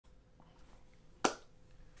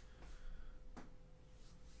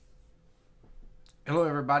Hello,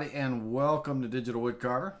 everybody, and welcome to Digital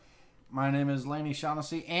Woodcarver. My name is Laney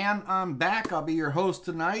Shaughnessy, and I'm back. I'll be your host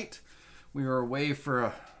tonight. We were away for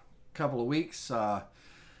a couple of weeks.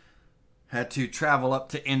 Had to travel up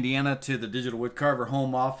to Indiana to the Digital Woodcarver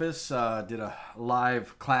home office. Did a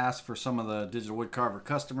live class for some of the Digital Woodcarver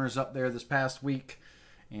customers up there this past week.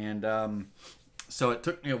 And so it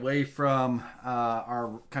took me away from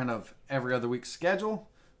our kind of every other week schedule.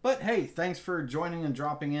 But hey, thanks for joining and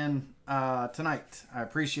dropping in tonight. I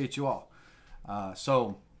appreciate you all.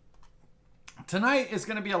 So tonight is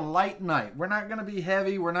going to be a light night. We're not going to be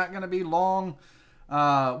heavy. We're not going to be long.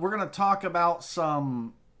 We're going to talk about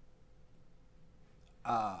some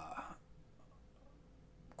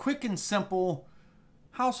quick and simple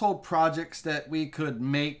household projects that we could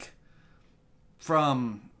make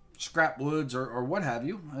from scrap woods or what have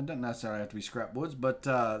you. It doesn't necessarily have to be scrap woods, but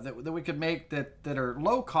that we could make that are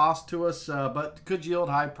low cost to us, but could yield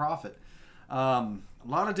high profit. A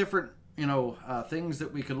lot of different things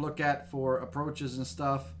that we could look at for approaches and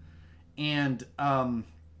stuff, and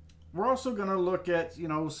we're also going to look at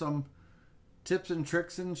some tips and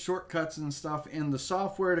tricks and shortcuts and stuff in the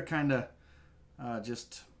software to kind of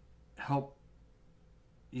just help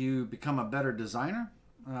you become a better designer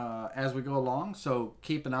as we go along. So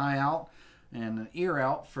keep an eye out and an ear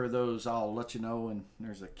out for those. I'll let you know when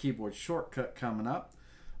there's a keyboard shortcut coming up.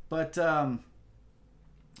 But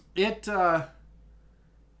it's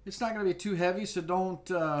not going to be too heavy, so don't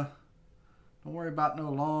worry about no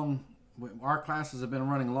long. Our classes have been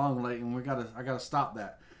running long lately, and I gotta stop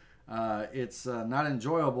that. It's not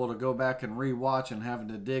enjoyable to go back and rewatch and having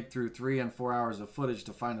to dig through 3 and 4 hours of footage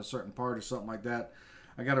to find a certain part or something like that.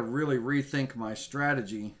 I got to really rethink my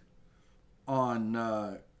strategy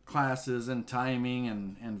on classes and timing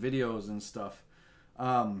and videos and stuff.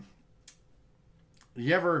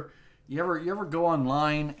 You ever go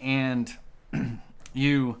online and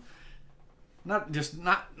you not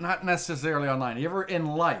necessarily online. You ever in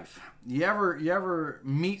life? You ever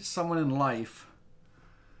meet someone in life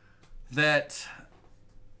that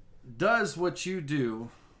does what you do,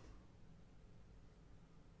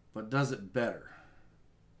 but does it better?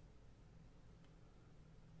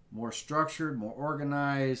 More structured, more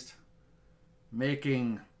organized,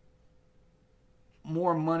 making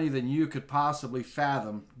more money than you could possibly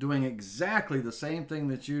fathom, doing exactly the same thing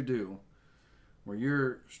that you do, where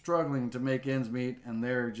you're struggling to make ends meet and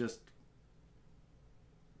they're just,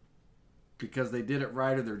 because they did it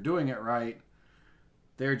right or they're doing it right,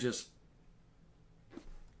 they're just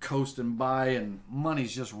coasting by and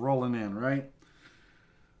money's just rolling in, right?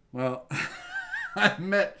 Well, I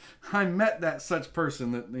met that such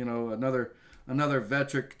person that another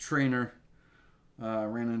veteran trainer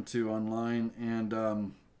ran into online,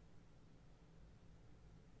 and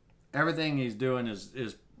everything he's doing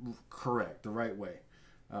is correct, the right way.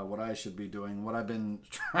 What I should be doing, what I've been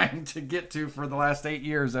trying to get to for the last 8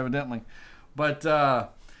 years, evidently. But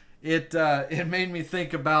it made me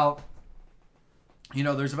think about,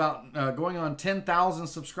 there's about going on 10,000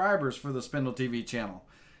 subscribers for the Spindle TV channel.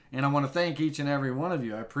 And I want to thank each and every one of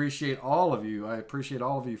you. I appreciate all of you. I appreciate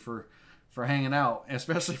all of you for hanging out,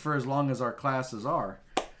 especially for as long as our classes are.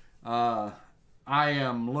 I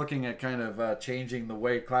am looking at kind of changing the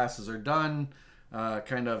way classes are done,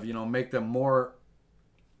 kind of, make them more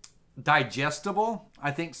digestible.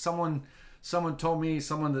 I think someone told me,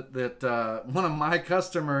 that one of my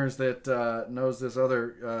customers that knows this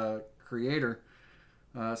other creator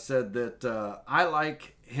said that I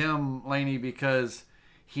like him, Laney, because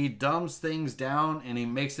he dumbs things down and he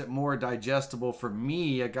makes it more digestible for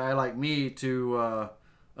me, a guy like me, to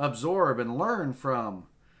absorb and learn from.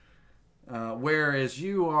 Whereas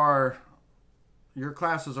your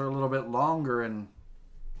classes are a little bit longer and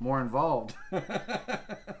more involved.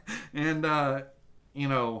 And,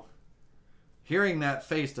 hearing that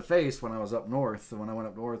face to face when I went up north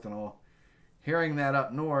and all, hearing that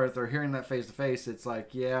up north or hearing that face to face, it's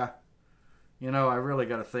like, yeah, I really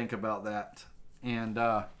got to think about that. And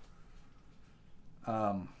I've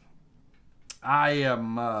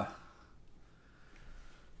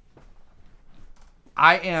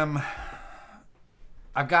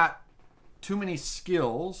got too many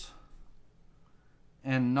skills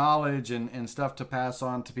and knowledge and stuff to pass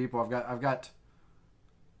on to people. I've got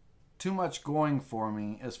too much going for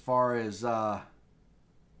me as far as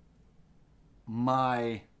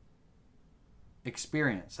my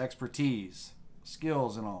experience, expertise,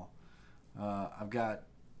 skills, and all. I've got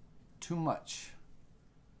too much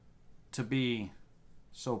to be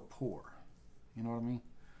so poor. You know what I mean?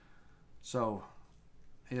 So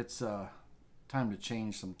it's time to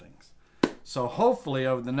change some things. So hopefully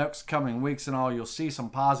over the next coming weeks and all, you'll see some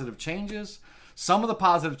positive changes, some of the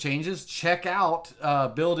positive changes, check out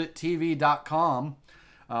buildittv.com.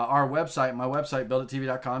 Our website, my website,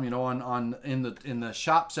 buildittv.com. You know, in the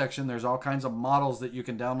shop section, there's all kinds of models that you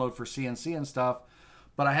can download for CNC and stuff.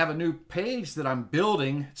 But I have a new page that I'm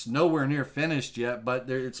building. It's nowhere near finished yet, but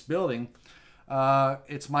it's building.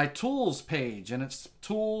 It's my tools page, and it's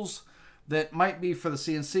tools that might be for the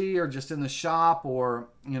CNC or just in the shop, or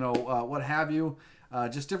what have you.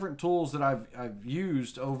 Just different tools that I've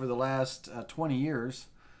used over the last 20 years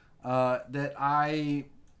that I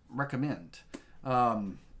recommend.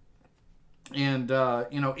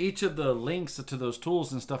 Each of the links to those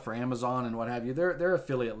tools and stuff for Amazon and what have you, they're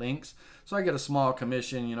affiliate links. So I get a small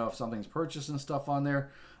commission, if something's purchased and stuff on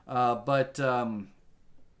there. But I'm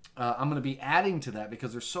going to be adding to that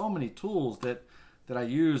because there's so many tools that I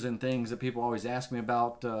use and things that people always ask me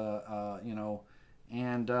about,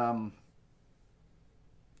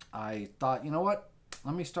 I thought, you know what?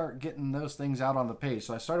 Let me start getting those things out on the page.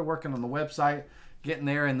 So I started working on the website, getting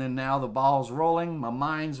there, and then now the ball's rolling, my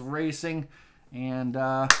mind's racing, and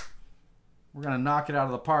we're going to knock it out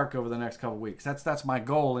of the park over the next couple weeks. That's my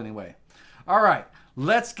goal anyway. All right,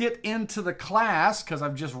 let's get into the class because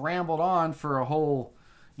I've just rambled on for a whole,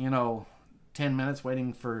 10 minutes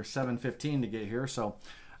waiting for 7:15 to get here. So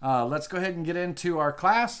let's go ahead and get into our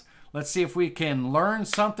class. Let's see if we can learn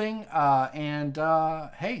something, and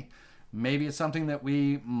hey, maybe it's something that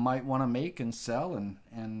we might want to make and sell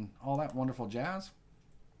and all that wonderful jazz.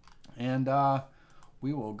 And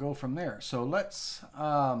we will go from there. So let's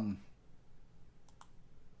turn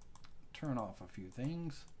off a few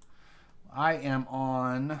things. I am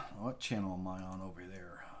on, what channel am I on over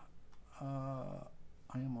there?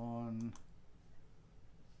 I am on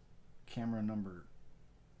camera number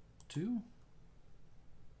 2.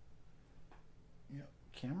 Yep,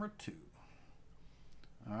 camera 2.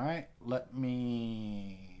 All right, let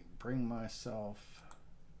me bring myself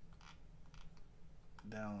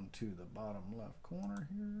down to the bottom left corner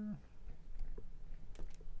here.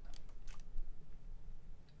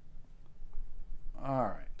 All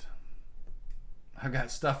right. I've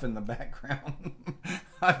got stuff in the background.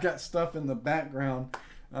 I've got stuff in the background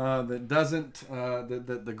that doesn't,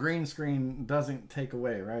 the green screen doesn't take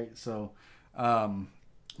away, right? So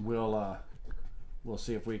we'll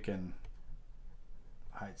see if we can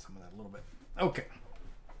hide some of that a little bit. Okay.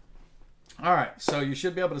 All right. So you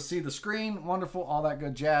should be able to see the screen. Wonderful. All that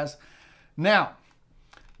good jazz. Now,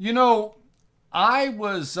 I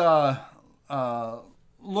was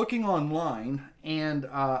looking online, and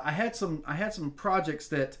I had some projects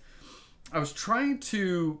that I was trying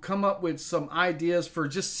to come up with some ideas for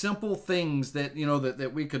just simple things that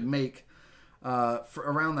that we could make for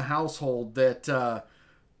around the household that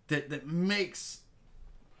makes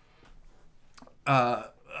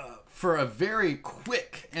for a very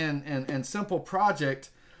quick and simple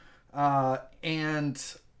project,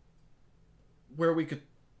 and where we could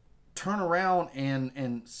turn around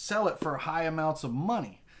and sell it for high amounts of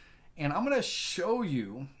money. And I'm going to show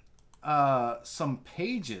you some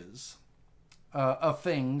pages of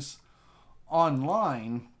things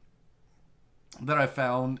online that I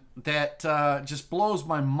found that just blows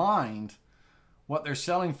my mind what they're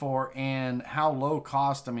selling for and how low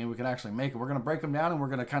cost, we can actually make it. We're going to break them down and we're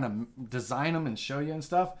going to kind of design them and show you and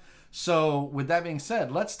stuff. So with that being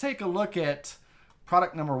said, let's take a look at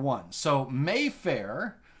product number 1. So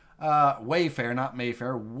Wayfair, not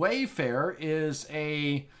Mayfair. Wayfair is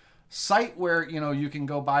a site where you can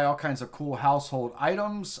go buy all kinds of cool household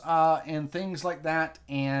items and things like that.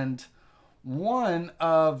 And one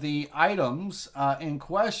of the items in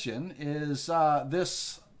question is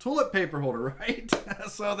this toilet paper holder, right?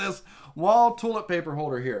 So this wall toilet paper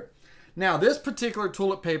holder here. Now this particular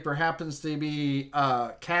toilet paper happens to be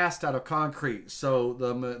cast out of concrete. So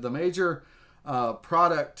the major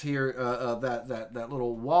product here, that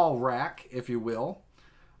little wall rack, if you will,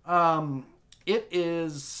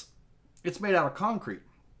 it's made out of concrete.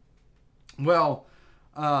 Well,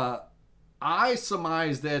 I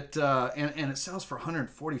surmise that, and it sells for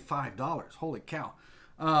 $145. Holy cow.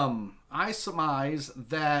 I surmise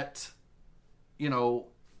that,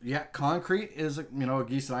 concrete is, a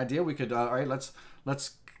decent idea. We could, all right, let's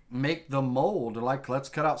make the mold. Like, let's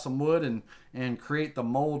cut out some wood and create the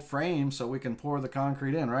mold frame so we can pour the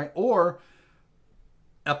concrete in, right? Or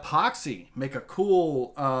epoxy, make a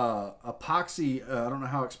cool epoxy. I don't know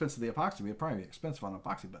how expensive the epoxy would be. It'd probably be expensive on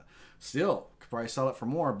epoxy, but still could probably sell it for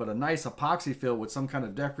more. But a nice epoxy fill with some kind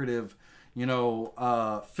of decorative,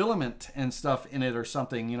 filament and stuff in it or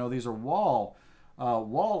something. These are wall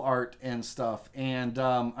art and stuff. And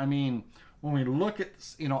when we look at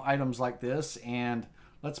items like this, and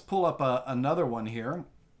let's pull up another one here.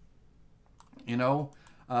 you know,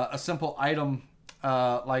 a simple item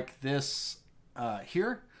like this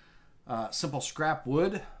here, simple scrap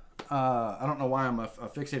wood. I don't know why I'm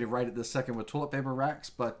fixated right at this second with toilet paper racks,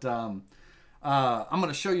 but I'm going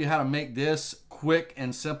to show you how to make this quick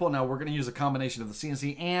and simple. Now we're going to use a combination of the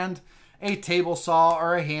CNC and a table saw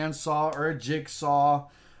or a hand saw or a jigsaw,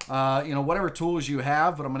 you know, whatever tools you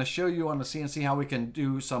have. But I'm going to show you on the CNC how we can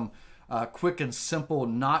do some quick and simple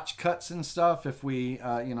notch cuts and stuff if we,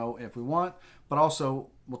 you know, if we want. But also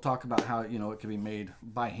we'll talk about how, you know, it can be made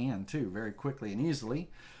by hand too, very quickly and easily.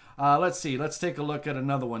 Let's see. Let's take a look at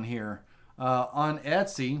another one here. On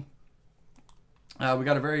Etsy, we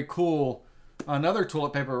got a very cool, another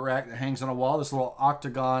toilet paper rack that hangs on a wall. This little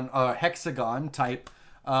octagon, hexagon type,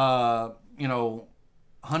 you know,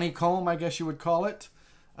 honeycomb, I guess you would call it,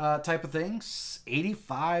 type of thing.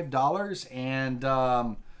 $85 and,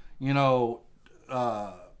 you know,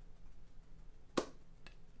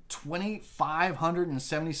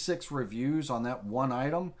 2,576 reviews on that one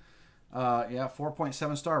item. Yeah,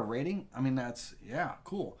 4.7 star rating. I mean, that's, yeah,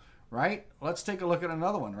 cool, right? Let's take a look at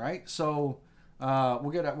another one, right? So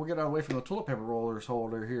we'll get away from the toilet paper rollers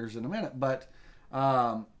holder here in a minute, but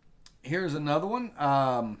here's another one.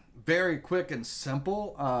 Very quick and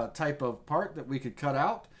simple type of part that we could cut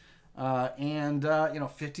out, and you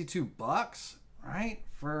know, $52, right,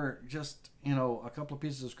 for just, you know, a couple of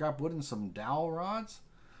pieces of scrap wood and some dowel rods.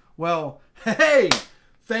 Well, hey.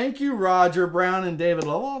 Thank you, Roger Brown and David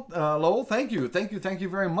Lowell. Thank you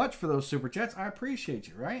very much for those super chats. I appreciate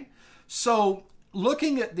you, right? So,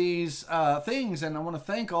 looking at these things, and I want to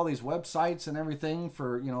thank all these websites and everything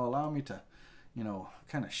for, you know, allowing me to, you know,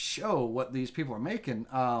 kind of show what these people are making.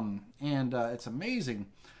 And it's amazing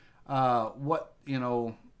what, you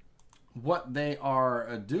know, what they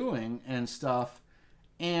are doing and stuff.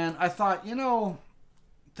 And I thought, you know,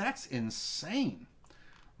 that's insane.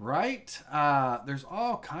 Right? There's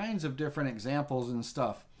all kinds of different examples and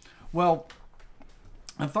stuff. Well,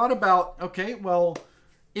 I thought about, okay, well,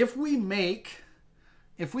 if we make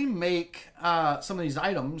some of these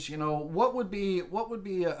items, you know, what would be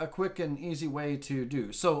a quick and easy way to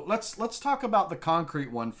do? So let's talk about the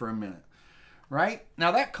concrete one for a minute. Right?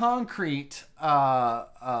 Now that concrete, the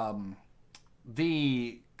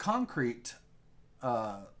concrete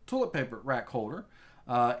toilet paper rack holder.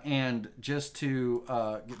 And just to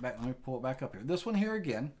get back, let me pull it back up here. This one here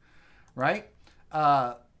again, right?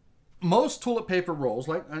 Most toilet paper rolls,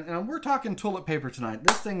 like, and we're talking toilet paper tonight.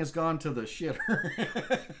 This thing has gone to the shitter.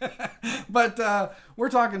 But we're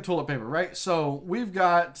talking toilet paper, right? So we've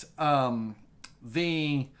got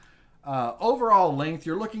the overall length.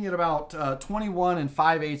 You're looking at about 21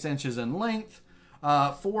 5/8 inches in length,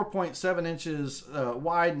 4.7 inches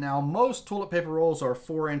wide. Now, most toilet paper rolls are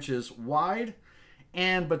 4 inches wide,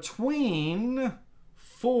 and between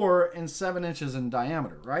 4 and 7 inches in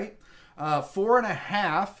diameter, right?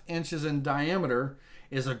 4.5 inches in diameter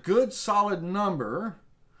is a good solid number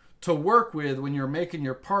to work with when you're making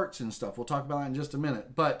your parts and stuff. We'll talk about that in just a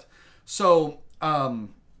minute. But so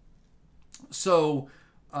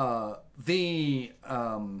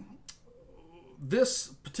this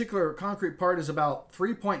particular concrete part is about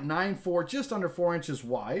 3.94, just under 4 inches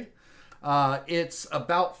wide. It's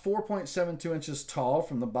about 4.72 inches tall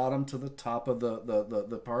from the bottom to the top of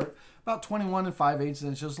the part, about 21 5/8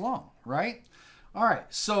 inches long, right? All right,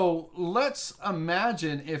 so let's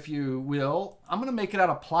imagine, if you will, I'm going to make it out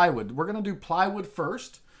of plywood. We're going to do plywood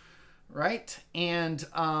first, right? And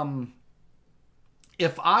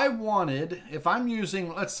if I'm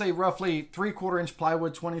using, let's say, roughly 3/4 inch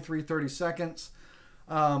plywood, 23-30 seconds,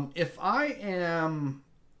 if I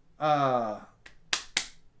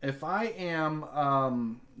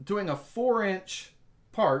am doing a 4-inch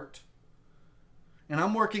part, and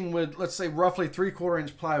I'm working with, let's say, roughly 3/4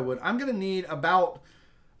 inch plywood, I'm going to need about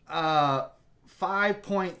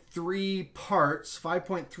 5.3 parts,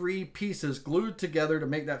 5.3 pieces glued together to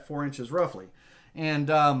make that 4 inches roughly. And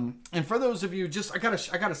for those of you, I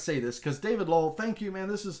gotta say this, because David Lowell, thank you, man.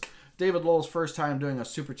 This is David Lowell's first time doing a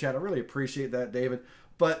super chat. I really appreciate that, David.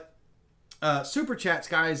 But super chats,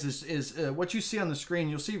 guys, is what you see on the screen.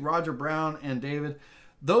 You'll see Roger Brown and David.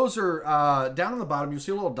 Those are down on the bottom. You'll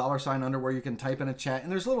see a little $ under where you can type in a chat.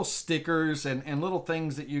 And there's little stickers and little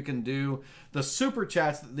things that you can do. The super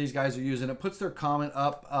chats that these guys are using, it puts their comment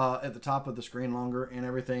up at the top of the screen longer and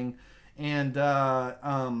everything. And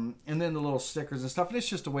then the little stickers and stuff. And it's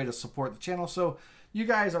just a way to support the channel. So you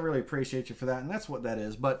guys, I really appreciate you for that. And that's what that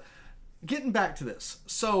is. But getting back to this.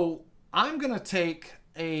 So I'm going to take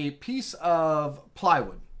a piece of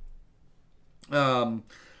plywood.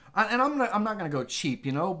 And I'm not gonna go cheap,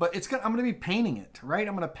 you know, but I'm gonna be painting it, right?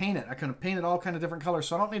 I'm gonna paint it. I can paint it all kind of different colors,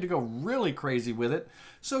 so I don't need to go really crazy with it.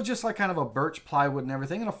 So just like kind of a birch plywood and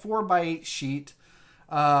everything, and a 4x8 sheet,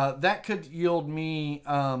 that could yield me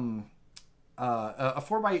a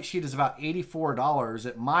 4x8 sheet is about $84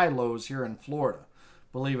 at my Lowe's here in Florida,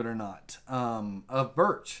 believe it or not, of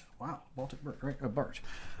birch. Wow, Baltic birch, right? Of birch.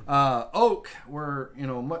 Oak, we're, you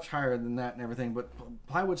know, much higher than that and everything, but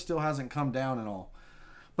plywood still hasn't come down at all.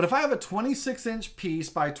 But if I have a 26-inch piece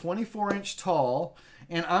by 24-inch tall,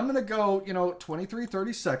 and I'm going to go, you know,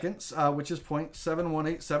 23/30 seconds, which is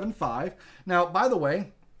 0.71875. Now, by the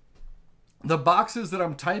way, the boxes that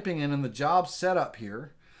I'm typing in the job setup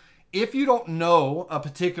here, if you don't know a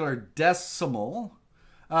particular decimal,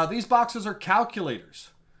 these boxes are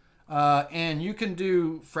calculators. And you can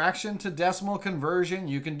do fraction to decimal conversion.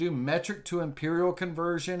 You can do metric to imperial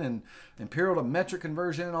conversion and imperial to metric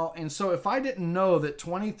conversion and all. And so if I didn't know that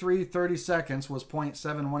 23/30 seconds was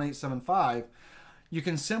 0.71875, you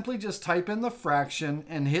can simply just type in the fraction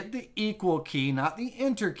and hit the equal key, not the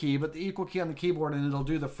enter key, but the equal key on the keyboard, and it'll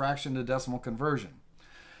do the fraction to decimal conversion.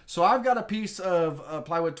 So I've got a piece of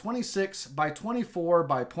plywood 26 by 24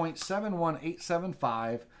 by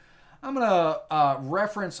 0.71875. I'm going to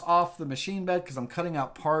reference off the machine bed because I'm cutting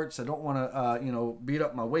out parts. I don't want to, you know, beat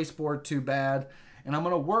up my wasteboard too bad. And I'm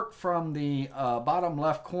going to work from the bottom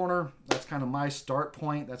left corner. That's kind of my start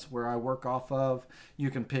point. That's where I work off of. You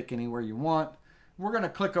can pick anywhere you want. We're going to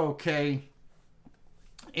click OK.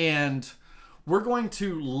 And we're going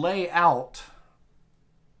to lay out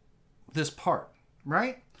this part,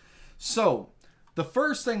 right? So the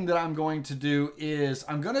first thing that I'm going to do is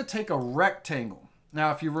I'm going to take a rectangle.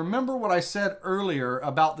 Now, if you remember what I said earlier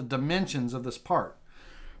about the dimensions of this part,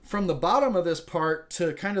 from the bottom of this part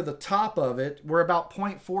to kind of the top of it, we're about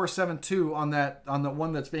 0.472 on the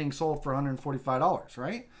one that's being sold for $145,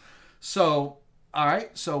 right? So, all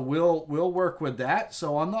right, so we'll work with that.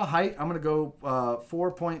 So on the height, I'm going to go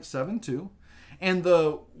 4.72, and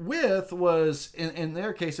the width was in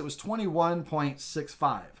their case it was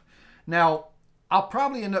 21.65. Now, I'll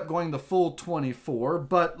probably end up going the full 24,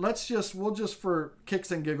 but we'll just for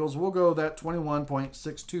kicks and giggles, we'll go that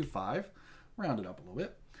 21.625, round it up a little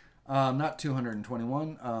bit. Not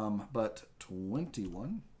 221, but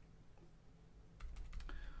 21.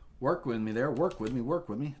 Work with me there, work with me,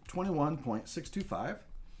 21.625.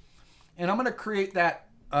 And I'm gonna create that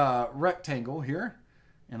rectangle here.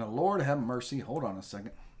 And Lord have mercy, hold on a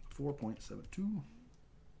second, 4.72.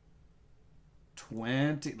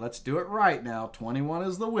 20, let's do it right now. 21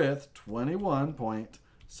 is the width,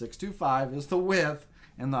 21.625 is the width,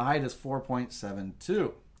 and the height is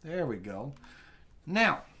 4.72. There we go.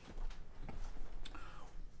 Now,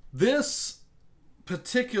 this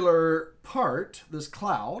particular part, this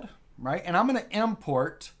cloud, right? And I'm going to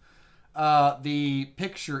import the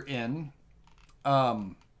picture in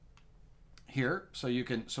here so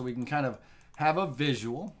we can kind of have a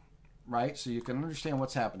visual, right? So you can understand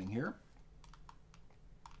what's happening here.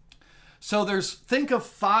 So think of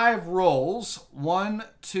 5 rolls, 1,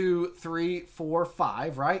 2, 3, 4,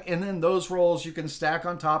 5, right? And then those rolls you can stack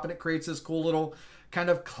on top and it creates this cool little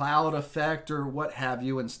kind of cloud effect or what have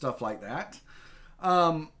you and stuff like that.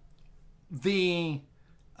 From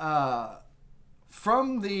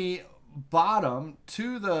the bottom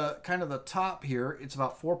to the kind of the top here, it's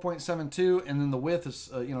about 4.72, and then the width is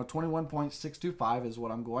 21.625 is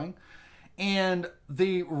what I'm going. And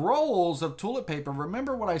the rolls of toilet paper,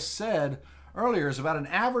 remember what I said earlier, is about an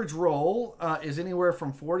average roll is anywhere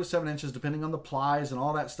from 4 to 7 inches depending on the plies and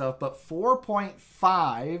all that stuff. But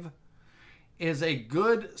 4.5 is a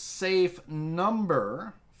good safe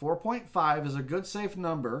number. 4.5 is a good safe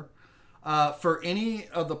number for any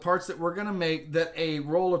of the parts that we're going to make that a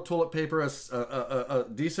roll of toilet paper, a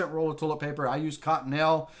decent roll of toilet paper. I use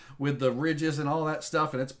Cottonelle with the ridges and all that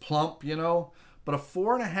stuff, and it's plump, you know. But a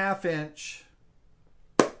 4.5 inch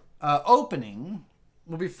opening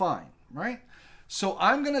will be fine, right? So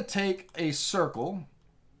I'm going to take a circle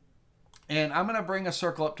and I'm going to bring a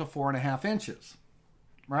circle up to 4.5 inches,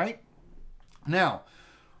 right? Now,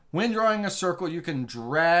 when drawing a circle, you can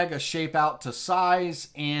drag a shape out to size.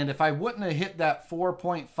 And if I wouldn't have hit that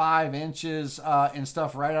 4.5 inches and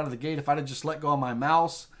stuff right out of the gate, if I'd have just let go of my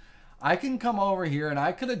mouse, I can come over here and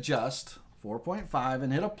I could adjust 4.5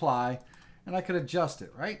 and hit apply. And I could adjust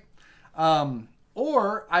it, right?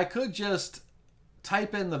 Or I could just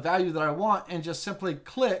type in the value that I want and just simply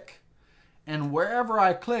click. And wherever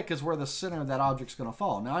I click is where the center of that object's going to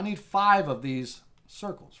fall. Now I need 5 of these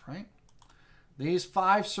circles, right? These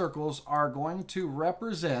 5 circles are going to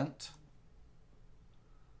represent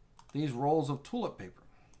these rolls of toilet paper.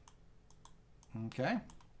 Okay?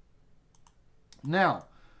 Now,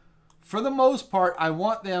 for the most part, I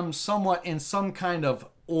want them somewhat in some kind of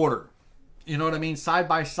order. You know what I mean? Side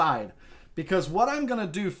by side. Because what I'm going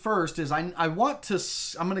to do first is I'm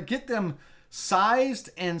going to get them sized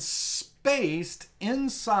and spaced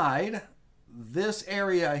inside this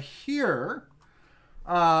area here.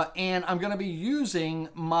 And I'm going to be using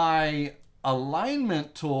my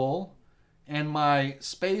alignment tool and my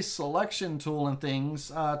space selection tool and things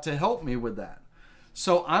to help me with that.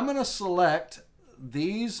 So I'm going to select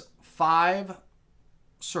these 5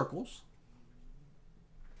 circles.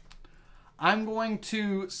 I'm going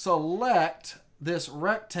to select this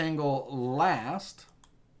rectangle last.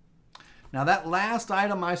 Now that last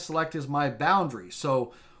item I select is my boundary.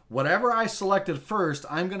 So whatever I selected first,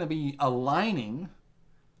 I'm going to be aligning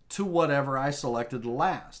to whatever I selected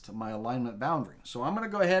last, my alignment boundary. So I'm going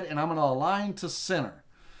to go ahead and I'm going to align to center.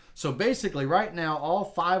 So basically right now, all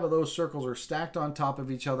 5 of those circles are stacked on top of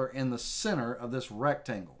each other in the center of this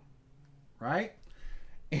rectangle, right?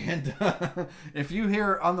 And if you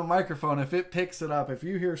hear on the microphone, if it picks it up, if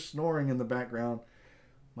you hear snoring in the background,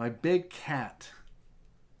 my big cat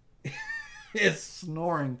is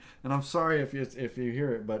snoring. And I'm sorry if you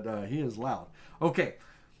hear it, but he is loud. Okay,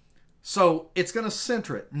 so it's going to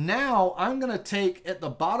center it. Now I'm going to take, at the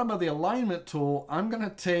bottom of the alignment tool, I'm going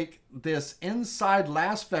to take this inside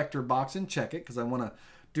last vector box and check it, because I want to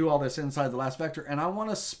do all this inside the last vector. And I want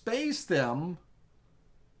to space them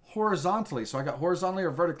horizontally. So I got horizontally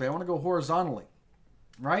or vertically. I want to go horizontally,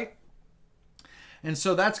 right? And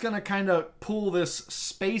so that's going to kind of pull this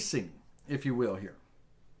spacing, if you will, here.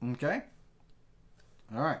 Okay?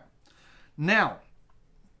 All right. Now,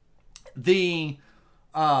 the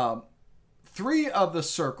 3 of the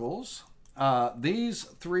circles, these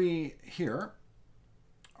 3 here,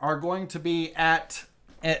 are going to be at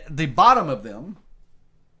the bottom of them.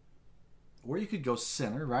 Or you could go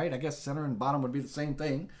center, right? I guess center and bottom would be the same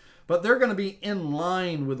thing. But they're going to be in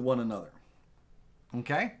line with one another.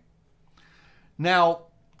 Okay? Now,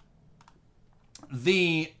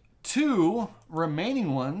 the 2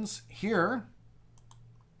 remaining ones here,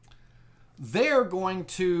 they're going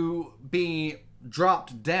to be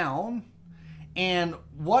dropped down. And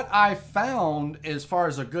what I found as far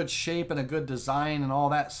as a good shape and a good design and all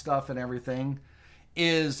that stuff and everything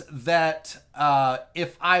is that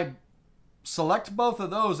if I select both of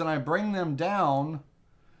those and I bring them down,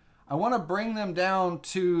 I want to bring them down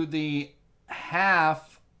to the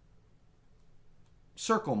half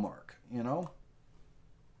circle mark, you know?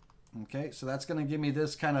 Okay, so that's going to give me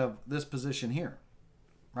this kind of, this position here,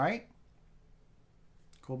 right?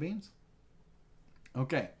 Cool beans?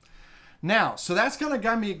 Okay. Now, so that's going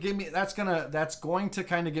to that's going to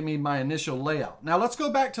kind of give me my initial layout. Now let's go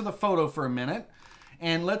back to the photo for a minute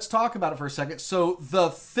and let's talk about it for a second. So the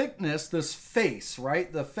thickness, this face,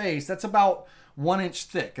 right? The face, that's about 1 inch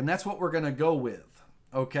thick, and that's what we're going to go with.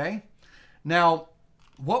 Okay. Now,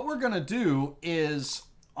 what we're going to do is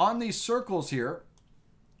on these circles here,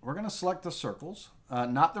 we're going to select the circles,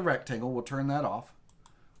 not the rectangle. We'll turn that off.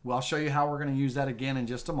 Well, I'll show you how we're going to use that again in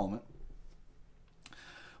just a moment.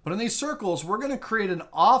 But in these circles, we're going to create an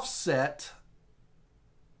offset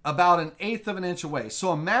about 1/8 of an inch away.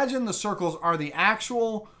 So imagine the circles are the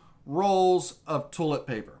actual rolls of toilet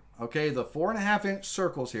paper. Okay, the 4.5 inch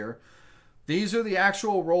circles here. These are the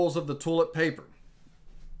actual rolls of the toilet paper.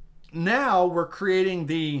 Now we're creating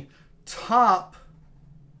the top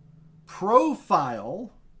profile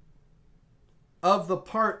of the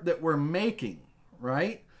part that we're making,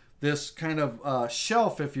 right? This kind of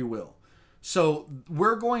shelf, if you will. So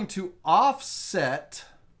we're going to offset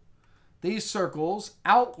these circles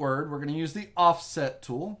outward. We're going to use the offset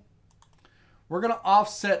tool. We're going to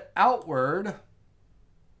offset outward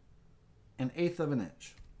 1/8 of an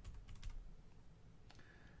inch.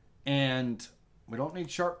 And we don't need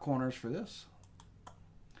sharp corners for this.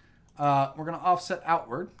 We're going to offset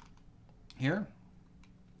outward here.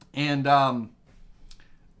 And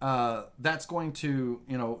that's going to,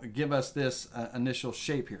 you know, give us this initial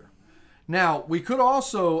shape here. Now, we could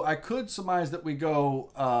also, I could surmise that we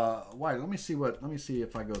go wide. Let me see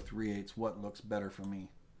if I go 3/8, what looks better for me.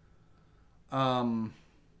 My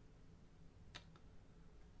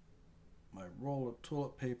roll of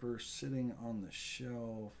toilet paper sitting on the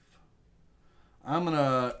shelf. I'm going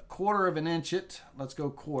to 1/4 of an inch it. Let's go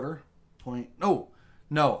 1/4.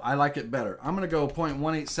 No, I like it better. I'm going to go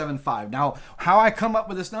 0.1875. Now, how I come up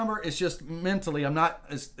with this number is just mentally. I'm not,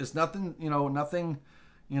 it's nothing, you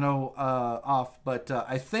know, off. But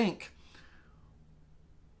I think,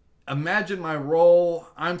 imagine my roll.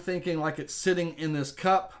 I'm thinking like it's sitting in this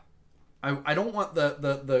cup. I don't want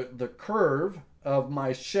the curve of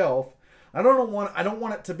my shelf. I don't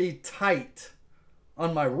want it to be tight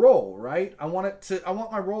on my roll, right? I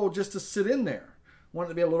want my roll just to sit in there. I want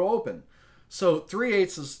it to be a little open. So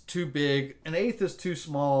 3/8 is too big, 1/8 is too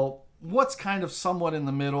small. What's kind of somewhat in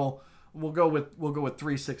the middle? We'll go with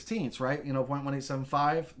 3/16, right?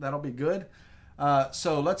 0.1875. That'll be good.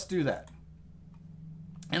 So let's do that.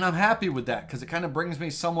 And I'm happy with that because it kind of brings me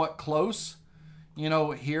somewhat close,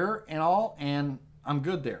 here and all, and I'm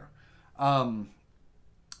good there. That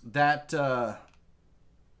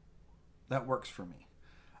works for me.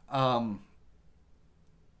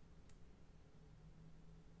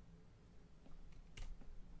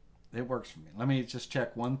 It works for me. Let me just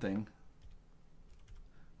check one thing.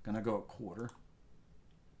 Gonna go 1/4.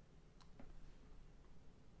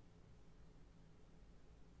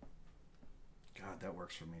 God, that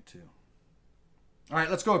works for me too. All right,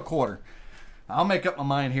 let's go 1/4. I'll make up my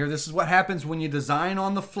mind here. This is what happens when you design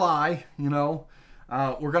on the fly.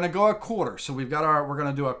 We're gonna go 1/4. So we're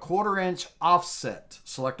gonna do a 1/4 inch offset.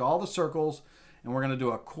 Select all the circles, and we're gonna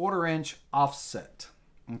do a 1/4 inch offset.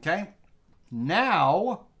 Okay.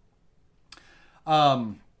 Now,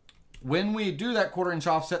 when we do that 1/4 inch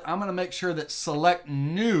offset, I'm gonna make sure that select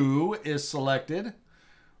new is selected,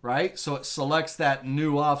 right? So it selects that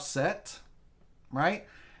new offset, right?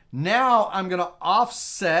 Now I'm gonna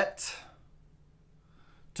offset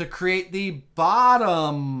to create the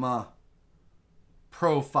bottom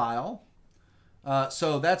profile.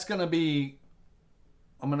 So that's going to be,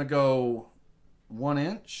 I'm going to go 1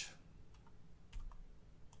 inch.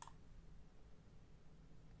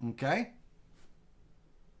 Okay.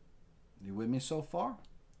 You with me so far?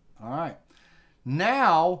 All right.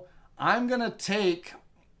 Now I'm going to take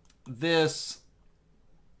this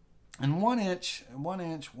and 1 inch,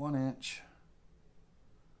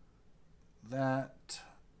 that.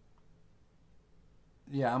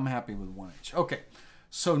 Yeah, I'm happy with 1 inch. Okay,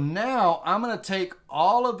 so now I'm going to take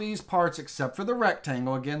all of these parts except for the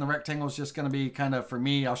rectangle. Again, the rectangle is just going to be kind of, for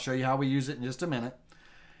me, I'll show you how we use it in just a minute.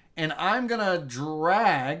 And I'm going to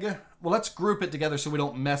drag, well, let's group it together so we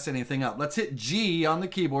don't mess anything up. Let's hit G on the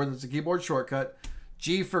keyboard. That's a keyboard shortcut.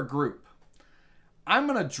 G for group. I'm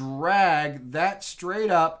going to drag that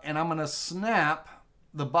straight up, and I'm going to snap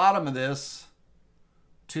the bottom of this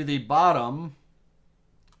to the bottom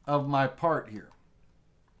of my part here.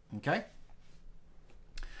 Okay.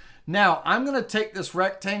 Now I'm going to take this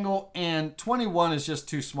rectangle, and 21 is just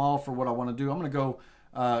too small for what I want to do. I'm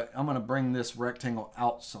going to bring this rectangle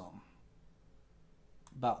out some.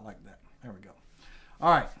 About like that. There we go.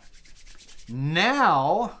 All right.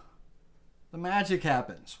 Now the magic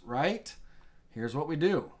happens, right? Here's what we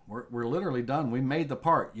do. We're literally done. We made the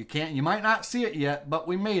part. You might not see it yet, but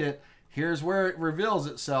we made it. Here's where it reveals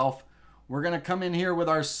itself. We're going to come in here with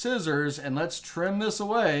our scissors and let's trim this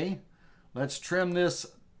away. Let's trim this.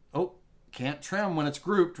 Oh, can't trim when it's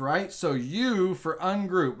grouped, right? So U for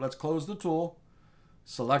ungroup. Let's close the tool.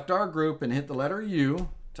 Select our group and hit the letter U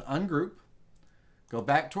to ungroup. Go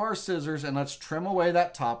back to our scissors and let's trim away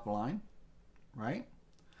that top line, right?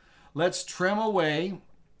 Let's trim away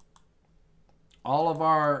all of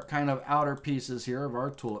our kind of outer pieces here of our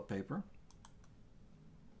tulip paper.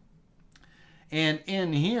 And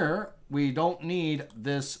in here, we don't need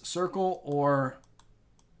this circle or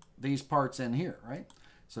these parts in here, right?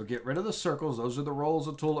 So get rid of the circles. Those are the rolls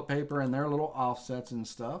of tulip paper and their little offsets and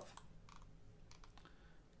stuff.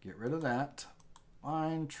 Get rid of that.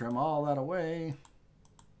 Fine, trim all that away.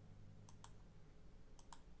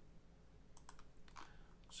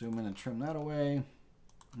 Zoom in and trim that away,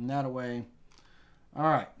 and that away. All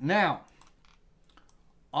right, now,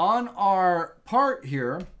 on our part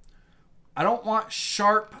here, I don't want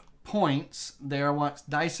sharp points there. I want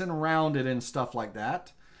nice and rounded and stuff like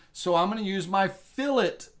that. So I'm going to use my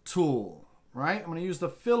fillet tool, right? I'm going to use the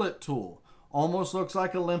fillet tool. Almost looks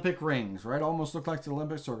like Olympic rings, right? Almost look like the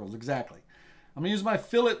Olympic circles, exactly. I'm going to use my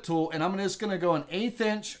fillet tool, and I'm just going to go an 1/8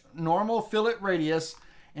 inch normal fillet radius.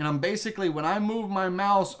 And I'm basically, when I move my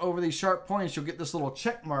mouse over these sharp points, you'll get this little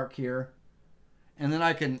check mark here. And then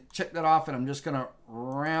I can check that off, and I'm just going to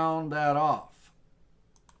round that off.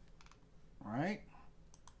 All right.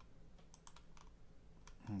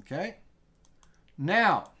 Okay.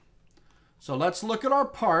 Now, so let's look at our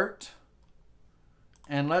part.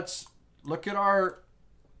 And let's look at our,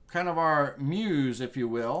 kind of our muse, if you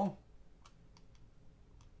will.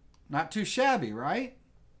 Not too shabby, right?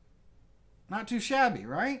 Not too shabby,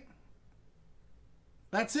 right?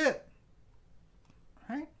 That's it.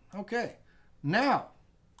 Right? Okay. Now,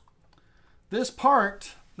 this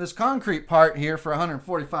part, this concrete part here for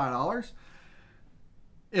 $145,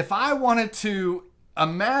 if I wanted to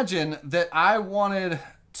imagine that I wanted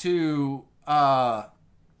to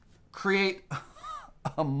create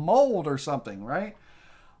a mold or something, right?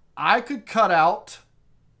 I could cut out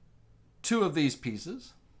 2 of these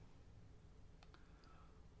pieces.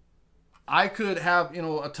 I could have, you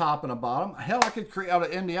know, a top and a bottom. Hell, I could create out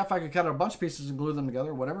an MDF. I could cut out a bunch of pieces and glue them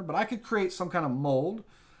together, whatever. But I could create some kind of mold.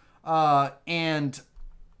 And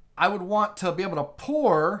I would want to be able to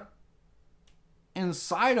pour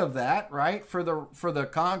inside of that, right? For the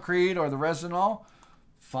concrete or the resin and all.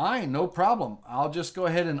 Fine, no problem. I'll just go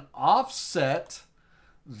ahead and offset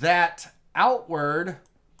that outward.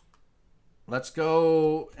 Let's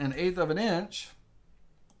go 1/8 of an inch,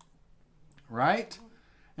 right?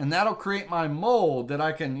 And that'll create my mold that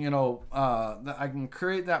I can, you know, I can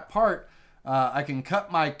create that part. I can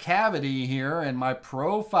cut my cavity here and my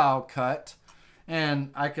profile cut,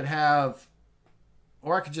 and I could have,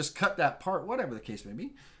 or I could just cut that part, whatever the case may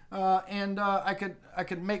be. I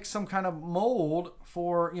could make some kind of mold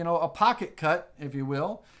for, you know, a pocket cut, if you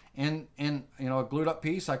will, and you know, a glued up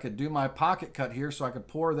piece. I could do my pocket cut here, so I could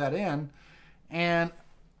pour that in, and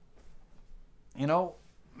you know,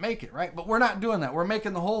 make it, right? But we're not doing that. We're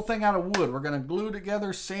making the whole thing out of wood. We're going to glue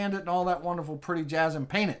together, sand it, and all that wonderful, pretty jazz, and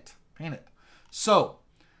paint it. Paint it. So,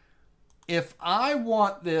 if I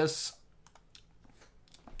want this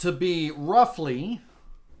to be roughly,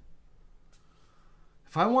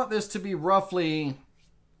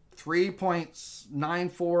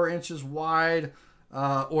 3.94 inches wide,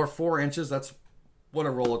 or 4 inches, that's what a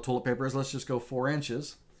roll of toilet paper is. Let's just go 4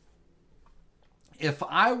 inches. If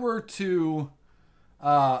I were to,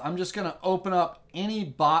 I'm just going to open up any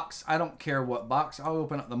box. I don't care what box. I'll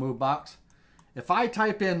open up the move box. If I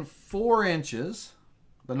type in 4 inches,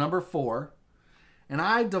 the number 4, and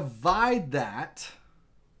I divide that,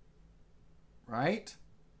 right,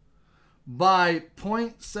 by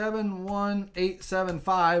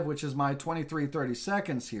 0.71875, which is my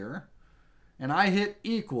 23/32 here, and I hit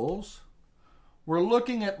equals, we're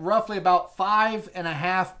looking at roughly about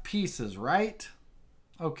 5.5 pieces, right?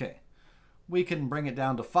 Okay. We can bring it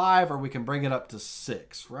down to 5, or we can bring it up to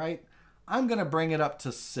 6, right? I'm going to bring it up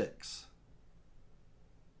to 6.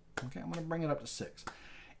 Okay, I'm going to bring it up to 6.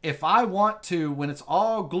 If I want to, when it's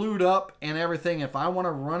all glued up and everything, if I want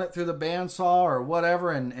to run it through the bandsaw or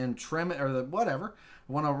whatever and trim it, or whatever,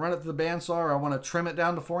 I want to run it through the bandsaw, or I want to trim it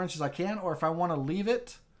down to 4 inches, I can. Or if I want to leave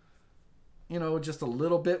it, you know, just a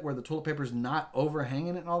little bit where the toilet paper is not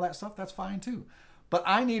overhanging it and all that stuff, that's fine too. But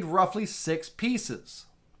I need roughly 6 pieces.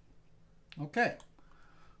 Okay,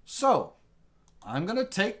 so I'm going to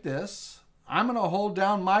take this, I'm going to hold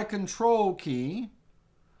down my control key,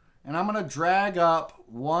 and I'm going to drag up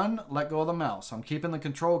 1, let go of the mouse. I'm keeping the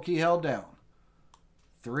control key held down.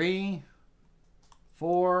 3,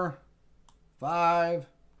 4, 5,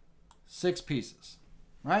 6 pieces,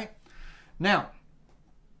 right? Now,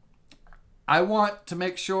 I want to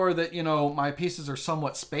make sure that, you know, my pieces are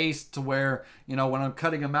somewhat spaced to where, you know, when I'm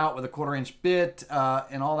cutting them out with a 1/4 inch bit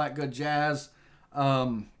and all that good jazz,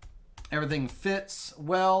 everything fits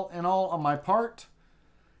well and all on my part.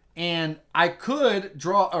 And I could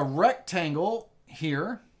draw a rectangle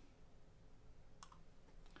here,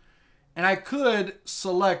 and I could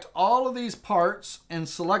select all of these parts and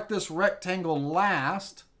select this rectangle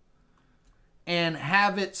last and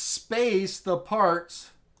have it space the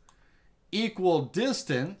parts equal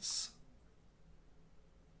distance,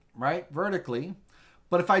 right, vertically.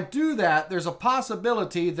 But if I do that, there's a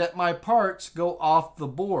possibility that my parts go off the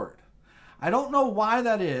board. I don't know why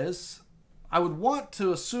that is. I would want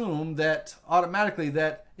to assume that automatically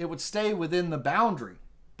that it would stay within the boundary,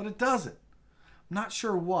 but it doesn't. I'm not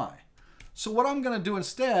sure why. So what I'm going to do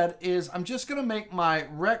instead is I'm just going to make my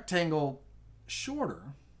rectangle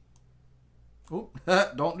shorter. Oop,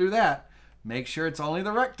 don't do that. Make sure it's only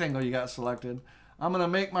the rectangle you got selected. I'm going to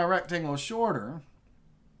make my rectangle shorter,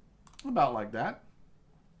 about like that,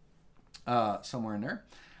 somewhere in there.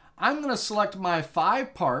 I'm going to select my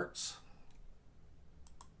 5 parts,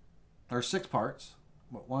 or 6 parts.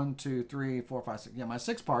 1, 2, 3, 4, 5, 6. Yeah, my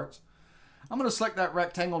 6 parts. I'm going to select that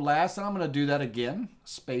rectangle last, and I'm going to do that again.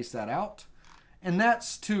 Space that out. And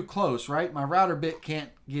that's too close, right? My router bit can't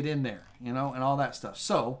get in there, you know, and all that stuff.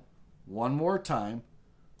 So, one more time.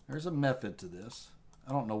 There's a method to this.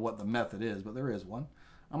 I don't know what the method is, but there is one.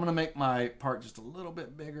 I'm going to make my part just a little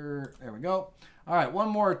bit bigger. There we go. All right, one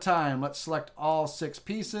more time. Let's select all 6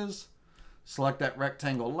 pieces. Select that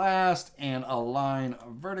rectangle last and align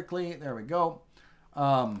vertically. There we go.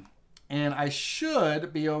 And I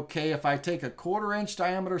should be okay if I take a 1/4 inch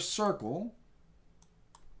diameter circle,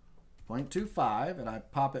 0.25, and I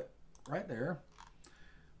pop it right there.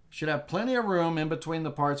 Should have plenty of room in between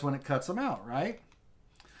the parts when it cuts them out, right?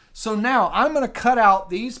 So now I'm going to cut out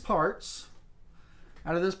these parts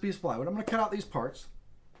out of this piece of plywood. I'm going to cut out these parts.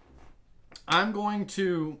 I'm going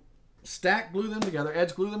to stack glue them together,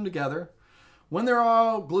 edge glue them together. When they're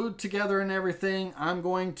all glued together and everything, I'm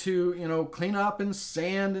going to, you know, clean up and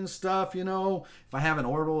sand and stuff, you know. If I have an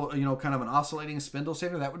orbital, you know, kind of an oscillating spindle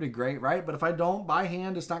sander, that would be great, right? But if I don't, by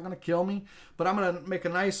hand, it's not going to kill me. But I'm going to make a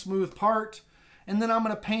nice smooth part, and then I'm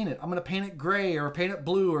going to paint it. I'm going to paint it gray or paint it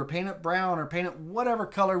blue or paint it brown or paint it whatever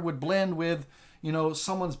color would blend with, you know,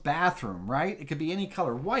 someone's bathroom, right? It could be any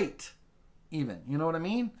color, white even, you know what I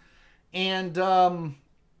mean? And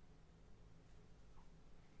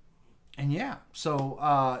yeah, so,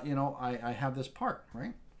 you know, I have this part,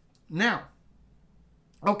 right? Now,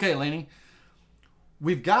 okay, Lainey,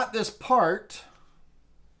 we've got this part,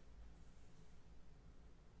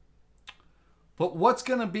 but what's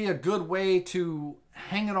going to be a good way to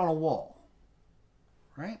hang it on a wall,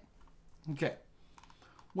 right? Okay.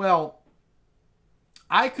 Well,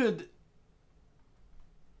 I could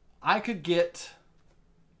get,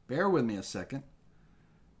 bear with me a second.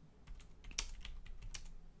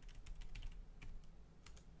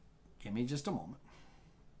 Give me just a moment.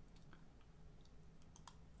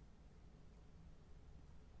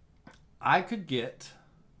 I could get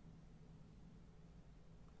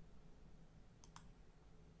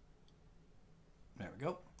there we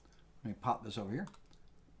go. Let me pop this over here.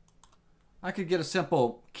 I could get a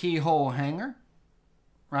simple keyhole hanger,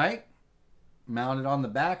 right? Mount it on the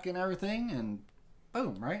back and everything, and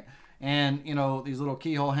boom, right? And you know, these little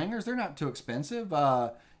keyhole hangers, they're not too expensive.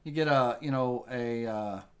 You get a, you know,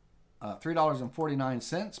 a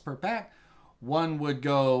 $3.49 per pack. One would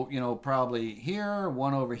go, you know, probably here,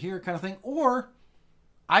 one over here kind of thing. Or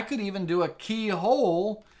I could even do a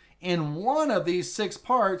keyhole in one of these 6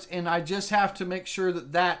 parts, and I just have to make sure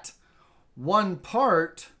that that one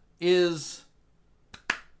part is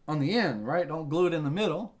on the end, right? Don't glue it in the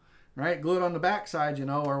middle, right? Glue it on the back side, you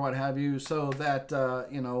know, or what have you, so that,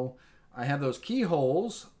 you know, I have those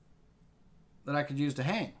keyholes that I could use to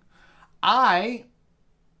hang. I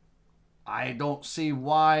don't see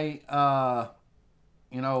why,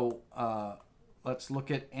 you know, let's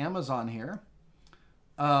look at Amazon here.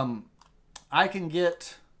 I can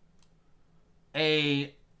get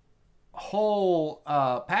a whole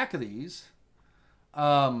pack of these,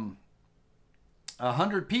 100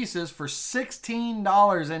 pieces for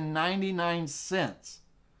 $16.99,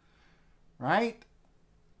 right?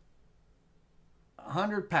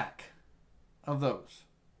 100 pack of those.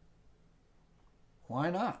 Why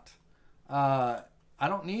not? I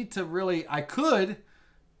don't need to really, I could,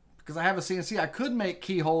 because I have a CNC, I could make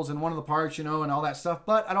keyholes in one of the parts, you know, and all that stuff,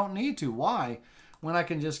 but I don't need to. Why? When I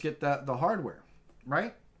can just get the hardware,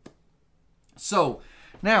 right? So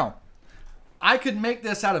now I could make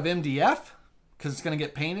this out of MDF because it's going to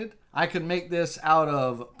get painted. I could make this out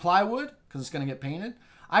of plywood because it's going to get painted.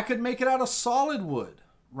 I could make it out of solid wood,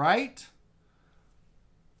 right?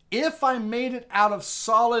 If I made it out of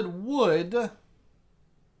solid wood,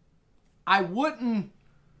 I wouldn't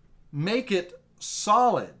make it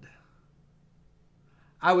solid.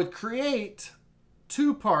 I would create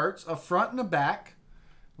 2 parts, a front and a back.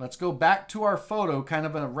 Let's go back to our photo, kind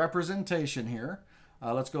of a representation here.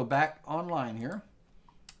 Let's go back online here.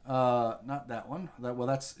 Not that one. Well,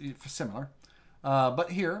 that's similar.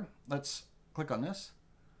 But here, let's click on this.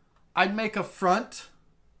 I'd make a front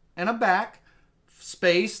and a back,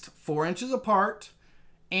 spaced 4 inches apart,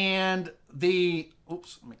 and the,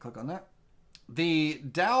 oops, let me click on that. The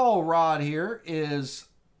dowel rod here is,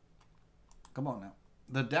 come on now.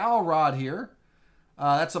 The dowel rod here,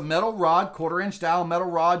 that's a metal rod, 1/4 inch dowel metal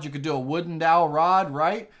rod. You could do a wooden dowel rod,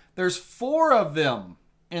 right? There's 4 of them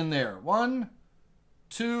in there. 1,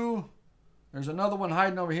 2, there's another one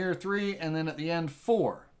hiding over here, 3, and then at the end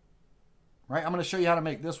 4. Right? I'm going to show you how to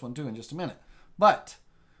make this one too in just a minute. But,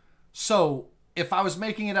 so if I was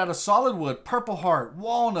making it out of solid wood, Purple Heart,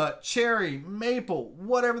 walnut, cherry, maple,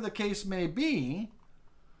 whatever the case may be,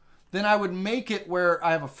 then I would make it where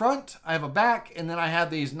I have a front, I have a back, and then I have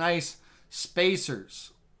these nice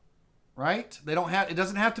spacers, right? They don't have, it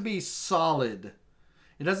doesn't have to be solid.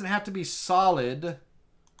 It doesn't have to be solid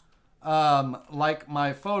like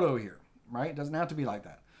my photo here, right? It doesn't have to be like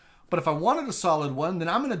that. But if I wanted a solid one, then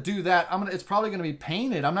I'm going to do that. It's probably going to be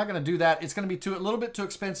painted. I'm not going to do that. It's going to be a little bit too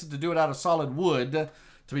expensive to do it out of solid wood to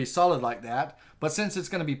be solid like that. But since it's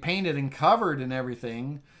going to be painted and covered and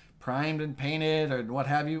everything, primed and painted or what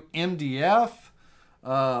have you, MDF,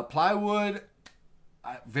 plywood,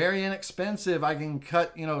 very inexpensive. I can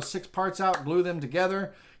cut, 6 parts out, glue them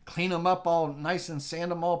together, clean them up all nice and sand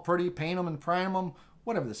them all pretty, paint them and prime them,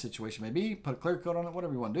 whatever the situation may be, put a clear coat on it,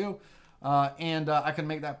 whatever you want to do. And I can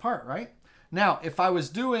make that part, right? Now, if I was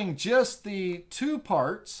doing just the 2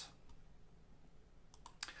 parts,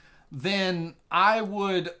 then I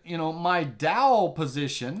would, my dowel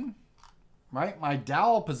position, right? My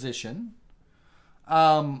dowel position,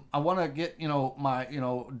 I want to get, my,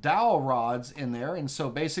 dowel rods in there. And so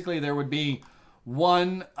basically there would be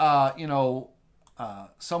one,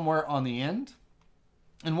 somewhere on the end.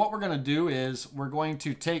 And what we're going to do is we're going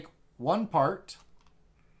to take one part,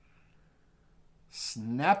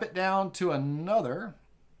 snap it down to another,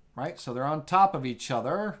 right? So they're on top of each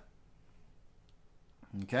other.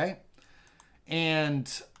 Okay.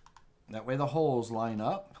 And that way the holes line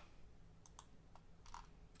up.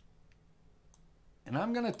 And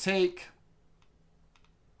I'm going to take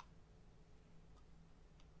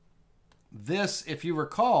this, if you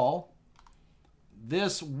recall,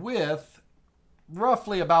 this width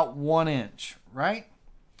roughly about 1 inch, right?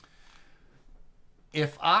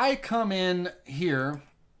 If I come in here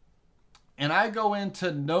and I go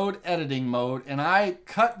into node editing mode and I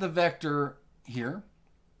cut the vector here,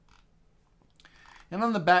 and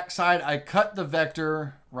on the back side I cut the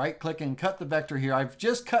vector, right click and cut the vector here. I've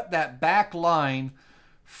just cut that back line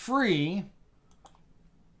free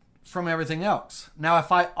from everything else. Now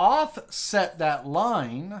if I offset that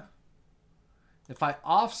line,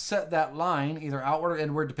 either outward or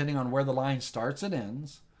inward depending on where the line starts and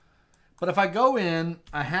ends, but if I go in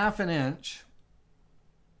a 1/2 inch,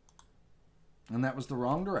 and that was the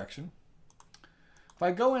wrong direction, if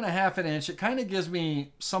I go in a 1/2 inch, it kind of gives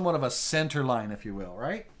me somewhat of a center line, if you will,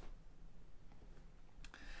 right?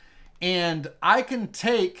 And I can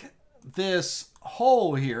take this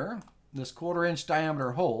hole here, this 1/4 inch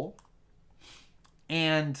diameter hole,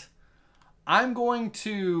 and I'm going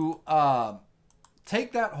to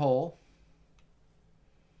take that hole.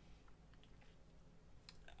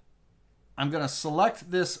 I'm going to select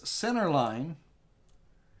this center line,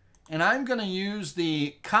 and I'm going to use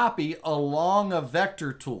the copy along a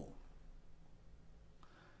vector tool.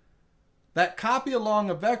 That copy along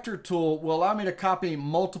a vector tool will allow me to copy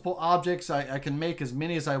multiple objects. I can make as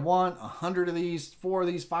many as I want, 100 of these, 4 of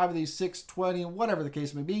these, 5 of these, 6, 20, whatever the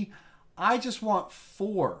case may be. I just want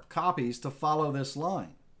 4 copies to follow this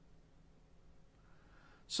line.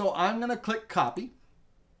 So I'm going to click copy,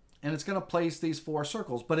 and it's going to place these 4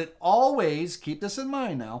 circles. But it always, keep this in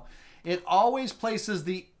mind now, it always places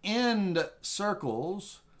the end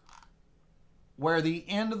circles where the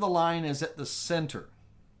end of the line is at the center.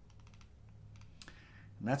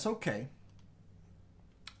 And that's okay.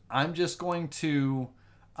 I'm just going to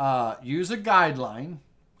use a guideline.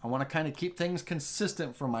 I want to kind of keep things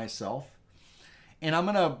consistent for myself. And I'm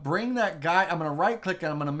going to bring that guide, I'm going to right click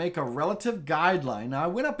and I'm going to make a relative guideline. Now I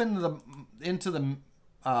went up into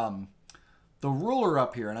the ruler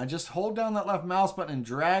up here, and I just hold down that left mouse button and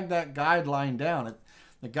drag that guideline down.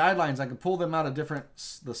 The guidelines, I can pull them out of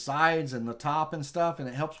the sides and the top and stuff, and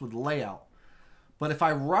it helps with layout. But if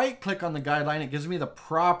I right click on the guideline, it gives me the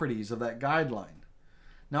properties of that guideline.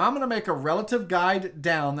 Now I'm going to make a relative guide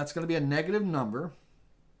down. That's going to be a negative number.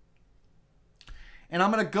 And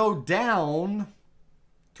I'm going to go down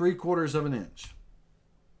 3/4 of an inch.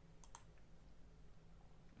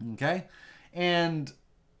 Okay. And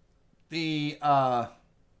the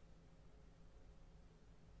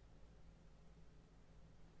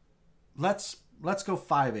let's go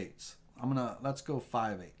 5/8. Let's go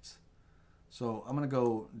 5/8. So I'm gonna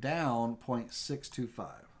go down 0.625.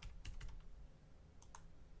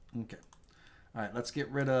 Okay. All right, let's get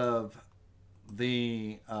rid of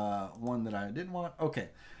the one that I didn't want. Okay.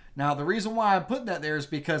 Now the reason why I put that there is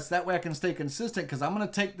because that way I can stay consistent, because I'm gonna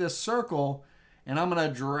take this circle and I'm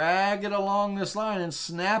gonna drag it along this line and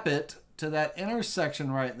snap it to that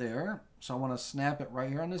intersection right there. So I want to snap it right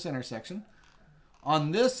here on this intersection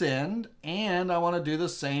on this end, and I want to do the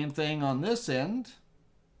same thing on this end.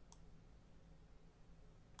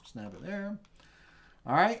 Snap it there.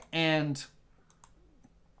 All right, and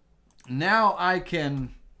now I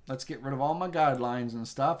can, let's get rid of all my guidelines and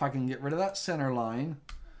stuff. I can get rid of that center line.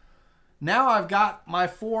 Now I've got my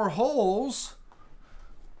 4 holes,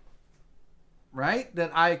 right,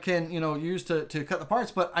 that I can, use to cut the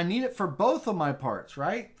parts, but I need it for both of my parts,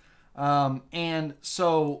 right? And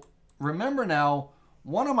so remember now,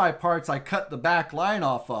 one of my parts I cut the back line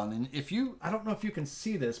off on, and I don't know if you can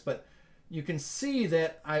see this, but you can see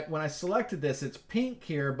that when I selected this, it's pink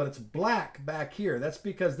here, but it's black back here. That's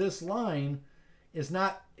because this line it's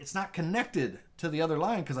not connected to the other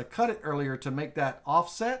line, because I cut it earlier to make that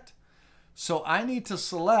offset. So I need to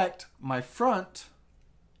select my front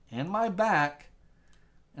and my back,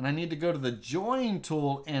 and I need to go to the join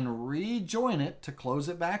tool and rejoin it to close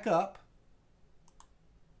it back up.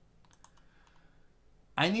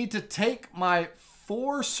 I need to take my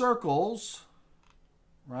 4 circles,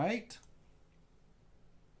 right?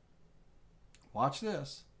 Watch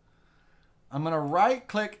this. I'm going to right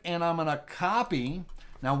click and I'm going to copy.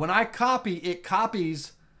 Now when I copy, it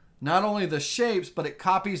copies not only the shapes, but it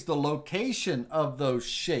copies the location of those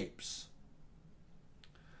shapes.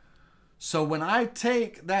 So when I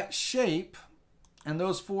take that shape and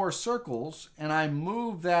those 4 circles and I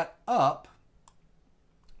move that up,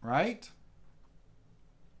 right?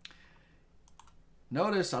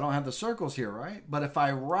 Notice I don't have the circles here, right? But if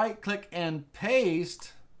I right click and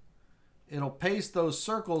paste, it'll paste those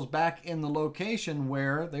circles back in the location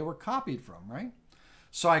where they were copied from, right?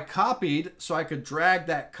 So I copied so I could drag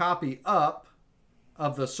that copy up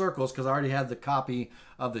of the circles because I already had the copy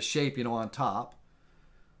of the shape, you know, on top.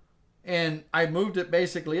 And I moved it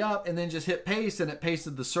basically up and then just hit paste and it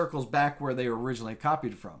pasted the circles back where they were originally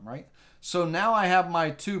copied from, right? So now I have my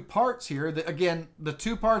 2 parts here. Again, the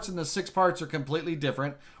 2 parts and the 6 parts are completely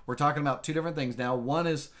different. We're talking about 2 different things now. One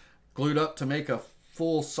is glued up to make a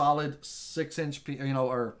full solid 6-inch, you know,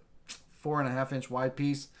 or 4.5-inch wide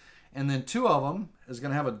piece. And then 2 of them is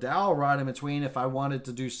going to have a dowel rod in between if I wanted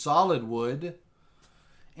to do solid wood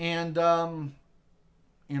and,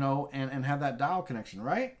 you know, and have that dowel connection,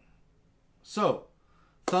 right? So,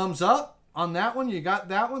 thumbs up on that one. You got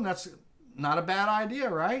that one. That's not a bad idea,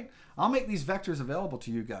 right? I'll make these vectors available to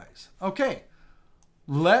you guys. Okay,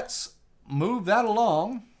 let's move that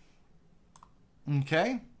along.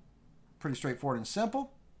 Okay, pretty straightforward and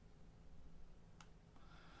simple.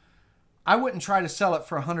 I wouldn't try to sell it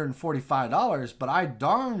for $145, but I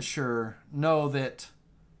darn sure know that,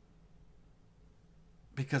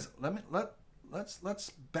 because let's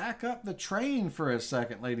back up the train for a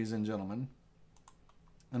second, ladies and gentlemen.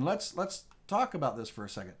 And let's talk about this for a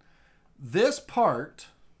second. This part,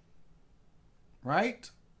 right?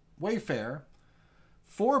 Wayfair,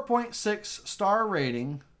 4.6 star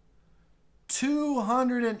rating,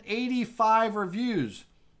 285 reviews.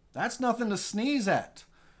 That's nothing to sneeze at.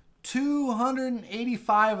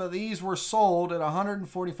 285 of these were sold at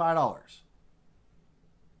 $145.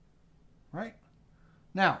 Right?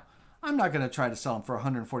 Now, I'm not going to try to sell them for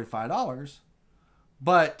 $145,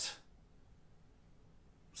 but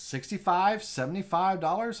 $65,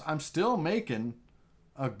 $75, I'm still making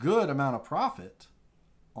a good amount of profit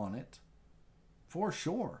on it for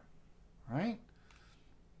sure. Right?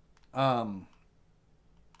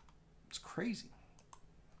 It's crazy.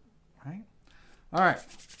 Right? All right.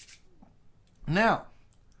 Now,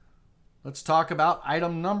 let's talk about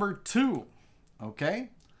item number 2. Okay?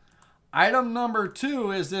 Item number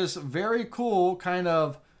 2 is this very cool kind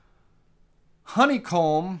of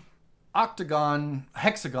honeycomb, octagon,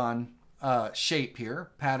 hexagon shape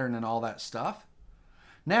here, pattern and all that stuff.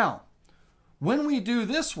 Now, when we do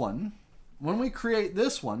this one, when we create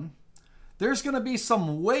this one, there's going to be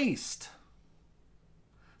some waste.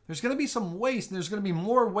 There's going to be some waste, and there's going to be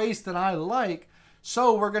more waste than I like.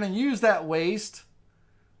 So we're going to use that waste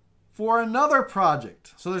for another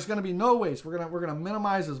project. So there's going to be no waste. We're going to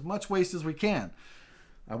minimize as much waste as we can.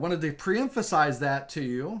 I wanted to pre-emphasize that to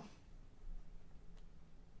you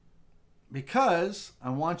because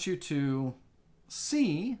I want you to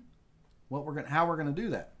see how we're going to do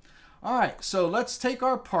that. All right, so let's take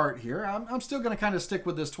our part here. I'm still going to kind of stick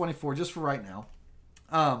with this 24 just for right now.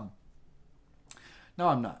 No,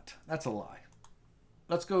 I'm not. That's a lie.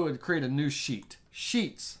 Let's go and create a new sheet.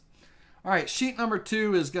 Sheets. All right, sheet number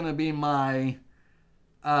 2 is going to be my,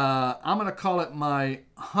 I'm going to call it my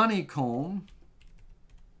honeycomb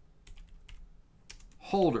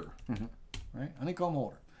holder. Right? Honeycomb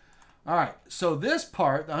holder. All right, so this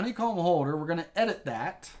part, the honeycomb holder, we're going to edit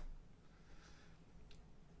that.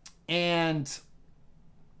 And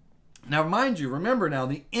now mind you, remember now,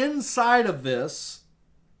 the inside of this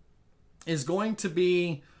is going to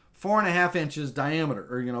be 4.5 inches diameter,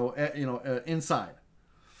 or inside.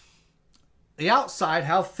 The outside,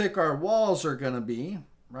 how thick our walls are going to be,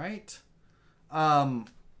 right?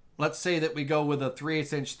 Let's say that we go with a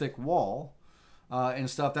 3/8 inch thick wall and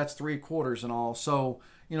stuff. That's 3/4 and all. So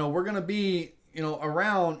we're going to be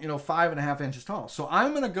around 5.5 inches tall. So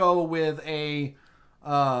I'm going to go with a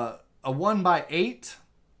 1x8,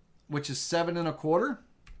 which is 7 1/4,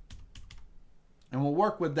 and we'll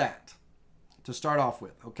work with that to start off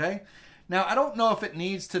with, okay? Now, I don't know if it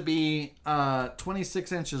needs to be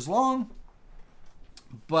 26 inches long,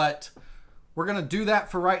 but we're going to do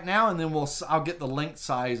that for right now, and then I'll get the length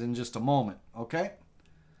size in just a moment, okay?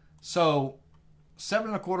 So,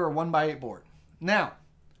 7 1/4 1x8 board. Now,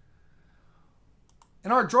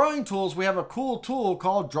 in our drawing tools, we have a cool tool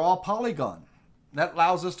called Draw Polygon. That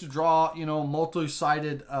allows us to draw,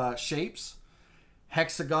 multi-sided shapes.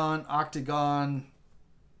 Hexagon, octagon,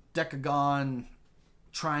 decagon,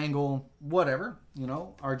 triangle, whatever, you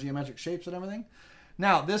know, our geometric shapes and everything.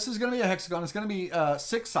 Now, this is going to be a hexagon. It's going to be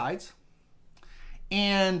 6 sides.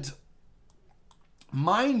 And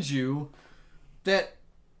mind you that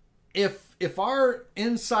if our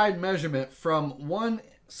inside measurement from one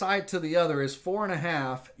side to the other is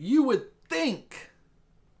 4.5, you would think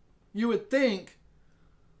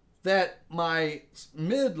that my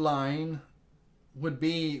midline would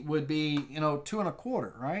be, you know,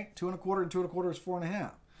 2.25, right? 2.25 and 2.25 is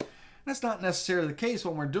 4.5. That's not necessarily the case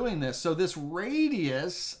when we're doing this. So this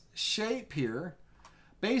radius shape here,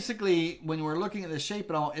 basically, when we're looking at the shape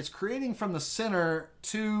and all, it's creating from the center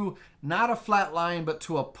to not a flat line, but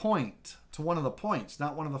to a point, to one of the points,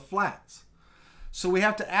 not one of the flats. So we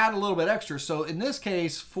have to add a little bit extra. So in this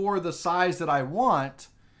case, for the size that I want,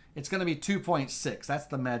 it's going to be 2.6. That's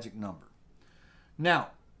the magic number. Now,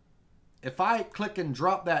 if I click and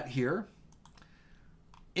drop that here,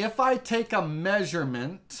 if I take a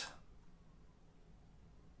measurement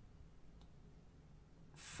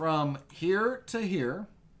from here to here,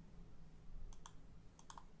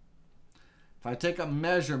 if I take a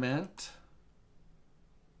measurement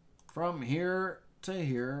from here to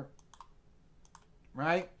here,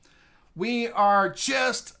 right, we are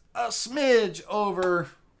just a smidge over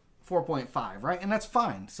 4.5, right? And that's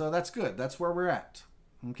fine. So that's good. That's where we're at.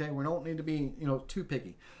 Okay, we don't need to be, you know, too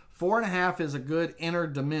picky. 4.5 is a good inner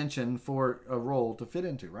dimension for a roll to fit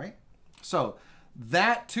into, right? So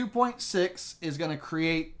that 2.6 is going to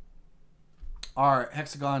create our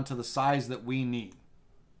hexagon to the size that we need.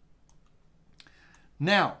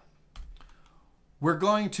 Now, we're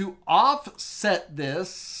going to offset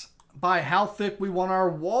this by how thick we want our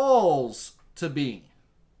walls to be.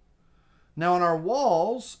 Now, on our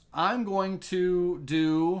walls, I'm going to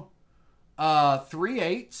do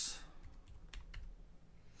 3/8.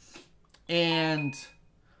 And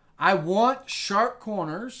I want sharp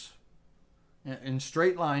corners in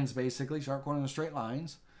straight lines, basically, sharp corners and straight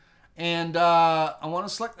lines. And I want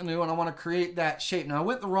to select the new, and I want to create that shape. Now, I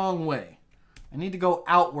went the wrong way. I need to go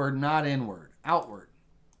outward, not inward. Outward.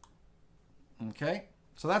 Okay?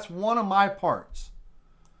 So that's one of my parts.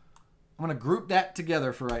 I'm going to group that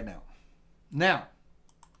together for right now. Now,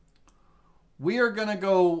 we are going to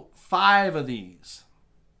go 5 of these.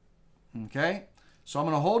 Okay? So I'm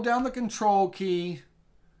going to hold down the control key,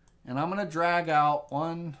 and I'm going to drag out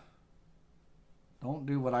one. Don't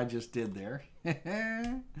do what I just did there.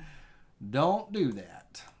 Don't do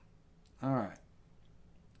that. All right.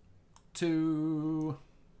 2,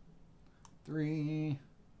 3,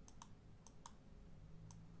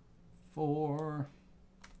 4,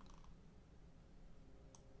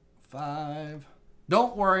 5.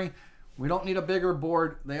 Don't worry. We don't need a bigger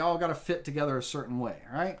board. They all got to fit together a certain way,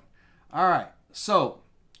 all right? All right. So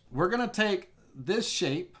we're going to take this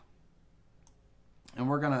shape and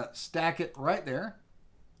we're going to stack it right there.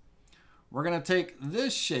 We're going to take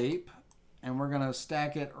this shape and we're going to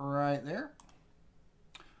stack it right there.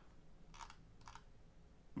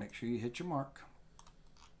 Make sure you hit your mark.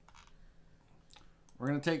 We're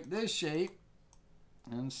going to take this shape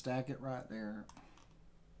and stack it right there.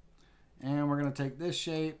 And we're going to take this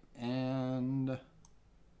shape and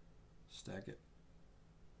stack it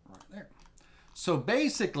right there. So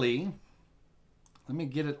basically, let me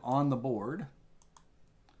get it on the board.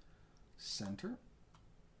 Center.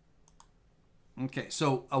 Okay,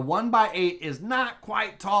 so a 1/8 is not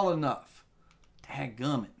quite tall enough.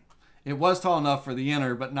 Dadgummit. It was tall enough for the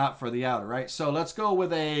inner, but not for the outer, right? So let's go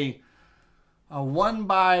with a 1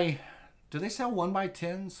 by... Do they sell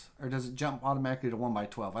 1x10s, or does it jump automatically to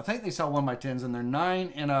 1x12? I think they sell 1x10s, and they're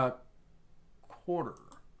 9 1/4.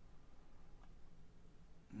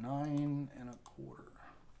 9 1/4.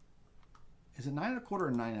 Is it 9 1/4 or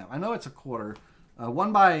 9 1/2? I know it's a quarter.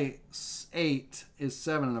 1/8 is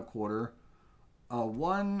 7 1/4.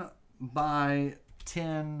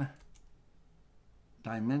 1x10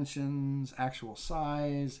 dimensions, actual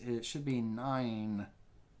size, it should be 9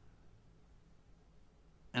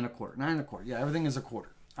 1/4. 9 1/4. Yeah, everything is a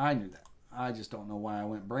quarter. I knew that. I just don't know why I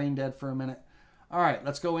went brain dead for a minute. All right,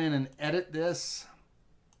 let's go in and edit this.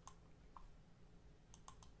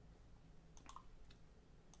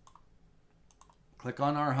 Click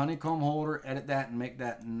on our honeycomb holder, edit that, and make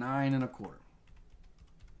that 9 1/4.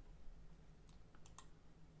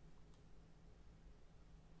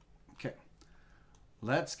 Okay.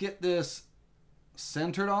 Let's get this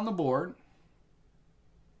centered on the board.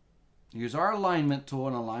 Use our alignment tool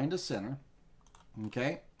and align to center.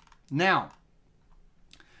 Okay. Now,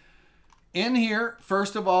 in here,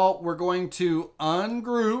 first of all, we're going to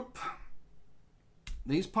ungroup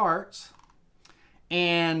these parts.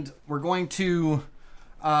 And we're going to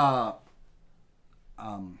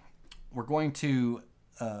we're going to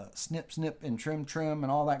snip, snip, and trim, trim,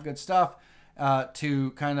 and all that good stuff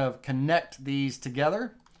to kind of connect these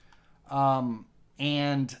together.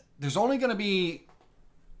 And there's only going to be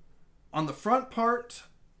on the front part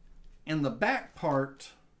and the back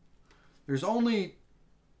part, there's only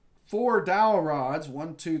 4 dowel rods,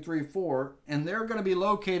 1, 2, 3, 4, and they're going to be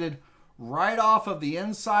located right off of the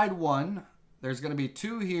inside one. There's going to be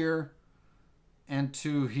 2 here and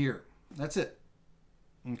 2 here. That's it.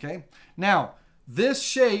 Okay. Now, this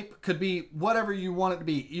shape could be whatever you want it to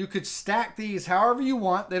be. You could stack these however you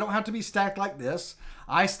want. They don't have to be stacked like this.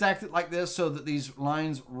 I stacked it like this so that these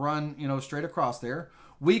lines run, you know, straight across there.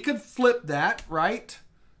 We could flip that, right?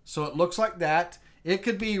 So it looks like that. It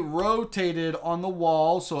could be rotated on the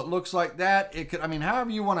wall so it looks like that. It could, I mean,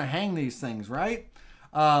 however you want to hang these things, right?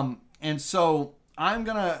 And so I'm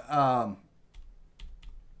gonna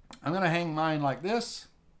hang mine like this,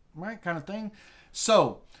 right, kind of thing.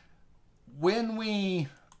 So when we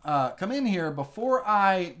come in here, before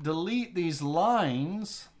I delete these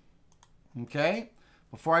lines, okay,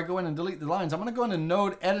 before I go in and delete the lines, I'm going to go into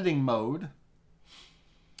node editing mode,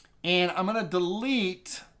 and I'm going to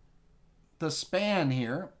delete the span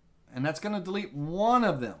here, and that's going to delete one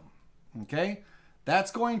of them, okay?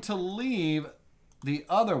 That's going to leave the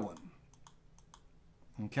other one,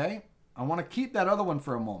 okay? I want to keep that other one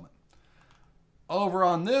for a moment. Over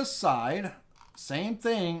on this side, same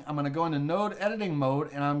thing. I'm going to go into node editing mode,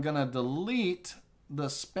 and I'm going to delete the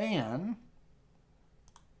span.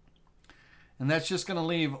 And that's just going to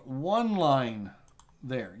leave one line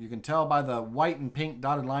there. You can tell by the white and pink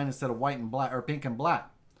dotted line instead of white and black, or pink and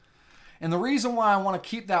black. And the reason why I want to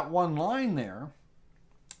keep that one line there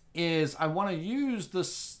is I want to use the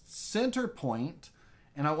center point,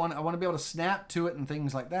 and I want to be able to snap to it and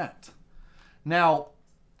things like that. Now,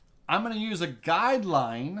 I'm going to use a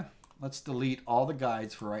guideline. Let's delete all the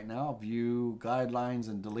guides for right now. View guidelines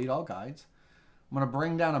and delete all guides. I'm going to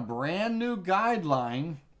bring down a brand new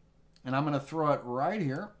guideline, and I'm going to throw it right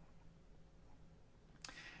here.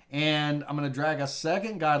 And I'm going to drag a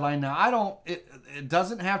second guideline. Now, it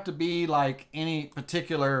doesn't have to be like any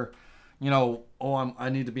particular, you know, oh, I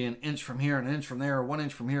need to be an inch from here, an inch from there, 1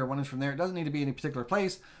 inch from here, 1 inch from there. It doesn't need to be any particular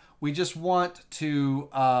place. We just want to,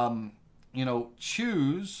 you know,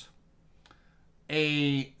 choose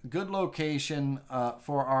a good location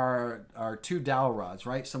for our 2 dowel rods,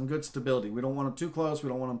 right? Some good stability. We don't want them too close. We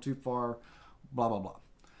don't want them too far, blah, blah,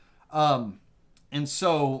 blah. And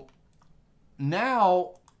so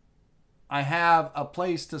now I have a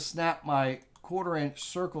place to snap my 1/4 inch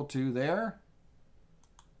circle to there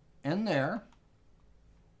and there.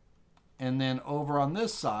 And then over on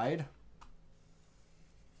this side,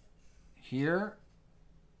 here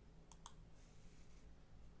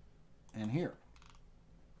and here.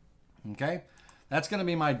 Okay, that's going to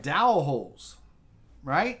be my dowel holes,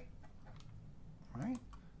 right? Right?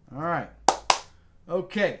 All right.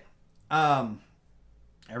 Okay.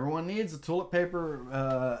 Everyone needs a toilet paper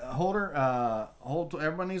holder.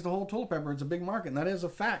 Everyone needs the whole toilet paper. It's a big market, and that is a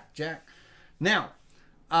fact, Jack. Now,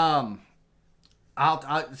 I'll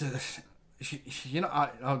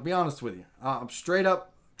be honest with you. I'm straight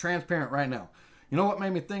up transparent right now. You know what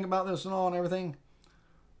made me think about this and all and everything?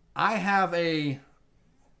 I have a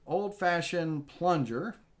old-fashioned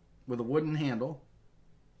plunger with a wooden handle,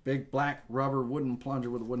 big black rubber wooden plunger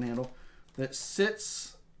with a wooden handle that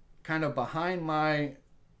sits kind of behind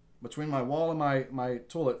between my wall and my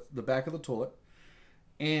toilet, the back of the toilet.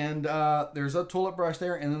 And there's a toilet brush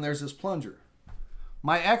there, and then there's this plunger.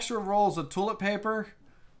 My extra rolls of toilet paper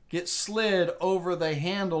get slid over the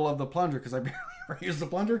handle of the plunger because I barely ever use the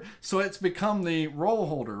plunger. So it's become the roll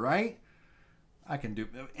holder, right? I can do,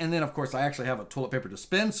 and then of course I actually have a toilet paper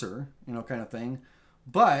dispenser, you know, kind of thing.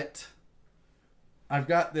 But I've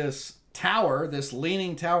got this tower, this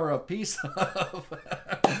leaning tower of piece of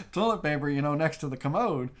toilet paper, you know, next to the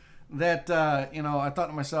commode that, you know, I thought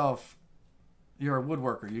to myself, you're a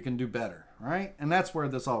woodworker, you can do better, right? And that's where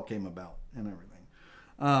this all came about and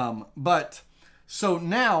everything. But so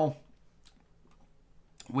now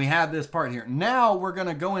we have this part here. Now we're going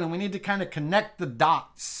to go in and we need to kind of connect the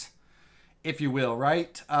dots, if you will,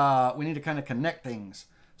 right? We need to kind of connect things.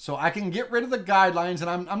 So I can get rid of the guidelines, and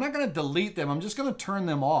I'm not going to delete them. I'm just going to turn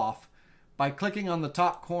them off by clicking on the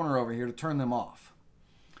top corner over here to turn them off.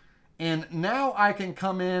 And now I can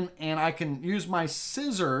come in and I can use my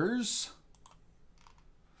scissors,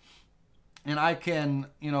 and I can,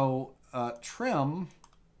 you know, trim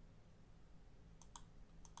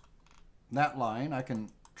that line. I can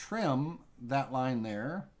trim that line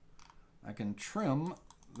there. I can trim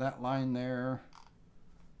that line there,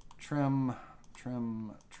 trim,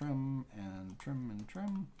 trim, trim, and trim, and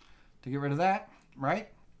trim to get rid of that, right?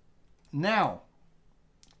 Now,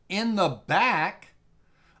 in the back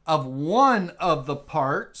of one of the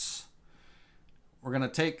parts, we're going to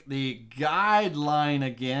take the guideline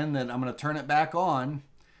again, then I'm going to turn it back on.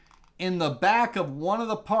 In the back of one of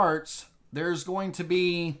the parts, there's going to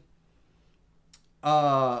be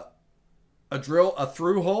a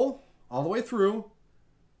through hole all the way through,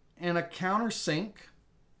 and a countersink.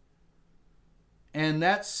 And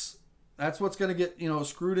that's what's going to get,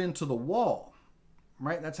 screwed into the wall,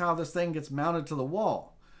 right? That's how this thing gets mounted to the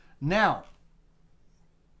wall. Now,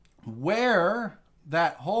 where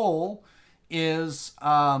that hole is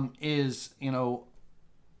going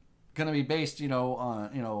to be based,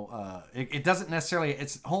 on, it doesn't necessarily,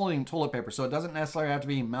 it's holding toilet paper, so it doesn't necessarily have to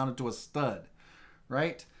be mounted to a stud,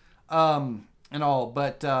 right? And all,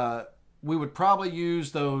 but we would probably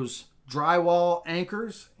use those drywall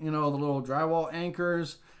anchors, the little drywall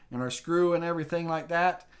anchors and our screw and everything like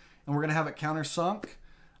that. And we're going to have it countersunk,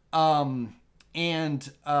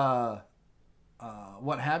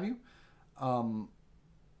 what have you.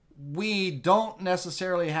 We don't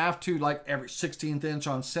necessarily have to like every 16th inch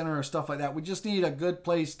on center or stuff like that. We just need a good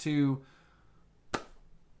place to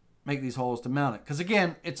make these holes to mount it. Because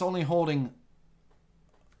again, it's only holding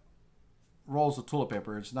rolls of toilet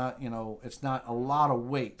paper. It's not, it's not a lot of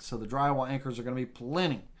weight. So the drywall anchors are going to be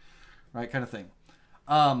plenty, right? Kind of thing.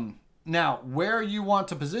 Now, where you want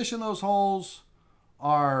to position those holes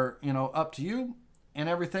are, up to you and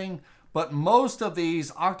everything. But most of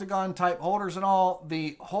these octagon type holders and all,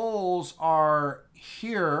 the holes are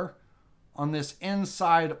here on this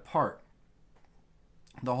inside part.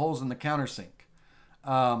 The holes in the countersink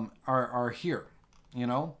are here,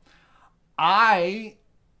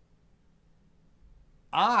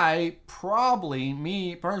 I probably,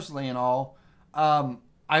 me personally and all,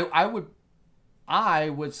 I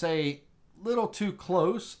would say little too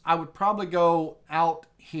close. I would probably go out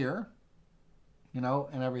here, and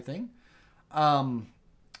everything. And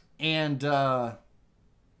that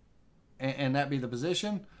be the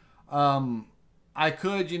position. I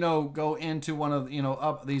could, go into one of,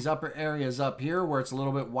 up these upper areas up here where it's a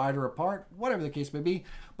little bit wider apart, whatever the case may be.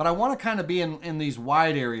 But I want to kind of be in these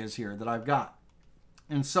wide areas here that I've got.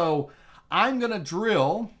 And so I'm going to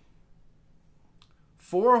drill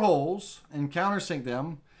 4 holes and countersink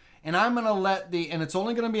them. And I'm going to and it's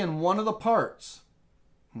only going to be in one of the parts.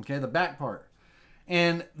 Okay, the back part.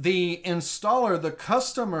 And the installer, the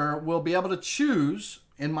customer, will be able to choose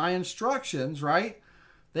in my instructions, right?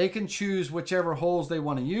 They can choose whichever holes they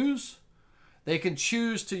want to use. They can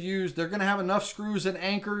choose to use, they're going to have enough screws and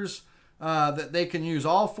anchors that they can use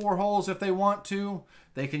all 4 holes if they want to.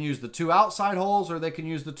 They can use the 2 outside holes or they can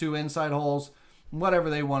use the 2 inside holes, whatever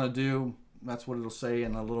they want to do. That's what it'll say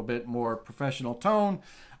in a little bit more professional tone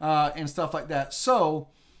and stuff like that. So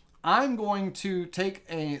I'm going to take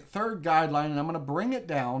a third guideline and I'm going to bring it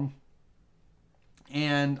down,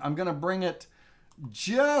 and I'm going to bring it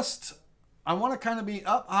just, I want to kind of be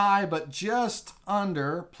up high, but just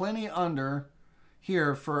under, plenty under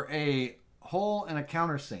here for a hole and a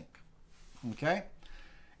countersink. Okay.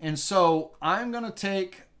 And so I'm going to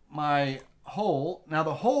take my hole. Now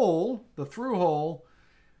the hole, the through hole,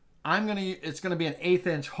 it's going to be an 1/8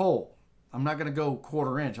 inch hole. I'm not going to go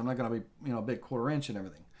 1/4 inch. I'm not going to be, a big 1/4 inch and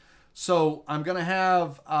everything. So I'm going to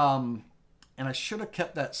have, and I should have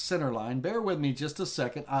kept that center line. Bear with me just a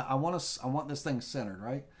second. I want this thing centered,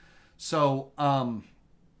 right? So I'm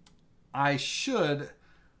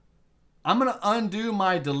going to undo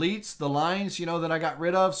my deletes, the lines, that I got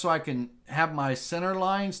rid of, so I can have my center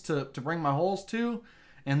lines to bring my holes to.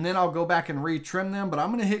 And then I'll go back and retrim them. But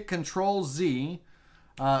I'm going to hit Control Z.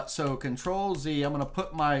 So Control Z, I'm going to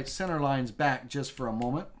put my center lines back just for a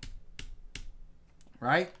moment.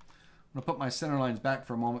 Right? I'm going to put my center lines back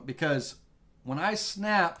for a moment because when I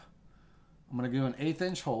snap, I'm going to do an 1/8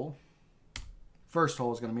 inch hole. First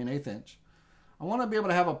hole is going to be an 1/8 inch. I want to be able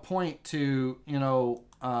to have a point to,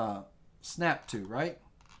 snap to, right?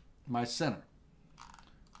 My center.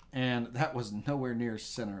 And that was nowhere near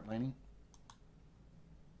center, Laney.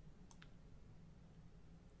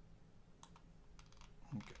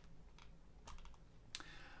 Okay.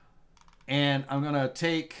 And I'm going to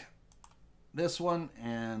take this one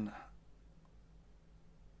and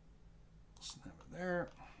snap it there.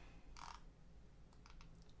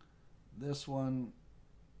 This one,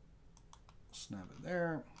 snap it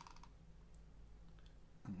there.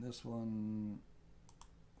 And this one,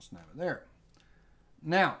 snap it there.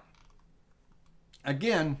 Now,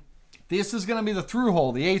 again, this is going to be the through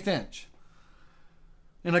hole, the 1/8 inch.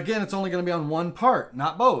 And again, it's only going to be on one part,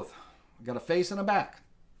 not both. I've got a face and a back.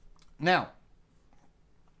 Now,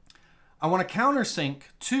 I want to countersink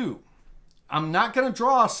 2. I'm not going to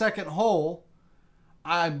draw a second hole,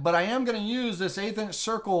 but I am going to use this 1/8 inch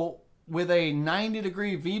circle with a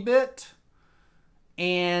 90-degree V-bit.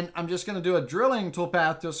 And I'm just going to do a drilling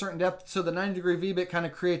toolpath to a certain depth, so the 90-degree V-bit kind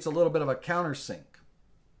of creates a little bit of a countersink,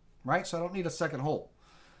 right? So I don't need a second hole.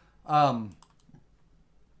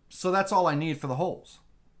 So that's all I need for the holes.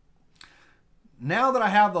 Now that I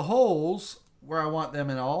have the holes where I want them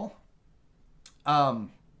and all,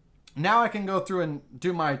 now I can go through and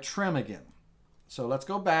do my trim again. So let's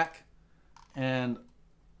go back and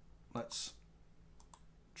let's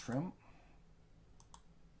trim.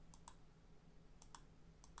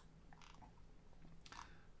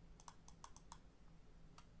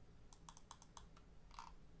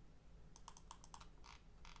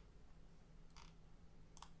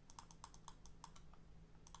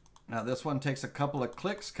 Now this one takes a couple of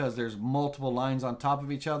clicks because there's multiple lines on top of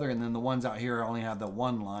each other, and then the ones out here only have the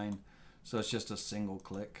one line. So it's just a single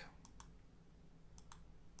click.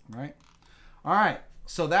 Right? All right,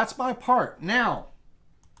 so that's my part. Now,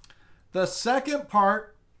 the second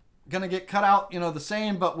part, gonna get cut out, the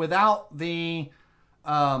same, but without the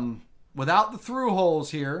through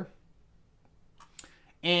holes here.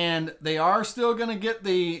 And they are still gonna get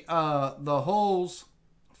the holes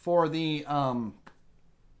for the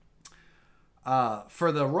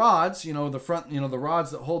rods, the front, the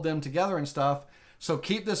rods that hold them together and stuff. So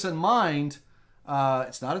keep this in mind.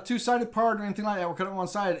 It's not a two-sided part or anything like that. We're cutting one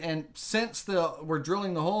side. And since we're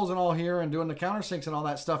drilling the holes and all here and doing the countersinks and all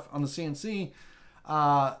that stuff on the CNC,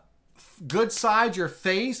 good side your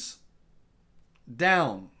face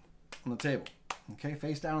down on the table. Okay,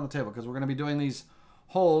 face down on the table, because we're going to be doing these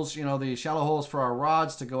holes, the shallow holes for our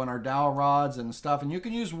rods to go in our dowel rods and stuff. And you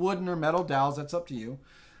can use wooden or metal dowels. That's up to you.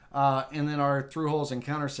 And then our through holes and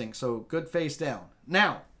countersink. So good face down.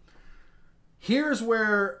 Now, here's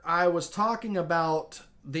where I was talking about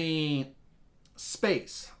the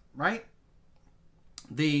space, right?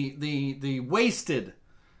 The wasted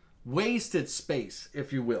space,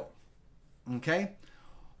 if you will. Okay?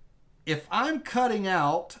 If I'm cutting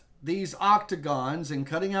out these octagons and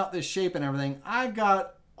cutting out this shape and everything, I've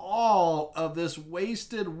got all of this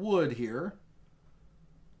wasted wood here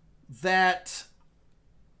that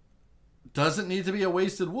doesn't need to be a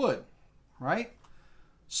wasted wood, right?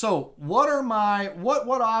 So what are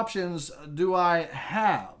what options do I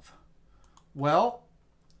have? Well,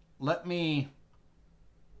 let me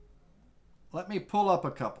pull up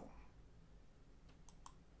a couple.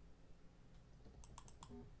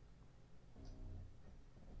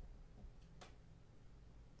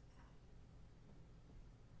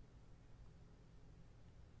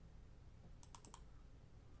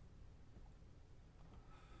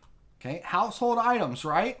 Okay, household items,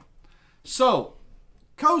 right? So,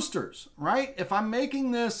 coasters, right? If I'm making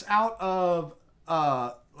this out of,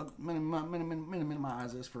 let me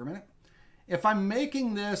minimize this for a minute. If I'm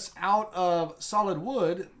making this out of solid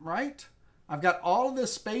wood, right? I've got all of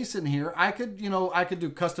this space in here. I could do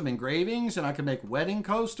custom engravings, and I could make wedding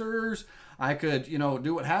coasters. I could,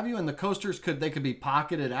 do what have you. And the coasters could be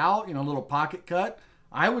pocketed out, little pocket cut.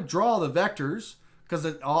 I would draw the vectors, because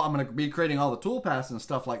I'm going to be creating all the toolpaths and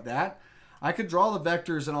stuff like that. I could draw the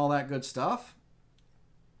vectors and all that good stuff,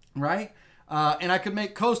 right? And I could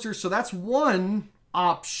make coasters. So that's one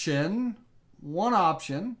option. One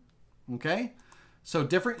option, okay? So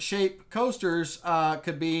different shape coasters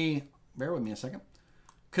could be, bear with me a second,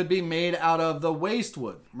 could be made out of the waste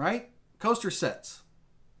wood, right? Coaster sets,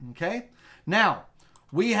 okay? Now,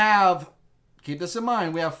 we have, keep this in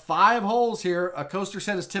mind, we have 5 holes here. A coaster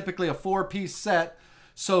set is typically a 4-piece set.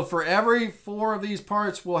 So for every 4 of these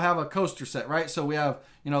parts, we'll have a coaster set, right? So we have,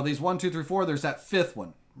 these 1, 2, 3, 4. There's that 5th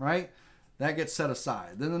one, right? That gets set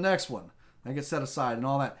aside. Then the next one, that gets set aside and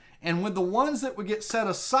all that. And with the ones that would get set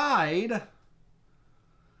aside,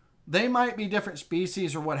 they might be different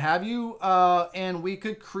species or what have you. And we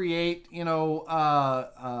could create,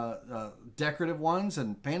 decorative ones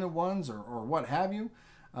and painted ones or what have you,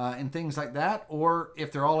 and things like that. Or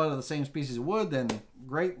if they're all out of the same species of wood, then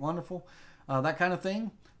great, wonderful. That kind of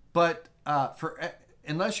thing. But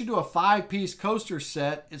unless you do a 5-piece coaster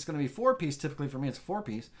set, it's going to be 4-piece. Typically for me, it's a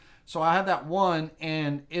 4-piece. So I have that one,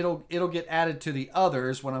 and it'll get added to the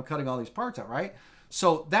others when I'm cutting all these parts out, right?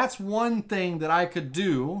 So that's one thing that I could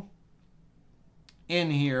do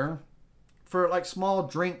in here for like small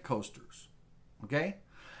drink coasters. Okay.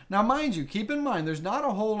 Now, mind you, keep in mind, there's not a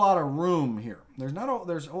whole lot of room here. There's not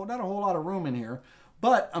a whole lot of room in here.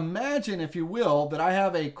 But imagine, if you will, that I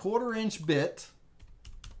have a 1/4-inch bit.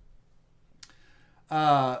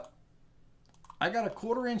 I got a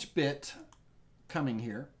 1/4-inch bit coming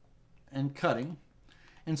here and cutting.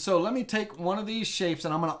 And so let me take one of these shapes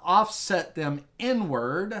and I'm going to offset them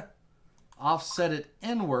inward. Offset it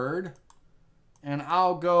inward. And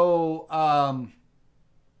I'll go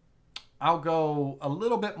a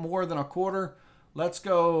little bit more than a quarter. Let's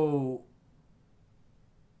go.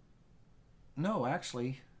 No,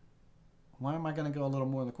 actually, why am I going to go a little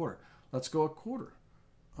more than a quarter? Let's go a quarter.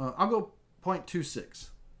 I'll go 0.26.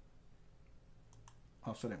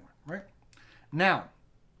 Offset inward, right? Now,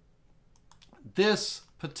 this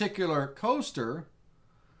particular coaster,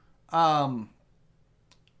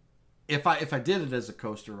 if I did it as a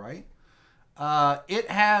coaster, right? It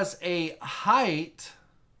has a height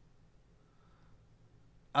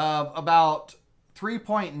of about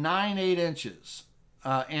 3.98 inches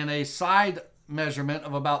and a side measurement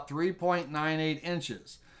of about 3.98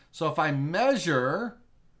 inches. So if I measure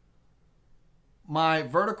my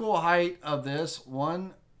vertical height of this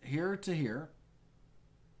one here to here,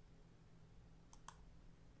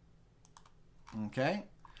 okay,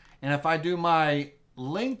 and if I do my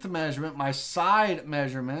length measurement, my side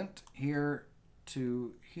measurement here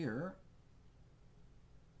to here,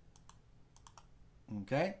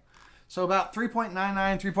 okay, so about 3.99,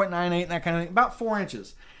 3.98, that kind of thing, about 4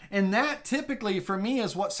 inches. And that typically for me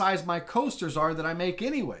is what size my coasters are that I make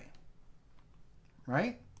anyway,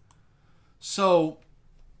 right? So,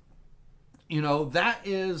 you know, that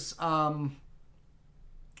is a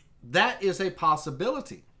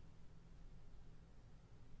possibility.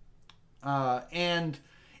 And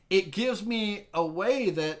it gives me a way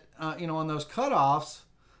that, you know, on those cutoffs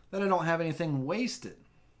that I don't have anything wasted.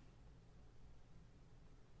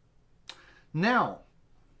 Now,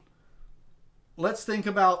 let's think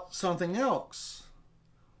about something else.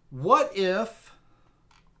 What if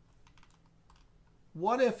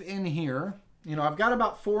in here, you know, I've got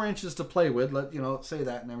about 4 inches to play with, let's say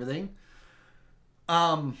that and everything.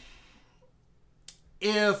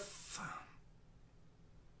 If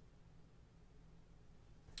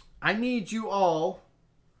I need you all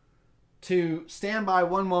to stand by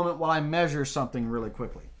one moment while I measure something really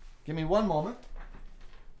quickly. Give me one moment.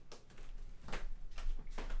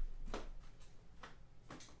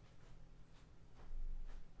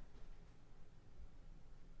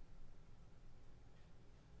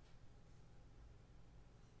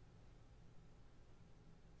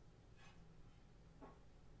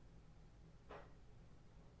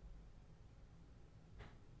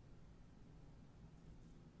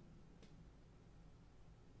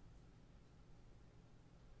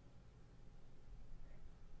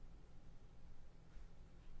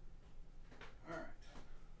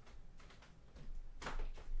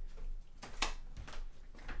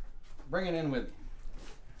 Bring it in with me.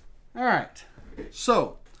 All right.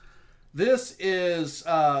 So this is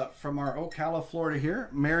from our Ocala, Florida here.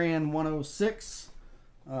 Marion 106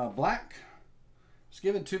 black. It's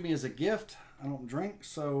given to me as a gift. I don't drink,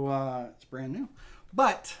 so it's brand new.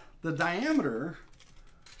 But the diameter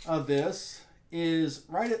of this is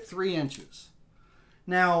right at 3 inches.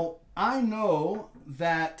 Now, I know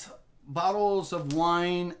that bottles of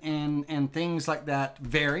wine and things like that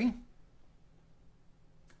vary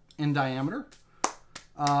in diameter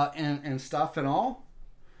and stuff and all.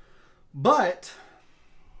 But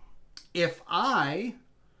if I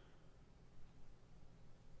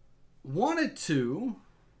wanted to,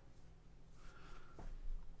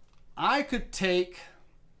 I could take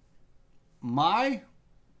my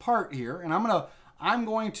part here and I'm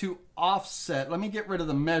going to offset. Let me get rid of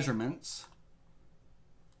the measurements.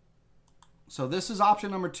 So this is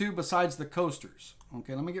option number 2 besides the coasters.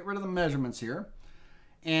 Okay, let me get rid of the measurements here.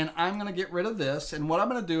 And I'm going to get rid of this. And what I'm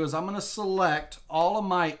going to do is I'm going to select all of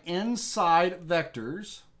my inside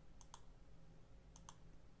vectors.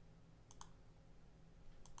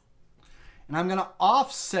 And I'm going to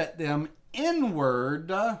offset them inward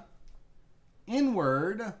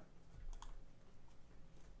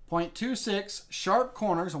 0.26 sharp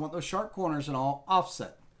corners. I want those sharp corners and all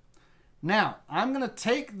offset. Now, I'm going to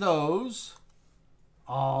take those.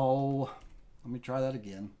 Oh, let me try that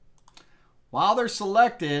again. While they're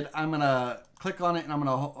selected, I'm going to click on it and I'm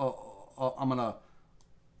going to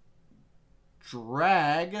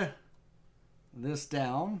drag this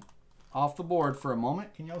down off the board for a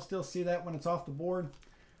moment. Can y'all still see that when it's off the board?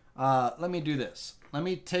 Let me do this. Let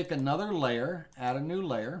me take another layer, add a new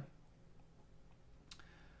layer.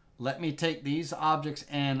 Let me take these objects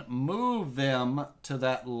and move them to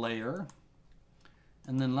that layer.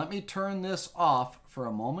 And then let me turn this off for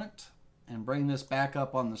a moment and bring this back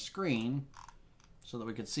up on the screen so that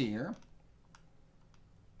we can see here.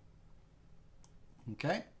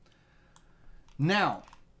 Okay. Now,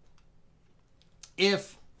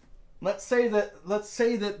 if let's say that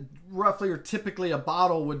roughly or typically a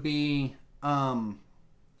bottle would be,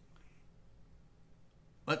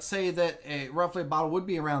 let's say that roughly a bottle would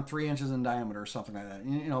be around 3 inches in diameter or something like that.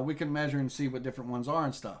 You know, we can measure and see what different ones are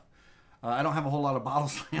and stuff. I don't have a whole lot of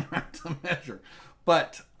bottles laying around to measure,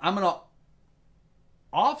 but I'm going to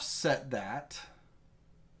offset that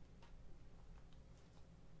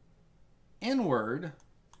inward.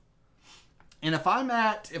 And if I'm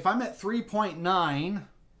at 3.9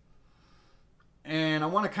 and I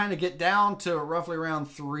want to kind of get down to roughly around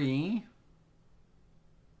 3,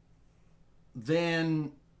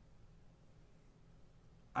 then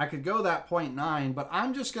I could go that 0.9, but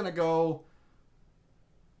I'm just going to go,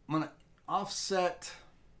 I'm going to offset,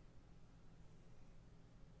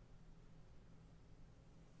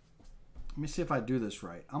 let me see if I do this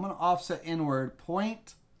right. I'm going to offset inward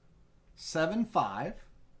 0.75.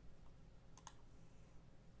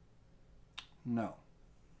 No.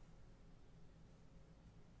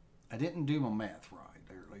 I didn't do my math right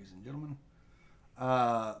there, ladies and gentlemen.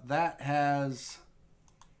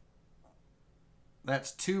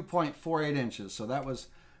 That's 2.48 inches. So that was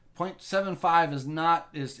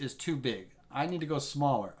 0.75 is too big. I need to go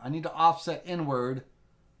smaller. I need to offset inward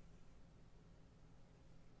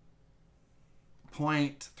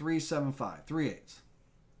 0.375, 3/8.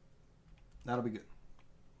 That'll be good.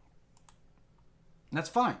 And that's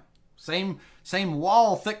fine. Same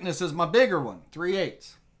wall thickness as my bigger one,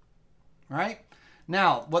 3/8. Right?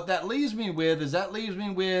 Now, what that leaves me with is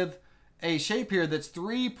a shape here that's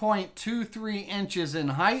 3.23 inches in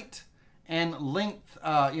height and length,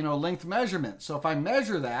 length measurement. So if I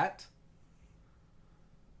measure that,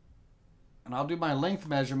 and I'll do my length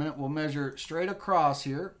measurement, we'll measure straight across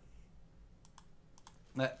here.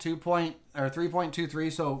 That 3.23,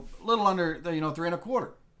 so a little under,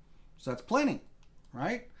 3.25. So that's plenty,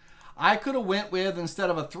 right? I could have went with, instead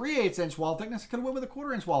of a 3/8 inch wall thickness, I could have went with a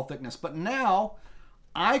 1/4 inch wall thickness. But now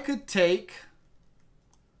I could take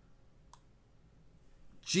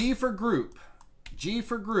G for group, G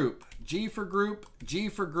for group, G for group, G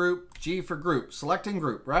for group, G for group, selecting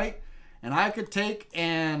group, right? And I could take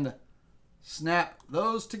and snap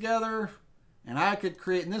those together, and I could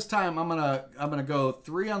create, and this time I'm gonna go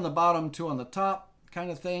 3 on the bottom, 2 on the top kind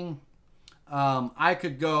of thing. On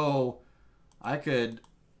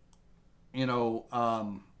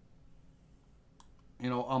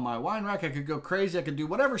my wine rack, I could go crazy. I could do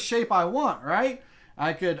whatever shape I want, right?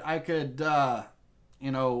 I could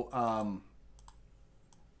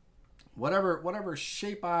whatever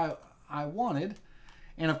shape I wanted.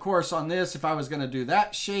 And of course on this, if I was going to do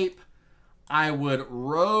that shape, I would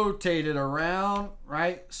rotate it around,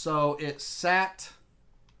 right? So it sat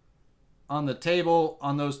on the table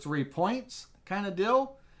on those 3 points kind of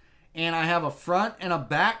deal. And I have a front and a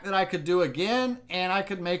back that I could do again, and I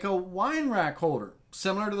could make a wine rack holder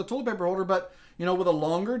similar to the toilet paper holder, but with a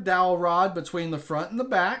longer dowel rod between the front and the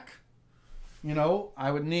back.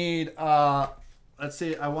 I would need let's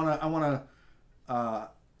see, I want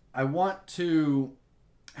to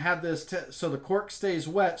have this so the cork stays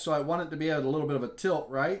wet, so I want it to be at a little bit of a tilt,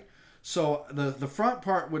 right? So the front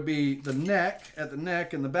part would be the neck, at the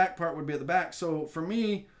neck, and the back part would be at the back. So for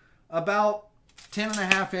me, about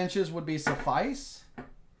 10.5 inches would be suffice.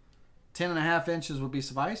 10.5 inches would be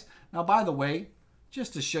suffice. Now, by the way,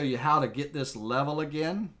 just to show you how to get this level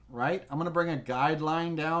again, right? I'm going to bring a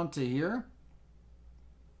guideline down to here.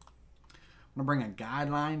 I'm going to bring a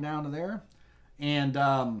guideline down to there. And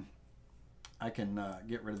I can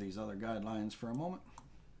get rid of these other guidelines for a moment.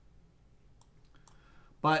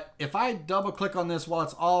 But if I double click on this while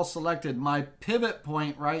it's all selected, my pivot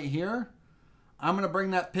point right here, I'm going to bring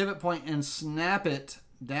that pivot point and snap it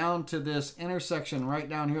down to this intersection right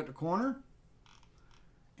down here at the corner.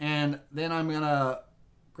 And then I'm going to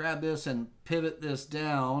grab this and pivot this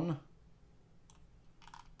down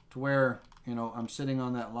to where, I'm sitting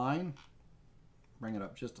on that line. Bring it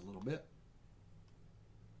up just a little bit.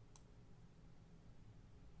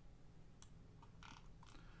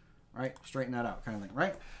 Right? Straighten that out kind of thing,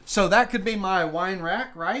 right? So that could be my wine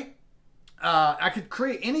rack, right? I could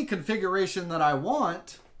create any configuration that I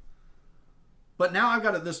want, but now I've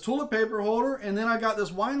got this toilet paper holder, and then I got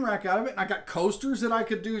this wine rack out of it, and I got coasters that I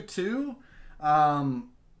could do too.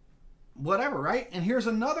 Whatever, right? And here's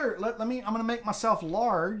another, I'm going to make myself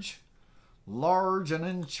large and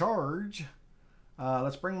in charge.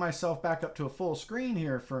 Let's bring myself back up to a full screen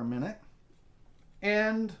here for a minute.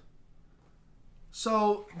 And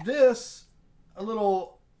so this, a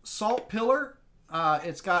little salt pillar,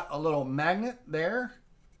 it's got a little magnet there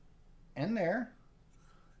and there.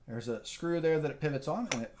 There's a screw there that it pivots on,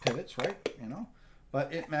 and it pivots, right?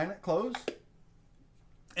 But it magnet closed.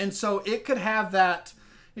 And so it could have that,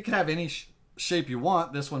 it could have any shape you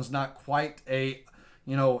want. This one's not quite a,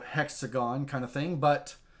 you know, hexagon kind of thing,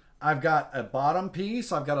 but I've got a bottom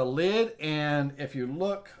piece, I've got a lid, and if you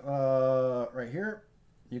look right here,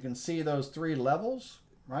 you can see those three levels,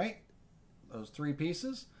 right? Those three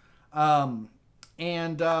pieces.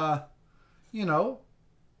 You know,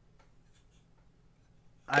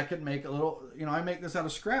 I could make a little, you know, I make this out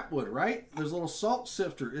of scrap wood, right? There's a little salt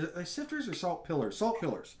sifter. Are they sifters or salt pillars? Salt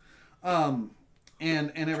pillars. And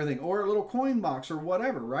everything. Or a little coin box or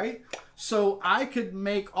whatever, right? So I could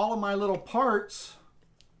make all of my little parts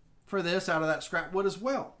for this out of that scrap wood as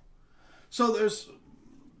well. So there's,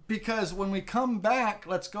 because when we come back,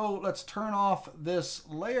 let's turn off this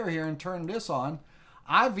layer here and turn this on.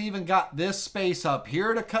 I've even got this space up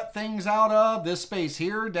here to cut things out of, this space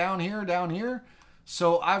here, down here, down here.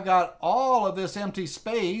 So I've got all of this empty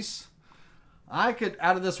space. I could,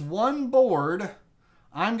 out of this one board,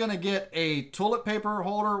 I'm going to get a toilet paper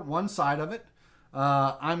holder, one side of it.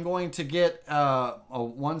 I'm going to get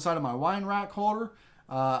one side of my wine rack holder.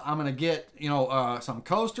 I'm going to get, you know, some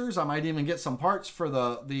coasters. I might even get some parts for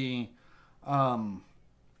you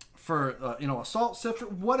know, a salt sifter,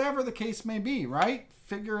 whatever the case may be, right?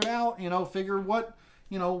 Figure it out, you know, figure what,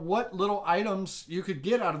 you know, what little items you could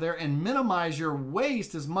get out of there and minimize your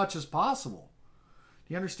waste as much as possible.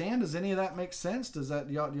 Do you understand? Does any of that make sense? Does that,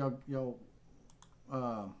 y'all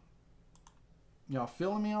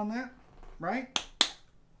feeling me on that? Right?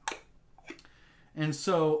 And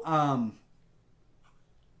so,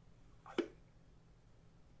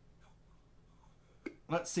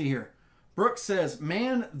 let's see here. Brooks says,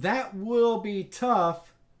 man, that will be tough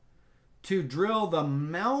to drill the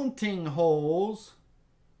mounting holes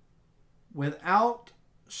without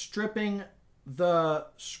stripping the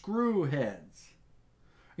screw heads.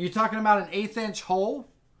 Are you talking about an 1/8 inch hole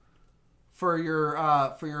for your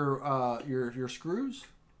screws? Is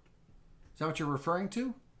that what you're referring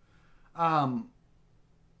to?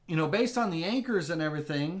 You know, based on the anchors and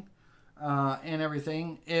everything,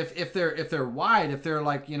 if they're wide, if they're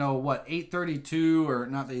like, you know, what, 832 or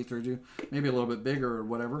not the 832, maybe a little bit bigger or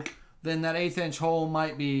whatever, then that 1/8 inch hole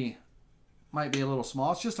might be a little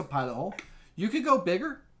small. It's just a pilot hole. You could go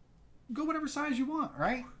bigger, go whatever size you want,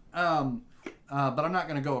 right? But I'm not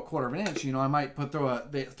going to go 1/4 inch. You know, I might throw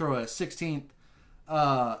a 16th.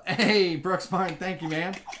 Hey, Brooks Martin, thank you,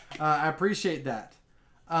 man. I appreciate that.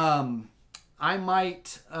 I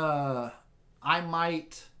might,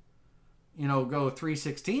 you know, go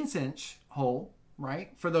 3/16 inch hole,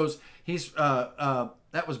 right? For those,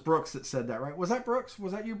 that was Brooks that said that, right? Was that Brooks?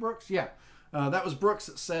 Was that you, Brooks? Yeah. That was Brooks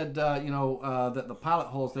that said, you know, that the pilot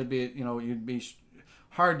holes, they'd be, you know, you'd be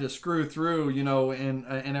hard to screw through, you know,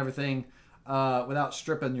 and everything, without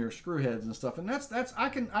stripping your screw heads and stuff. And that's I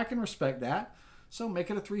can respect that. So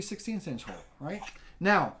make it a 3/16 inch hole, right?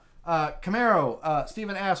 Now, Camaro,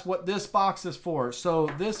 Stephen asked what this box is for. So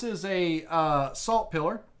this is a salt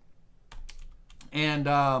pillar. And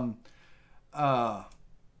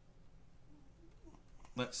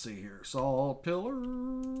let's see here. Salt pillar,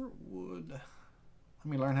 wood. Let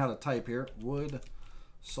me learn how to type here. Wood,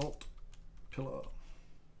 salt pillar.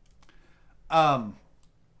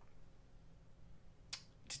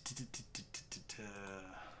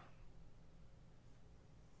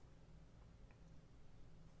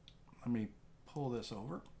 Let me pull this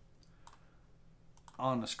over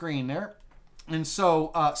on the screen there. And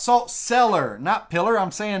so salt cellar, not pillar.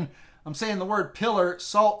 I'm saying the word pillar.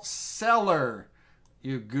 Salt cellar.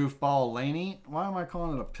 You goofball, Laney. Why am I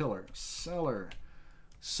calling it a pillar? Cellar.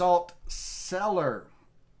 Salt cellar.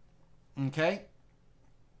 Okay.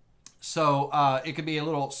 So it could be a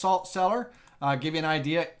little salt cellar. Give you an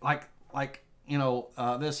idea, like you know,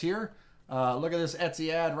 this here. Look at this Etsy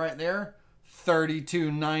ad right there.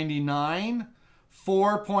 $32.99.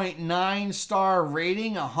 4.9 star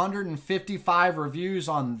rating, 155 reviews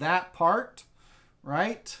on that part,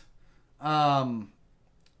 right? And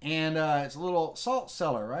it's a little salt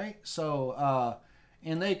cellar, right? So,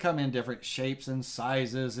 and they come in different shapes and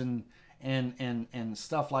sizes and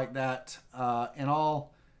stuff like that,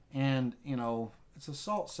 and you know, it's a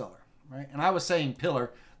salt cellar, right? And I was saying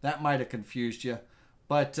pillar, that might have confused you,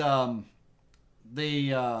 but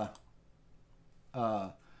the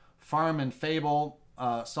Farm and Fable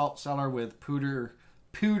salt cellar with pewter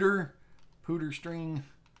string,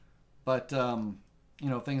 but you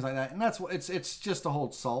know, things like that. And that's what it's just to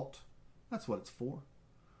hold salt. That's what it's for.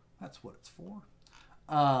 That's what it's for.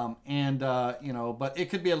 You know, but it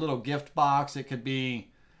could be a little gift box. It could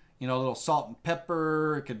be, you know, a little salt and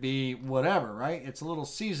pepper. It could be whatever, right? It's a little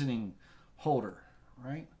seasoning holder,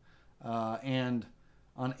 right?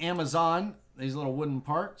 On Amazon, these little wooden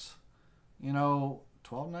parts, you know,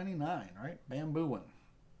 $12.99, right? Bamboo one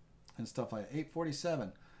and stuff like that.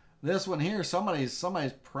 $8.47. This one here, somebody's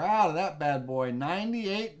proud of that bad boy.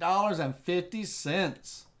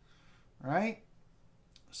 $98.50, right?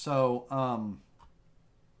 So,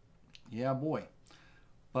 yeah, boy.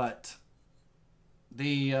 But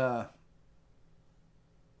the I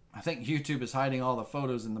think YouTube is hiding all the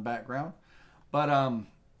photos in the background, but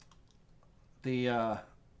it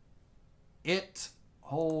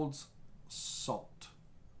holds salt.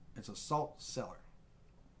 It's a salt cellar.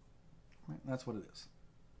 Right? That's what it is.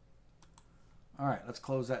 All right, let's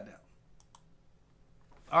close that down.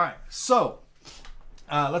 All right, so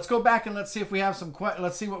let's go back and let's see if we have some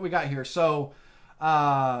let's see what we got here. So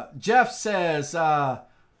Jeff says,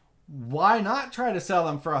 why not try to sell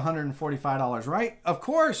them for $145, right? Of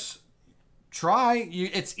course, try.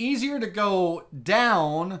 It's easier to go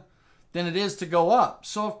down than it is to go up.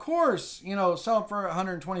 So, of course, you know, sell them for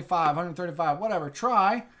 $125, $135, whatever.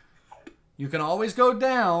 Try. You can always go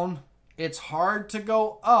down. It's hard to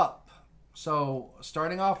go up. So,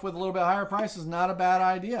 starting off with a little bit higher price is not a bad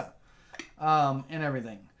idea and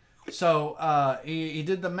everything. So he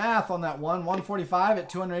did the math on that one, 145 at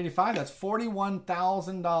 285. That's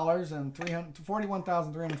 $41,000 and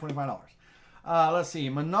 $41,325. Let's see,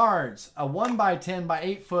 Menards, a 1x10 by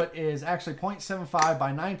 8 foot is actually 0.75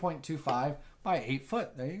 by 9.25 by 8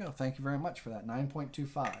 foot. There you go. Thank you very much for that.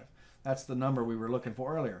 9.25. That's the number we were looking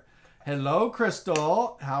for earlier. Hello,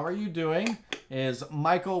 Crystal. How are you doing? Is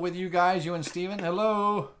Michael with you guys? You and Steven?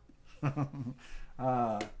 Hello.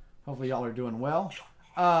 Hopefully y'all are doing well.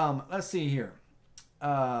 Let's see here.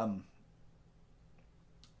 No,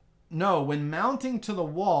 when mounting to the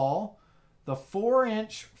wall, the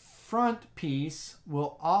 4-inch front piece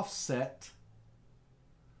will offset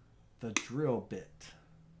the drill bit.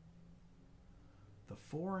 The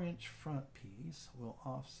 4-inch front piece will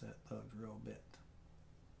offset the drill bit.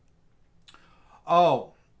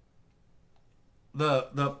 Oh,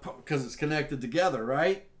 because it's connected together,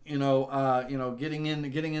 right? You know, getting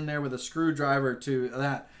in there with a screwdriver to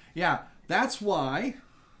that. Yeah, that's why,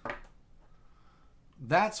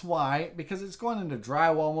 because it's going into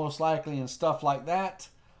drywall most likely and stuff like that.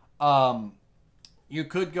 You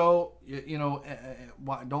could go, you know,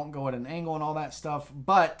 don't go at an angle and all that stuff.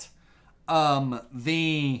 But I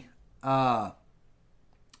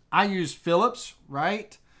use Phillips,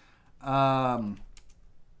 right?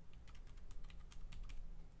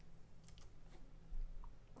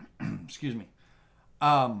 Excuse me.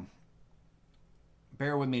 Bear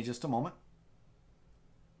with me just a moment.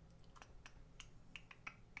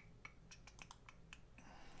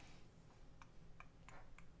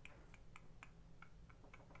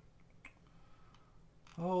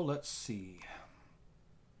 Oh, let's see.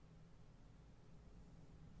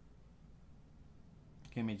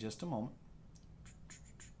 Give me just a moment.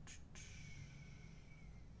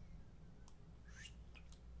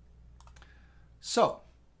 So,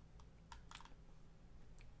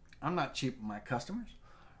 I'm not cheap with my customers,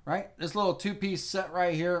 right? This little 2-piece set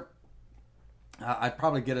right here, I'd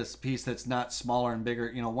probably get a piece that's not smaller and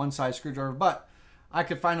bigger, you know, one size screwdriver, but I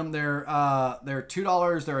could find them. They're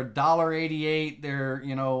 $2, they're $1.88. They're,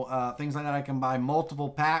 you know, things like that. I can buy multiple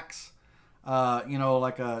packs, you know,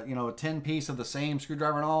 like a 10-piece of the same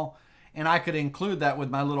screwdriver and all, and I could include that with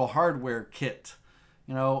my little hardware kit,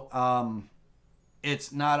 you know.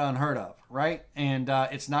 It's not unheard of, right? And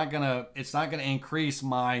it's not gonna increase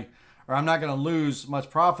my, or I'm not gonna lose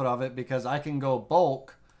much profit of it because I can go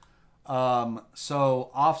bulk.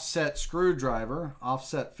 So offset screwdriver,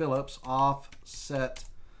 offset Phillips,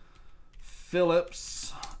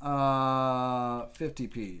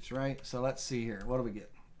 50Ps, right? So let's see here. What do we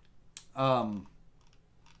get?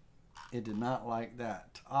 It did not like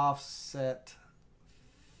that. Offset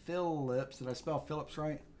Phillips. Did I spell Phillips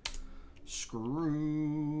right?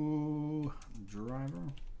 Screw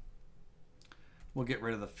driver. We'll get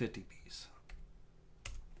rid of the 50 piece.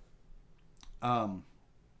 Let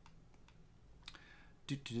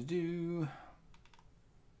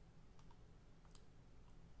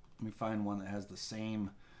me find one that has the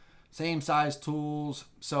same size tools.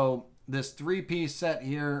 So this 3-piece set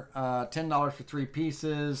here, $10 for 3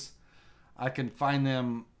 pieces. I can find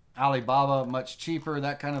them Alibaba much cheaper,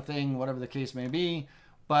 that kind of thing, whatever the case may be.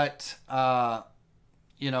 But,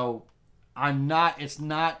 you know, it's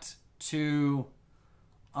not too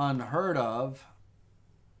unheard of.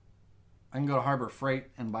 I can go to Harbor Freight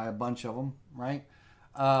and buy a bunch of them, right?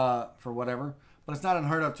 For whatever. But it's not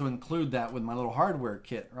unheard of to include that with my little hardware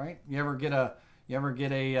kit, right? You ever get a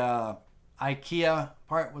IKEA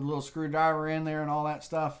part with a little screwdriver in there and all that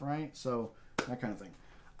stuff, right? So that kind of thing.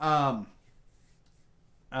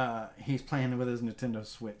 He's playing with his Nintendo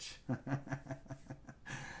Switch.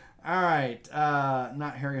 All right.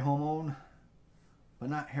 Not Harry Homeown. But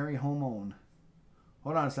not Harry Homeown.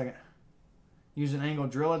 Hold on a second. Use an angle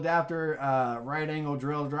drill adapter. Right angle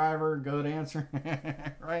drill driver. Good answer.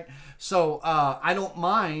 Right? So I don't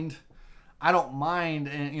mind.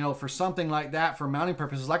 And you know, for something like that, for mounting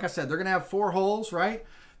purposes, like I said, they're going to have 4 holes, right?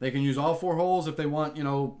 They can use all 4 holes if they want, you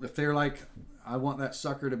know, if they're like, I want that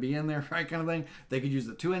sucker to be in there, right, kind of thing. They could use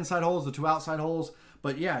the 2 inside holes, the 2 outside holes.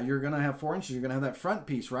 But yeah, you're going to have 4 inches. You're going to have that front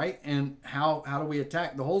piece, right? And how do we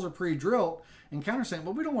attack? The holes are pre-drilled. And countersink,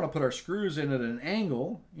 well, we don't want to put our screws in at an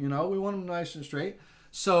angle. You know, we want them nice and straight.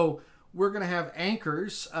 So we're going to have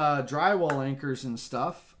anchors, drywall anchors and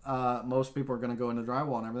stuff. Most people are going to go into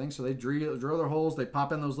drywall and everything. So they drill their holes. They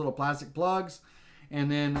pop in those little plastic plugs. And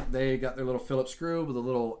then they got their little Phillips screw with a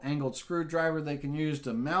little angled screwdriver they can use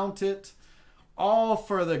to mount it. All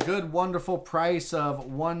for the good, wonderful price of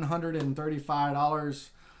 $135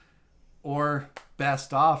 or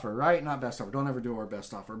best offer, right? Not best offer. Don't ever do our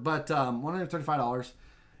best offer. But $135.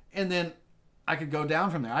 And then I could go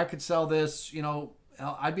down from there. I could sell this, you know,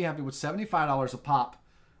 I'd be happy with $75 a pop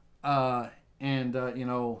and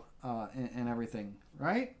everything,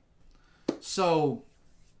 right? So,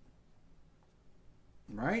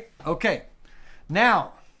 right? Okay.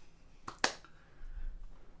 Now,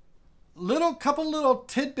 couple little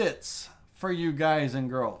tidbits for you guys and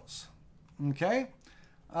girls. Okay?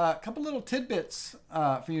 A couple little tidbits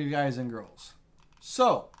for you guys and girls.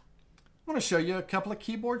 So, I want to show you a couple of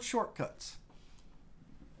keyboard shortcuts.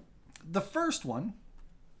 The first one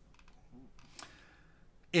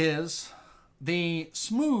is the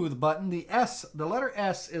smooth button. The letter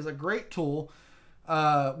S is a great tool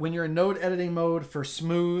when you're in node editing mode for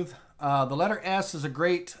smooth. The letter S is a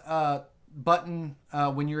great button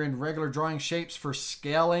when you're in regular drawing shapes for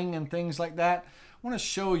scaling and things like that. I want to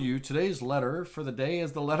show you today's letter for the day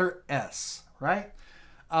is the letter S, right?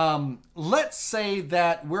 Let's say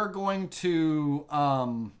that we're going to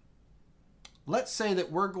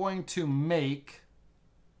make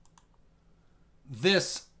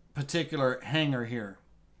this particular hanger here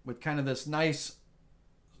with kind of this nice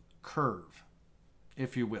curve,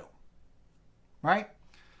 if you will, right?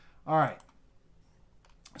 All right.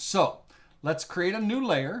 So let's create a new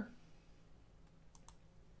layer.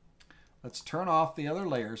 Let's turn off the other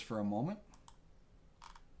layers for a moment.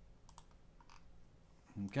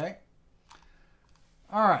 Okay.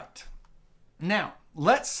 All right. Now,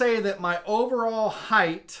 let's say that my overall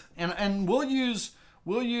height, and we'll use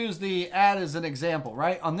the ad as an example,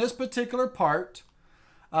 right? On this particular part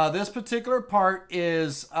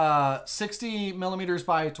is 60 millimeters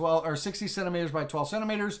by 12, or 60 centimeters by 12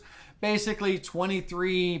 centimeters, basically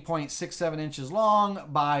 23.67 inches long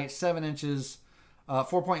by 7 inches,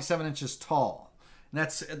 4.7 inches tall. And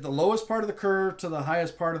that's at the lowest part of the curve to the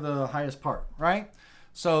highest part of the highest part, right?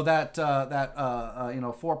 So that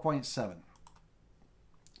 4.7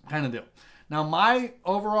 kind of deal. Now my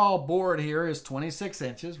overall board here is 26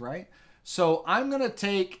 inches, right? So I'm going to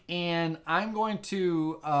take and I'm going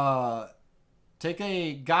to take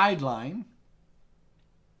a guideline.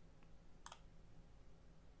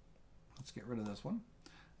 Let's get rid of this one.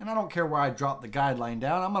 And I don't care where I drop the guideline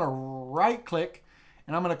down. I'm going to right click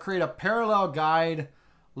and I'm going to create a parallel guide.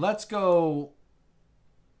 Let's go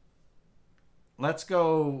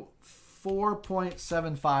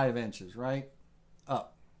 4.75 inches, right?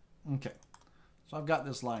 Up. Okay. So I've got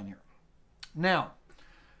this line here. Now,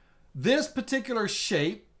 this particular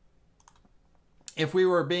shape, if we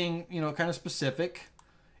were being, kind of specific,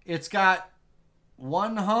 it's got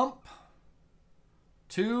one hump,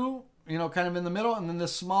 two, kind of in the middle, and then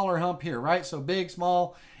this smaller hump here, right? So big,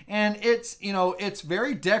 small, and it's, it's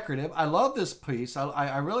very decorative. I love this piece.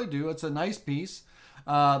 I really do. It's a nice piece.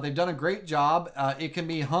 They've done a great job. It can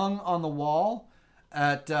be hung on the wall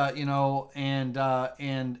at, at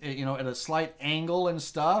a slight angle and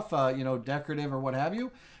stuff, decorative or what have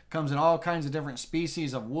you. Comes in all kinds of different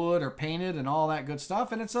species of wood or painted and all that good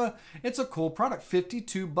stuff. And it's a cool product.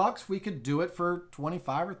 $52. We could do it for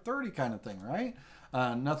 25 or 30 kind of thing, right?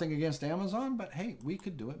 Nothing against Amazon, but hey, we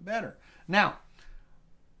could do it better. Now,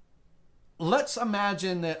 let's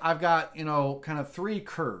imagine that I've got, kind of 3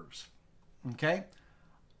 curves, okay?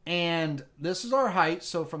 And this is our height,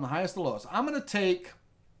 so from the highest to the lowest. I'm going to take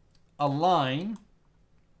a line,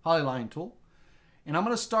 polyline tool, and I'm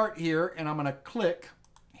going to start here, and I'm going to click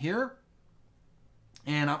here,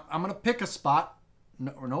 and I'm going to pick a spot,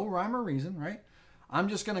 no rhyme or reason, right? I'm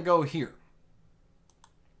just going to go here.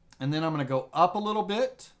 And then I'm going to go up a little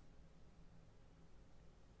bit.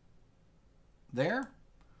 There.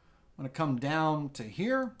 I'm going to come down to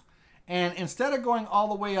here. And instead of going all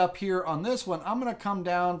the way up here on this one, I'm going to come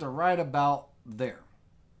down to right about there.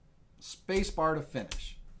 Spacebar to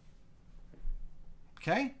finish.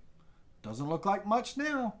 Okay? Doesn't look like much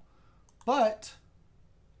now, but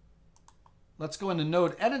let's go into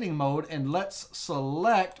node editing mode and let's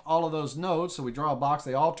select all of those nodes. So we draw a box,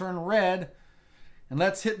 they all turn red. And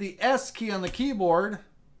let's hit the S key on the keyboard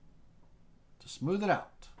to smooth it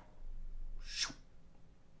out.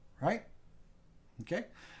 Right? Okay.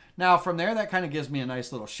 Now from there, that kind of gives me a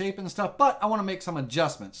nice little shape and stuff, but I want to make some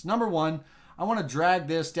adjustments. Number one, I want to drag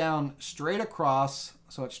this down straight across,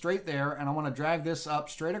 so it's straight there, and I want to drag this up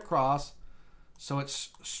straight across, so it's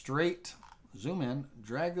straight. Zoom in,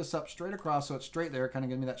 drag this up straight across, so it's straight there, kind of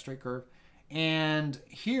give me that straight curve. And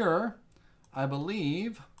here, I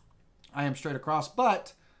believe I am straight across,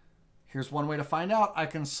 but here's one way to find out. I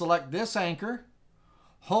can select this anchor,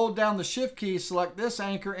 hold down the shift key, select this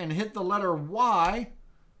anchor, and hit the letter Y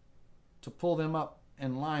to pull them up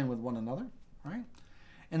in line with one another, right?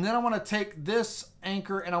 And then I want to take this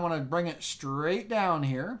anchor and I want to bring it straight down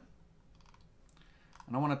here.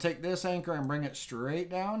 And I want to take this anchor and bring it straight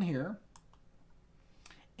down here.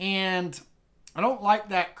 And I don't like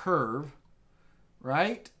that curve,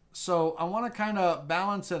 right? So I want to kind of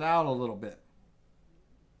balance it out a little bit.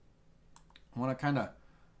 I want to kind of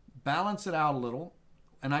balance it out a little.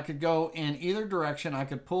 And I could go in either direction. I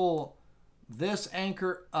could pull this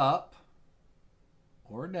anchor up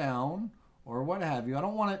or down or what have you. I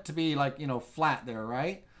don't want it to be like, you know, flat there,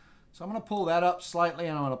 right? So I'm going to pull that up slightly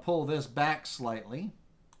and I'm going to pull this back slightly.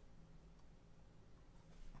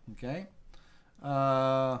 Okay.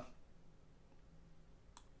 No,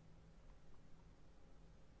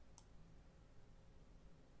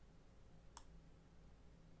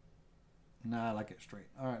 I like it straight.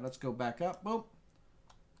 All right, let's go back up. Boom.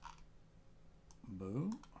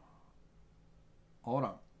 Boom. Hold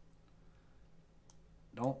on.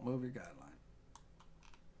 Don't move your guideline.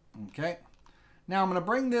 Okay. Now I'm going to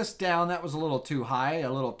bring this down. That was a little too high,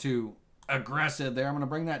 a little too aggressive there. I'm going to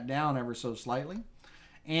bring that down ever so slightly.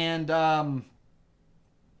 And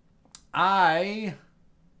I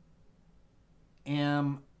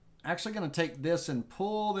am actually going to take this and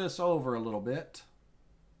pull this over a little bit.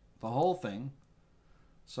 The whole thing.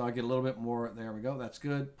 So I get a little bit more. There we go. That's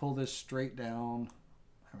good. Pull this straight down.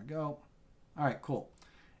 There we go. All right, cool.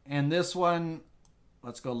 And this one,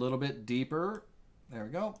 let's go a little bit deeper. There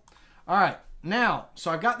we go. All right. Now,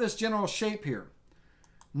 so I've got this general shape here.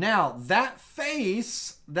 Now, that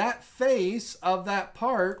face of that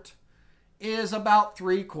part is about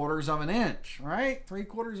 3/4 of an inch, right?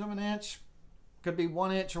 3/4 of an inch. Could be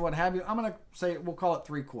 1 inch or what have you. I'm going to say, we'll call it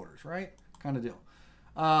 3/4, right? Kind of deal.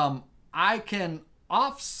 I can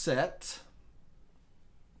offset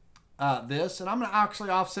this, and I'm going to actually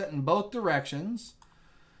offset in both directions.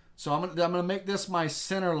 So I'm going to make this my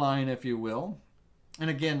center line, if you will. And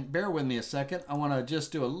again, bear with me a second. I want to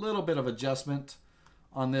just do a little bit of adjustment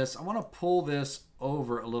on this. I want to pull this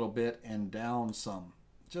over a little bit and down some.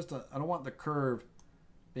 I don't want the curve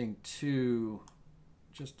being too,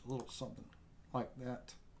 just a little something like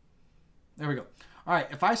that. There we go. All right,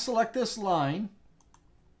 if I select this line,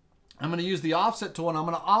 I'm going to use the offset tool and I'm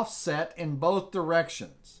going to offset in both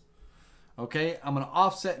directions. Okay, I'm going to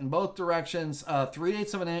offset in both directions,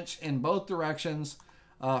 3/8 of an inch in both directions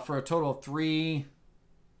for a total of 3/4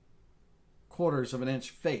 of an inch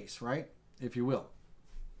face, right? If you will.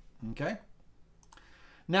 Okay.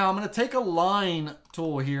 Now I'm going to take a line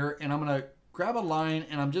tool here and I'm going to grab a line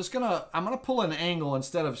and I'm going to pull an angle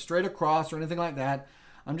instead of straight across or anything like that.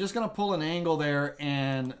 I'm just going to pull an angle there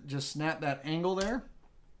and just snap that angle there.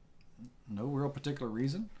 No real particular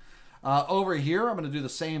reason. Over here, I'm going to do the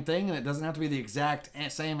same thing, and it doesn't have to be the exact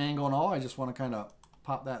same angle and all. I just want to kind of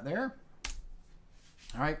pop that there.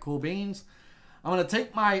 All right, cool beans. I'm going to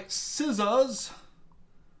take my scissors,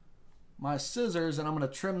 and I'm going to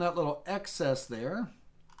trim that little excess there.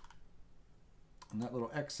 And that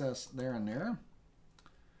little excess there and there.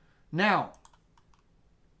 Now,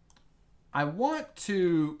 I want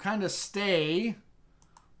to kind of stay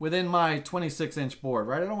within my 26-inch board,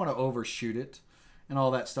 right? I don't want to overshoot it and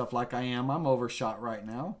all that stuff like I am. I'm overshot right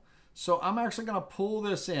now. So I'm actually going to pull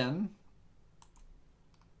this in.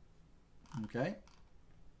 Okay.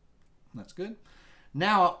 That's good.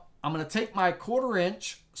 Now I'm going to take my 1/4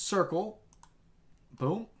 inch circle.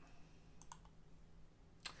 Boom.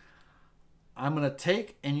 I'm going to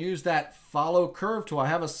take and use that follow curve tool. I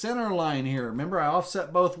have a center line here. Remember, I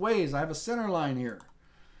offset both ways. I have a center line here.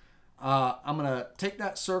 I'm going to take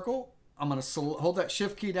that circle. I'm going to hold that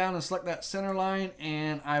shift key down and select that center line.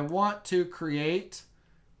 And I want to create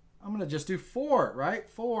I'm going to just do 4, right?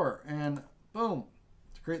 4, and boom,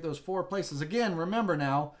 to create those 4 places. Again, remember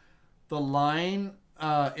now, the line,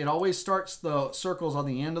 it always starts the circles on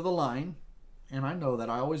the end of the line, and I know that,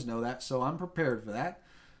 I always know that, so I'm prepared for that.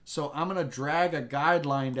 So I'm going to drag a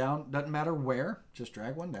guideline down, doesn't matter where, just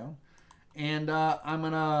drag one down, and I'm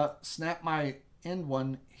going to snap my end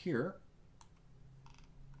one here,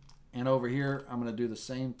 and over here, I'm going to do the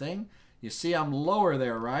same thing. You see I'm lower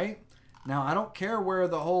there, right? Now, I don't care where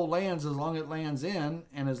the hole lands as long as it lands in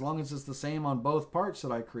and as long as it's the same on both parts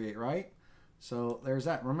that I create, right? So there's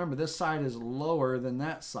that. Remember, this side is lower than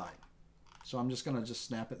that side. So I'm just going to just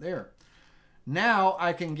snap it there. Now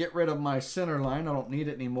I can get rid of my center line. I don't need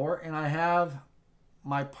it anymore. And I have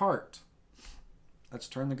my part. Let's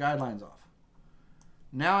turn the guidelines off.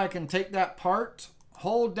 Now I can take that part,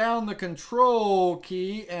 hold down the control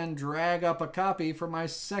key, and drag up a copy for my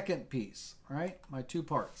second piece, right? My 2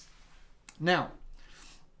 parts. Now,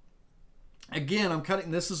 again, I'm cutting,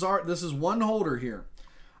 this is one holder here.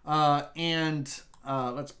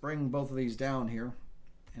 Let's bring both of these down here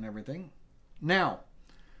and everything. Now,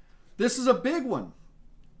 this is a big one.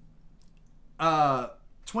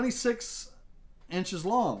 26 inches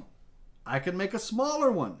long. I could make a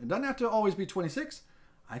smaller one. It doesn't have to always be 26.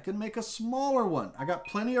 I can make a smaller one. I got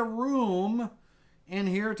plenty of room in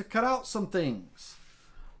here to cut out some things.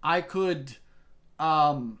 I could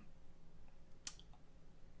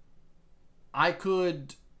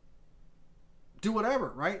do whatever,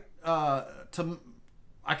 right? I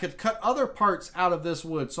could cut other parts out of this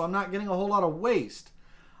wood, so I'm not getting a whole lot of waste.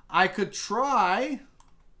 I could try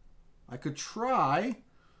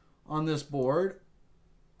on this board.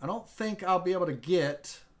 I don't think I'll be able to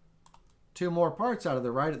get 2 more parts out of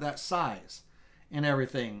there, right, at that size and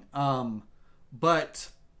everything. But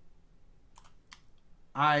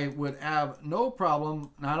I would have no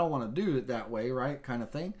problem, and I don't want to do it that way, right, kind of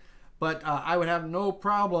thing. But I would have no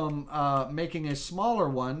problem making a smaller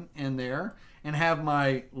one in there and have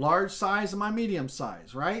my large size and my medium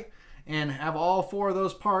size, right? And have all 4 of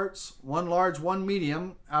those parts, 1 large, 1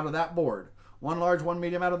 medium out of that board. 1 large, 1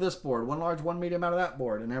 medium out of this board. 1 large, 1 medium out of that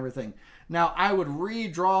board and everything. Now, I would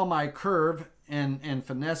redraw my curve and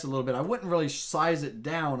finesse a little bit. I wouldn't really size it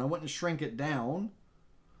down. I wouldn't shrink it down.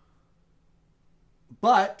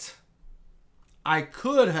 But I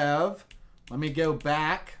could have, let me go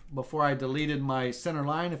back before I deleted my center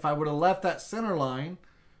line. If I would have left that center line,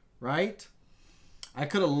 right, I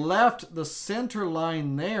could have left the center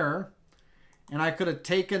line there, and I could have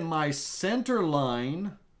taken my center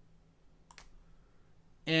line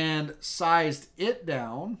and sized it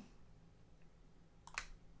down,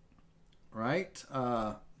 right?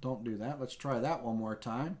 Don't do that. Let's try that one more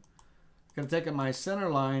time. I could have taken my center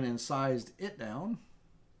line and sized it down.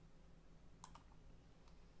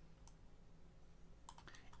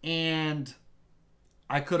 And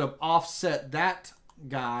I could have offset that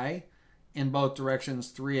guy in both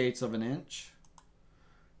directions 3/8 of an inch.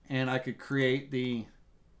 And I could create the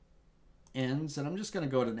ends. And I'm just going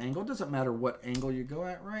to go at an angle. It doesn't matter what angle you go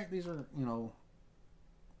at, right? These are, you know,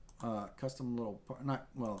 custom little, not,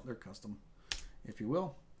 well, they're custom, if you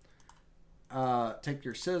will. Take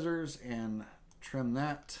your scissors and trim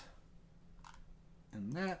that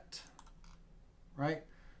and that, right?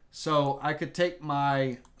 So I could take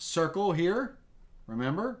my circle here,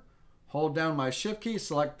 remember, hold down my shift key,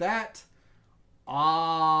 select that,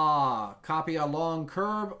 copy a long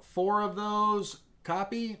curve, 4 of those,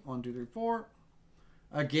 copy, 1, 2, 3, 4.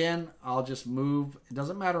 Again, I'll just move, it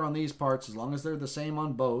doesn't matter on these parts as long as they're the same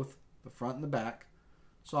on both, the front and the back.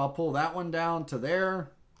 So I'll pull that one down to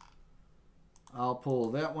there. I'll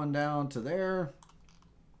pull that one down to there.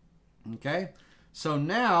 Okay, so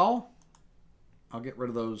now I'll get rid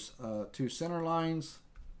of those 2 center lines,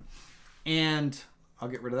 and I'll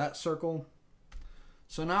get rid of that circle.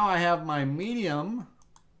 So now I have my medium.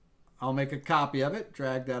 I'll make a copy of it,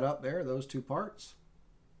 drag that up there, those 2 parts,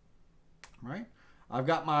 right? I've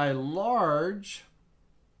got my large.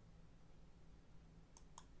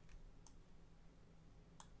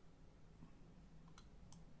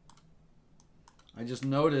 I just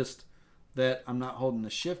noticed that I'm not holding the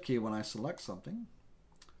shift key when I select something.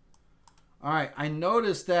 All right, I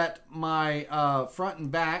noticed that my front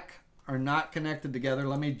and back are not connected together.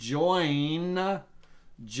 Let me join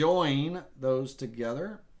those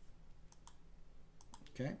together.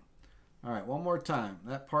 Okay. All right, one more time.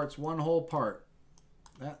 That part's one whole part.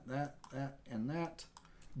 That, and that.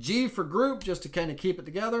 G for group, just to kind of keep it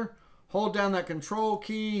together. Hold down that control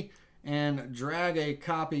key and drag a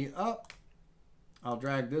copy up. I'll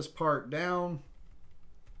drag this part down.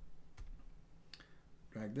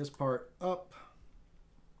 Drag this part up.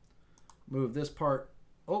 Move this part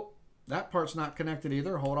Oh, that part's not connected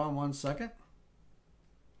either. Hold on one second.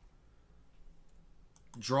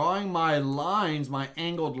 Drawing my lines, my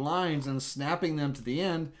angled lines, and snapping them to the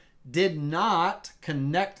end did not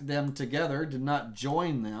connect them together, did not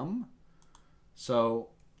join them. So,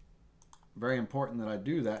 very important that I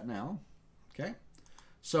do that now. Okay.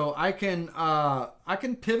 So I can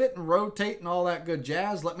pivot and rotate and all that good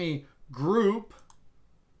jazz. Let me group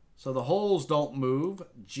so the holes don't move.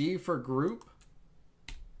 G for group.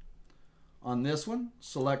 On this one,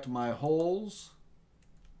 select my holes.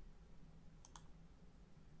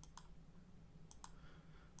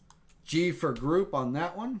 G for group on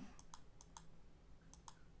that one.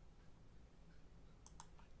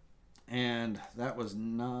 And that was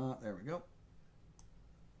not, there we go.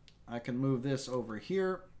 I can move this over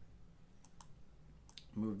here.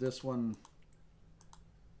 Move this one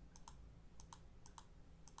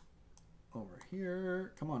over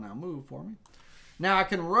here. Come on now, move for me. Now I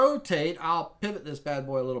can rotate. I'll pivot this bad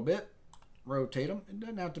boy a little bit. Rotate them. It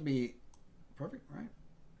doesn't have to be perfect, right?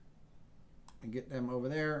 And get them over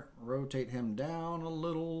there. Rotate him down a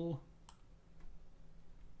little.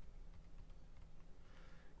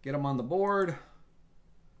 Get him on the board.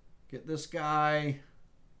 Get this guy.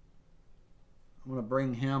 I'm going to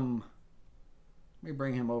bring him. Let me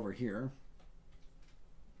bring him over here.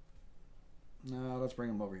 No, let's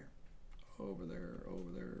bring him over here. Over there,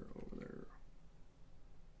 over there, over there.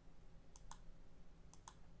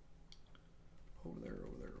 Over there,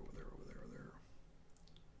 over there, over there, over there, over there.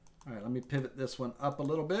 All right, let me pivot this one up a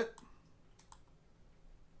little bit.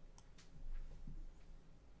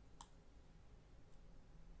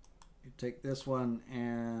 You take this one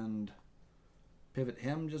and pivot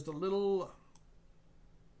him just a little.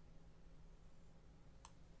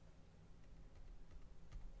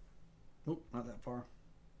 Oop, not that far.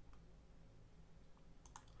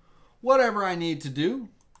 Whatever I need to do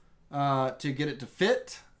to get it to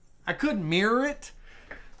fit. I could mirror it,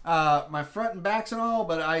 my front and backs and all,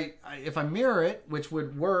 but if I mirror it, which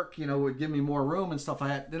would work, you know, would give me more room and stuff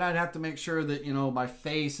like that, then I'd have to make sure that, you know, my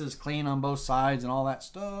face is clean on both sides and all that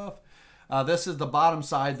stuff. This is the bottom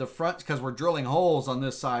side, the front, because we're drilling holes on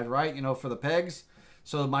this side, right? You know, for the pegs.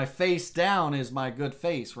 So my face down is my good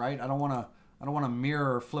face, right? I don't want to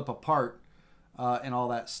mirror or flip apart and all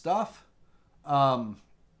that stuff.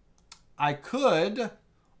 I could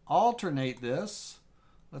alternate this.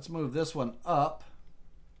 Let's move this one up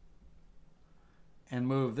and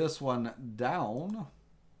move this one down.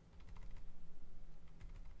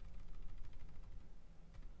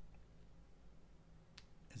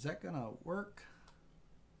 Is that gonna work?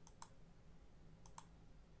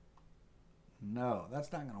 No,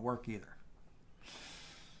 that's not gonna work either.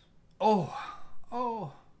 Oh.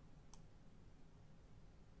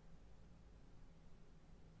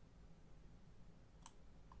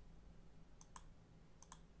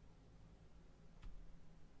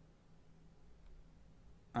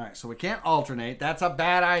 All right, so we can't alternate. That's a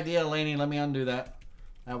bad idea, Laney. Let me undo that.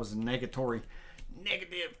 That was negatory.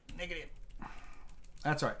 Negative.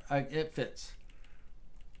 That's all right. It fits.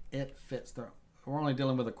 It fits. We're only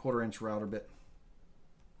dealing with a 1/4 inch router bit.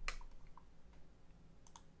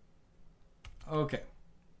 Okay.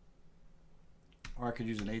 Or I could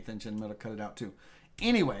use an 1/8 inch in the middle, cut it out too.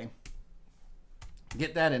 Anyway,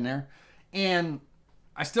 get that in there. And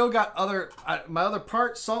I still got my other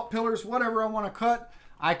parts, salt pillars, whatever I want to cut.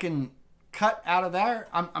 I can cut out of there.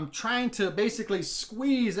 I'm trying to basically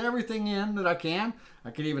squeeze everything in that I can.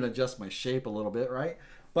 I can even adjust my shape a little bit, right?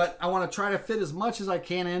 But I want to try to fit as much as I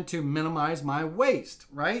can in to minimize my waste,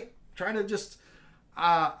 right? Try to just,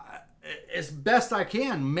 as best I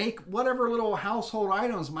can, make whatever little household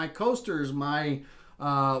items, my coasters, my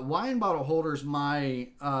wine bottle holders, my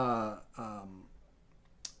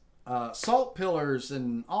salt pillars,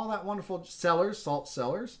 and all that wonderful salt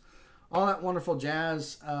cellars, all that wonderful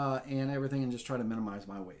jazz and everything, and just try to minimize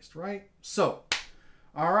my waste, right? So,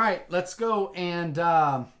 all right, let's go. And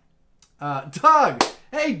Doug,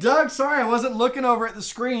 hey Doug, sorry I wasn't looking over at the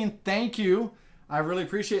screen. Thank you, I really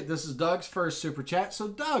appreciate it. This is Doug's first super chat. So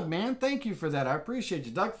Doug, man, thank you for that. I appreciate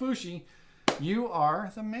you. Doug Fushi, you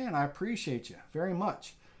are the man. I appreciate you very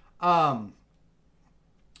much. Let's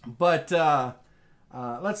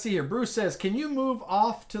see here. Bruce says, can you move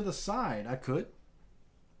off to the side? I could.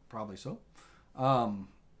 Probably so. There's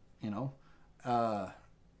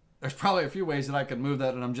probably a few ways that I could move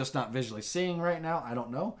that and I'm just not visually seeing right now. I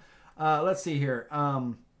don't know. Let's see here.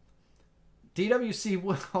 DWC,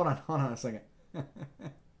 hold on a second.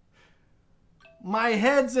 My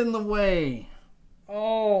head's in the way.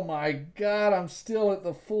 Oh my God, I'm still at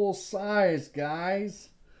the full size, guys.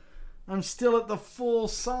 I'm still at the full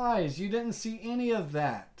size. You didn't see any of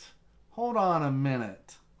that. Hold on a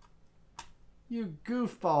minute. You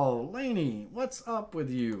goofball. Laney, what's up with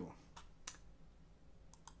you?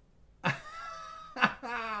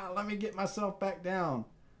 Let me get myself back down.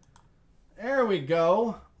 There we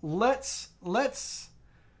go. Let's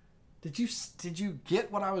did you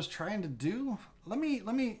get what I was trying to do? Let me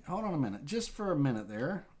hold on a minute. Just for a minute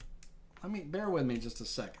there. Bear with me just a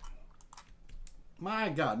second. My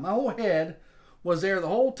God, my whole head was there the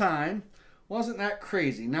whole time. Wasn't that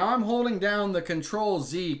crazy? Now I'm holding down the Control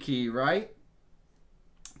Z key, right?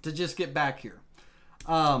 To just get back here.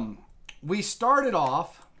 We started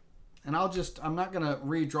off, and I'm not going to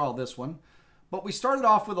redraw this one, but we started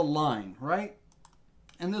off with a line, right?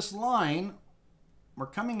 And this line, we're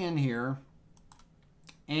coming in here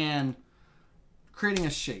and creating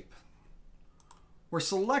a shape. We're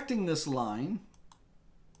selecting this line,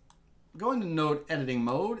 going to node editing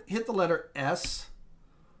mode, hit the letter S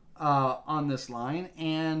on this line,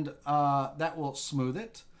 and that will smooth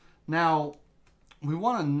it. Now, we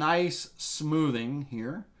want a nice smoothing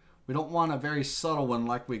here. We don't want a very subtle one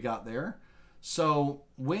like we got there. So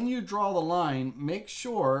when you draw the line, make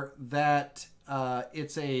sure that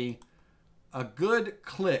it's a good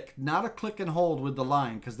click, not a click and hold with the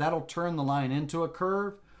line, because that'll turn the line into a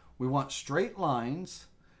curve. We want straight lines,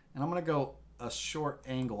 and I'm going to go a short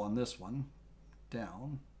angle on this one,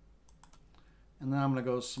 down, and then I'm going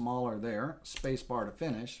to go smaller there, space bar to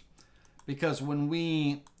finish, because when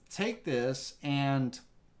we take this and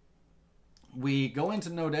we go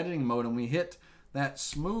into node editing mode and we hit that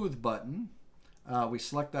smooth button, we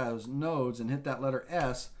select those nodes and hit that letter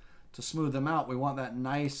S to smooth them out. We want that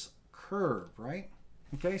nice curve, right?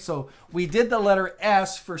 Okay, so we did the letter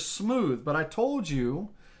S for smooth, but I told you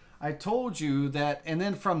that, and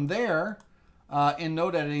then from there, in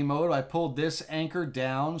node editing mode, I pulled this anchor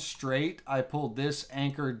down straight. I pulled this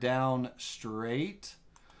anchor down straight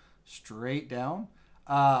down.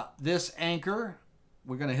 This anchor,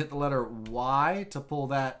 we're going to hit the letter Y to pull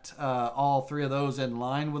that, all three of those in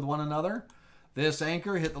line with one another. This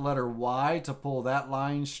anchor, hit the letter Y to pull that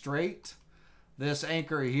line straight. This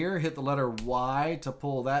anchor here, hit the letter Y to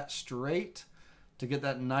pull that straight to get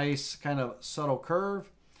that nice kind of subtle curve.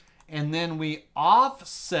 And then we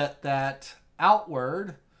offset that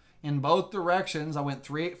outward in both directions. I went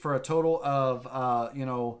 3/8 for a total of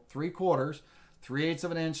 3/4, 3/8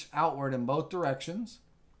 of an inch outward in both directions.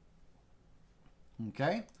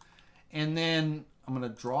 Okay, and then I'm going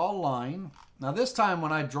to draw a line. Now this time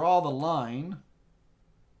when I draw the line,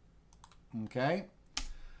 okay,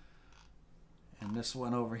 and this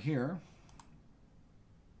one over here,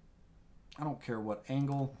 I don't care what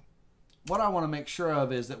angle. What I want to make sure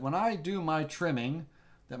of is that when I do my trimming,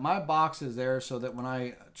 that my box is there so that when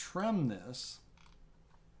I trim this,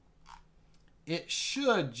 it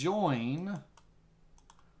should join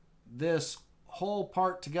this whole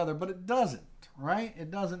part together, but it doesn't, right?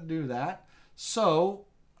 It doesn't do that. So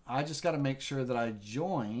I just got to make sure that I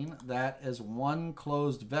join that as one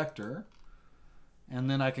closed vector, and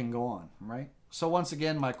then I can go on, right? So once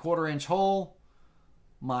again, my 1/4 inch hole,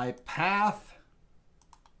 my path,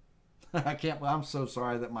 I'm so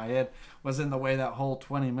sorry that my head was in the way that whole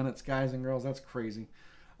 20 minutes, guys and girls. That's crazy.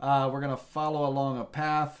 We're going to follow along a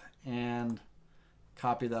path and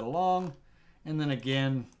copy that along. And then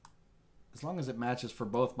again, as long as it matches for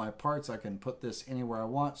both my parts, I can put this anywhere I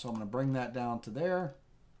want. So I'm going to bring that down to there.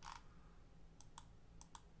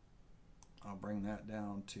 I'll bring that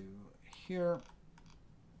down to here.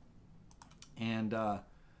 And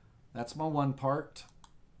that's my one part.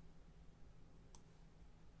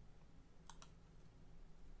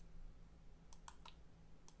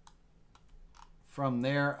 From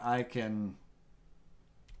there, I can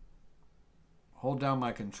hold down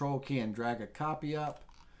my control key and drag a copy up.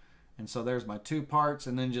 And so there's my two parts,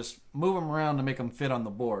 and then just move them around to make them fit on the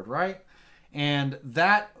board, right? And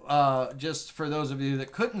that, just for those of you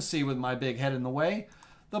that couldn't see with my big head in the way,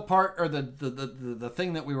 the part, or the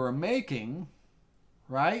thing that we were making,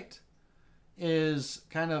 right, is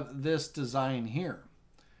kind of this design here.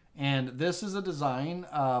 And this is a design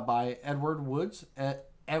by Edward Woods,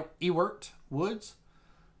 Ewart Woods.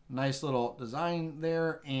 Nice little design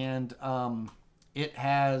there, and it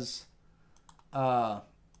has,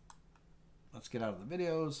 let's get out of the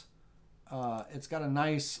videos, it's got a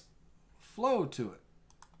nice flow to it,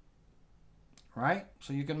 right?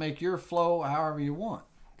 So you can make your flow however you want,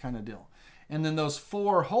 kind of deal. And then those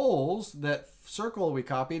 4 holes, that circle we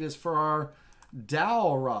copied, is for our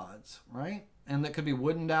dowel rods, right? And that could be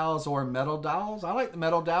wooden dowels or metal dowels. I like the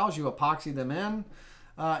metal dowels. You epoxy them in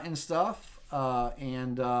and stuff.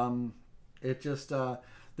 It just,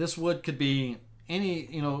 This wood could be any,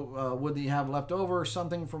 wood that you have left over or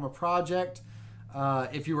something from a project.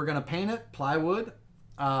 If you were going to paint it, plywood.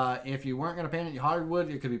 If you weren't going to paint it, hardwood.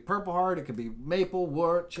 It could be purple heart. It could be maple,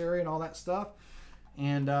 wood, cherry, and all that stuff.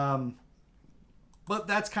 And but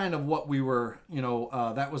that's kind of what we were,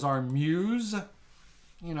 that was our muse.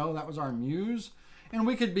 That was our muse. And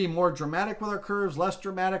we could be more dramatic with our curves, less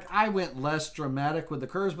dramatic. I went less dramatic with the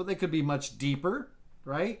curves, but they could be much deeper,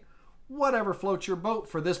 right? Whatever floats your boat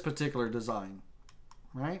for this particular design,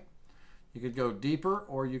 right? You could go deeper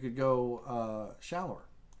or you could go shallower,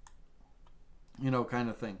 kind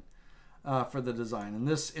of thing for the design.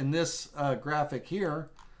 In this graphic here,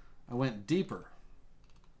 I went deeper,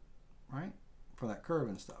 right, for that curve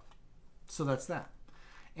and stuff. So that's that.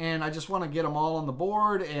 And I just want to get them all on the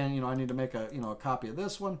board, and I need to make a a copy of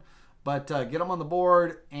this one, but get them on the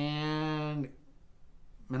board and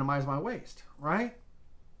minimize my waste, right?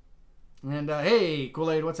 And hey,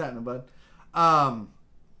 Kool-Aid, what's happening, bud?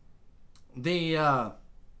 That's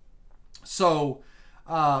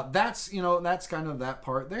that's kind of that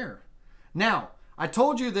part there. Now I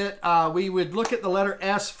told you that we would look at the letter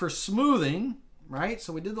S for smoothing, right?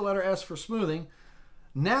 So we did the letter S for smoothing.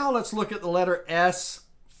 Now let's look at the letter S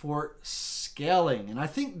for scaling. And I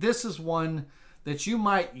think this is one that you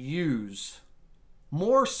might use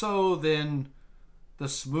more so than the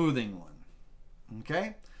smoothing one.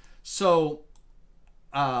 Okay? So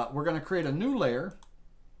we're going to create a new layer,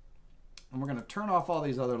 and we're going to turn off all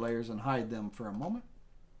these other layers and hide them for a moment.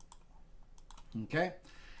 Okay?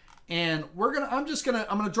 And I'm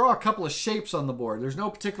going to draw a couple of shapes on the board. There's no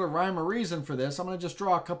particular rhyme or reason for this. I'm going to just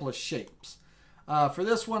draw a couple of shapes. For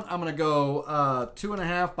this one, I'm going to go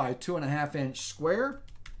 2.5 by 2.5 inch square.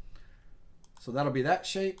 So that'll be that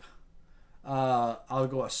shape. I'll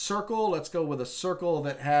go a circle. Let's go with a circle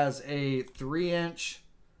that has a 3-inch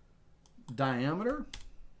diameter.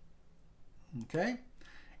 Okay.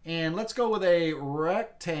 And let's go with a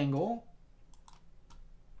rectangle.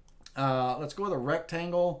 Let's go with a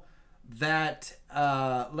rectangle that,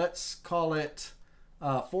 let's call it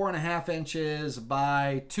 4.5 inches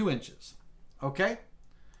by 2 inches. Okay?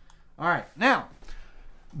 All right. Now,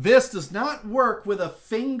 this does not work with a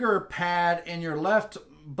finger pad and your left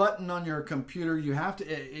button on your computer.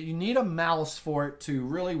 You need a mouse for it to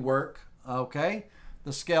really work. Okay?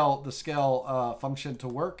 The scale function to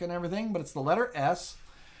work and everything, but it's the letter S.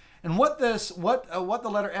 And what the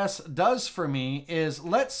letter S does for me is,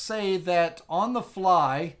 let's say that on the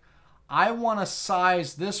fly, I want to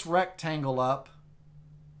size this rectangle up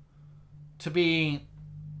to be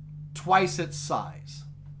twice its size.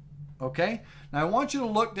 Okay? Now I want you to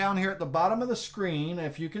look down here at the bottom of the screen.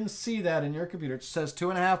 If you can see that in your computer, it says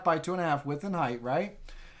 2.5 by 2.5 width and height, right?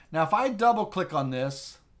 Now if I double click on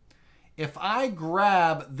this, if I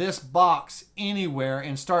grab this box anywhere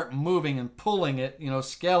and start moving and pulling it,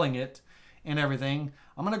 scaling it and everything,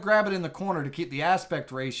 I'm going to grab it in the corner to keep the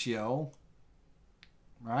aspect ratio,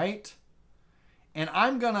 right? And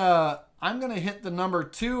I'm going to hit the number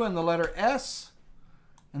 2 and the letter S,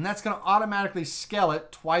 and that's going to automatically scale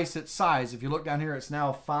it twice its size. If you look down here, it's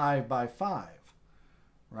now 5 by 5,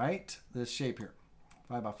 right? This shape here,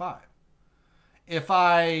 5 by 5. If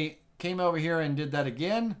I came over here and did that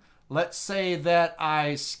again, let's say that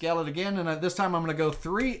I scale it again, and this time I'm going to go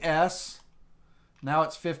 3S. Now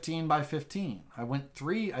it's 15 by 15.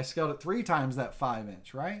 I scaled it 3 times that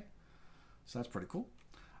 5-inch, right? So that's pretty cool.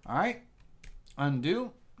 All right,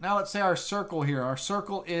 undo. Now let's say our circle here. Our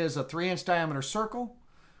circle is a 3-inch diameter circle.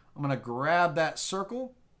 I'm going to grab that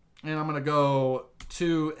circle, and I'm going to go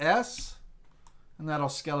 2S, and that'll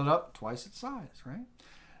scale it up twice its size, right?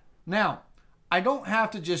 Now, I don't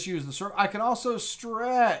have to just use the circle. I can also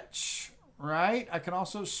stretch, right? I can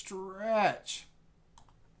also stretch.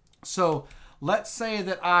 So let's say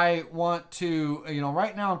that I want to,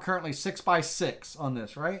 right now I'm currently 6 by 6 on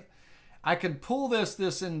this, right? I can pull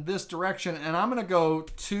this in this direction, and I'm going to go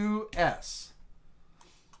 2S.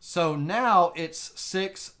 So now it's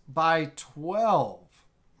 6 by 12,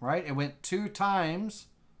 right? It went 2 times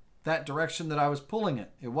that direction that I was pulling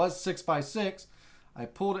it. It was 6 by 6. I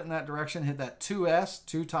pulled it in that direction, hit that 2S,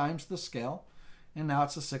 2 times the scale, and now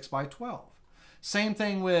it's a 6 by 12. Same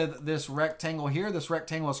thing with this rectangle here. This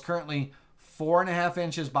rectangle is currently 4.5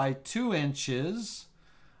 inches by 2 inches.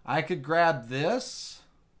 I could grab this,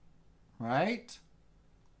 right?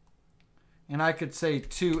 And I could say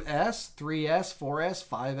 2S, 3S, 4S,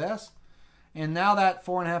 5S. And now that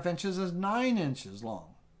 4.5 inches is 9 inches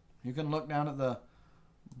long. You can look down at the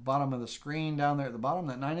bottom of the screen down there at the bottom,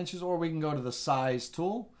 that 9 inches, or we can go to the size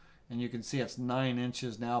tool and you can see it's 9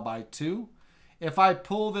 inches now by 2. If I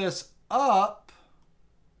pull this up,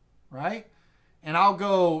 right, And I'll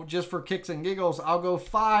go, just for kicks and giggles, I'll go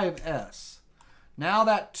 5s. Now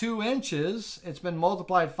that 2 inches, it's been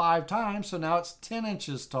multiplied 5 times, so now it's 10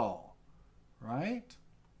 inches tall, right?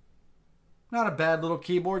 Not a bad little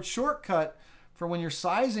keyboard shortcut for when you're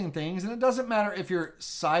sizing things. And it doesn't matter if you're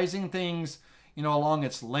sizing things, you know, along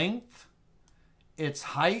its length, its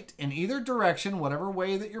height, in either direction, whatever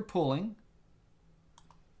way that you're pulling,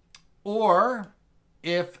 or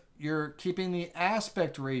if you're keeping the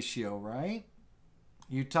aspect ratio, right?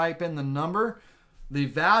 You type in the number, the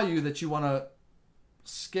value that you want to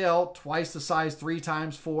scale, twice the size, 3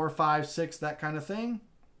 times, 4, 5, 6, that kind of thing.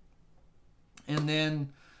 And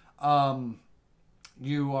then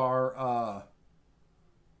you are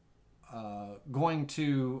going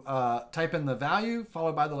to type in the value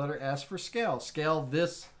followed by the letter S for scale. Scale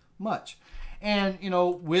this much. And, you know,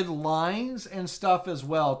 with lines and stuff as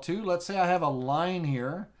well, too. Let's say I have a line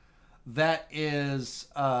here that is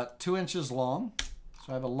 2 inches long.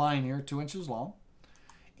 So I have a line here, 2 inches long.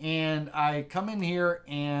 And I come in here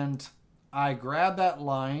and I grab that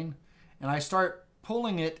line and I start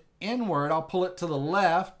pulling it inward. I'll pull it to the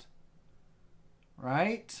left,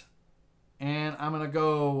 right? And I'm going to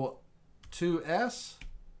go 2S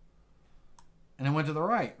and then went to the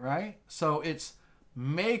right, right? So it's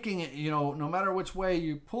making it, you know, no matter which way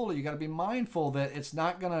you pull it, you got to be mindful that it's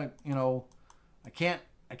not going to, you know, I can't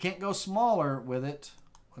go smaller with it.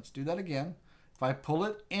 Let's do that again. If I pull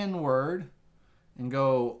it inward and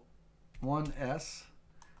go 1S,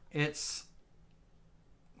 it's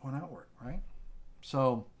going outward, right?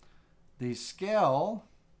 So the scale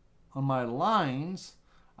on my lines,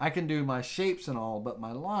 I can do my shapes and all, but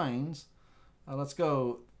my lines, let's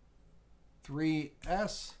go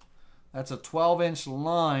 3S. That's a 12-inch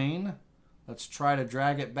line. Let's try to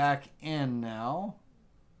drag it back in now.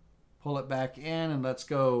 Pull it back in, and let's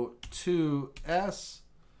go 2S.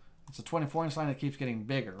 It's a 24-inch line that keeps getting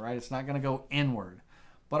bigger, right? It's not going to go inward.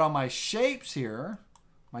 But on my shapes here,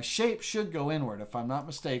 my shape should go inward, if I'm not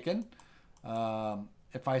mistaken.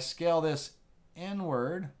 If I scale this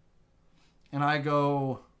inward, and I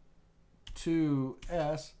go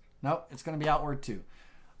 2S, nope, it's going to be outward too.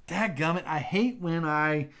 Dadgummit, I hate when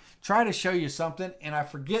I try to show you something and I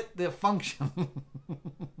forget the function.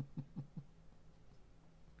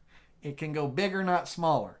 It can go bigger, not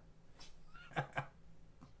smaller.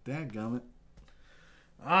 Dadgummit.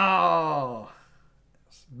 Oh,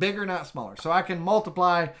 bigger, not smaller. So I can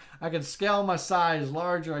multiply, I can scale my size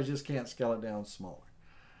larger, I just can't scale it down smaller.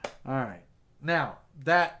 All right. Now,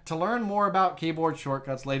 to learn more about keyboard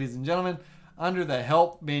shortcuts, ladies and gentlemen, under the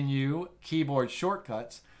Help menu, Keyboard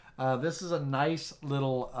Shortcuts, this is a nice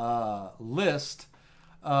little list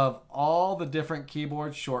of all the different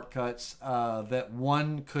keyboard shortcuts that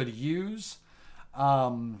one could use.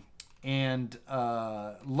 And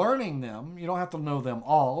learning them, you don't have to know them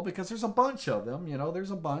all because there's a bunch of them, you know,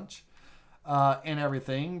 there's a bunch and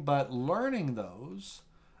everything. But learning those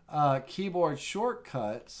keyboard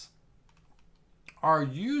shortcuts are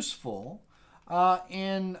useful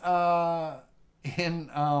in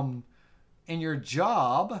your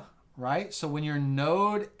job, right? So when you're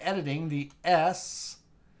node editing, the S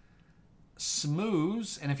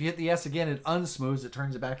smooths, and if you hit the S again, it unsmooths. It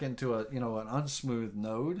turns it back into a, you know, an unsmooth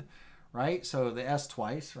node, right? So the S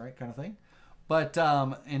twice, right, kind of thing. But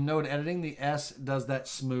in node editing, the S does that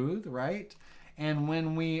smooth, right? And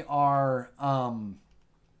when we are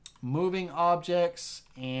moving objects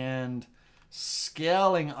and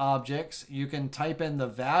scaling objects, you can type in the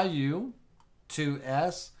value to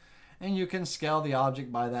S, and you can scale the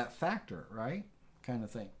object by that factor, right? Kind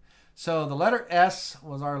of thing. So the letter S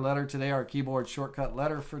was our letter today, our keyboard shortcut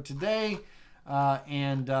letter for today.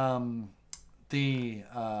 It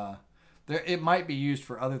might be used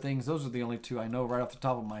for other things. Those are the only two I know right off the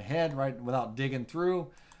top of my head, right, without digging through.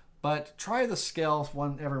 But try the scale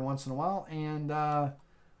every once in a while. And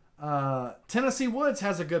Tennessee Woods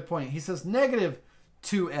has a good point. He says negative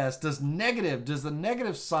 2S. Does the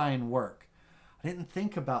negative sign work? I didn't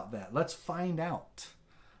think about that. Let's find out.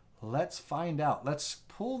 Let's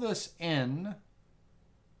pull this in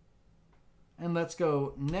and let's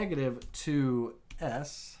go negative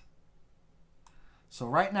 2S. So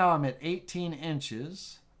right now I'm at 18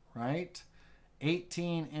 inches, right?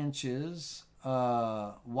 18 inches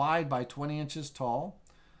wide by 20 inches tall.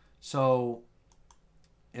 So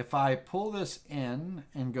if I pull this in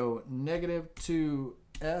and go negative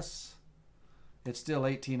 2S, it's still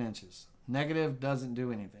 18 inches. Negative doesn't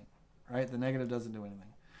do anything, right? The negative doesn't do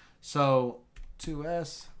anything. So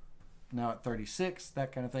 2S, now at 36,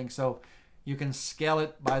 that kind of thing. So you can scale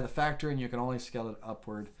it by the factor, and you can only scale it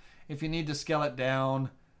upward. If you need to scale it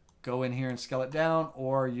down, go in here and scale it down,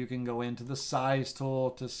 or you can go into the size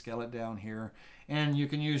tool to scale it down here. And you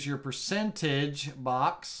can use your percentage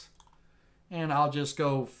box, and I'll just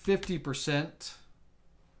go 50%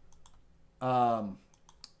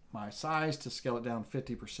 my size to scale it down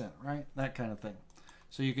 50%, right? That kind of thing.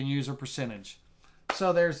 So you can use a percentage.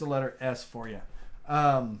 So there's the letter S for you.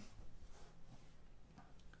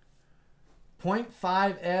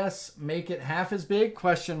 0.5S, make it half as big?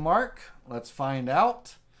 Question mark. Let's find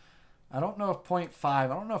out. I don't know if 0.5, I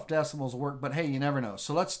don't know if decimals work, but hey, you never know.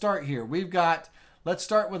 So let's start here. Let's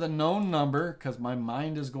start with a known number, because my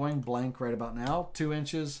mind is going blank right about now. 2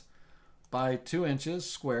 inches by 2 inches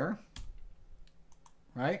square.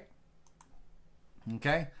 Right?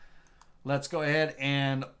 Okay. Let's go ahead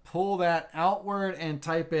and pull that outward and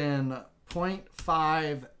type in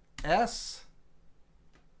 0.5S.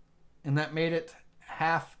 And that made it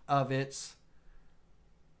half of it's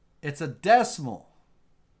a decimal.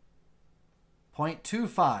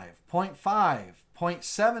 0.25, 0.5,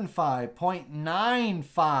 0.75,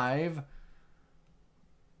 0.95.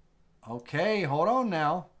 Okay, hold on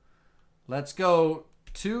now. Let's go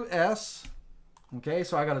 2S. Okay,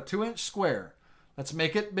 so I got a 2-inch square. Let's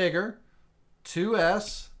make it bigger.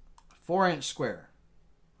 2S, 4-inch square.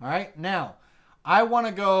 All right, now I want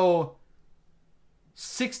to go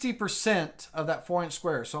 60% of that 4-inch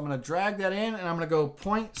square. So I'm going to drag that in, and I'm going to go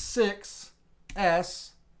 0.6S,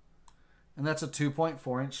 and that's a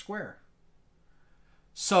 2.4-inch square.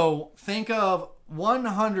 So think of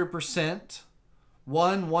 100%, 1.5,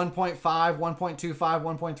 1.25,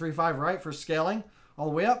 1.35, right, for scaling all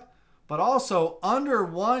the way up. But also under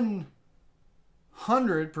 100%,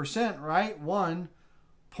 right? 1,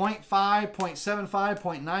 0.5, 0.75,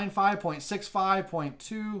 0.95, 0.65,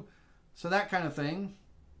 0.2. So that kind of thing.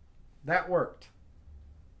 That worked.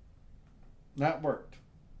 That worked.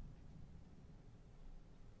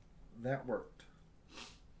 That worked.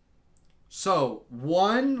 So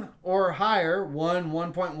 1 or higher, 1,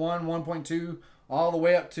 1.1, 1.2, all the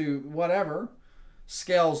way up to whatever,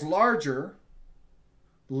 scales larger.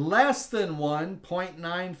 Less than 1,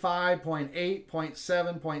 0.95, 0.8,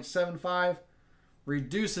 0.7, 0.75,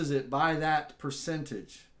 reduces it by that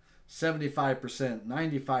percentage. 75%,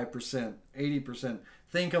 95%, 80%.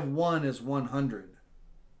 Think of 1 as 100.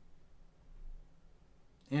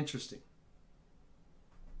 Interesting.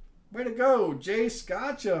 Way to go, Jace.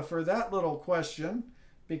 Gotcha for that little question,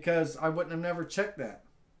 because I wouldn't have never checked that.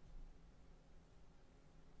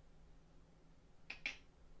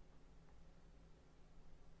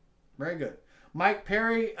 Very good. Mike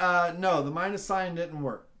Perry, no, the minus sign didn't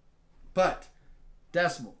work. But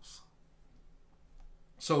decimals.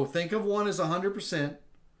 So think of 1 as 100%,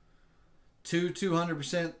 2,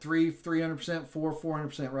 200%, 3, 300%, 4,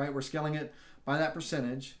 400%, right? We're scaling it by that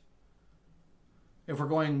percentage. If we're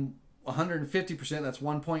going 150%, that's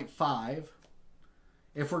 1.5.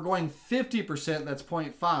 If we're going 50%, that's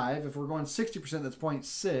 0.5. If we're going 60%, that's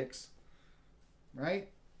 0.6. Right?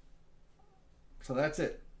 So that's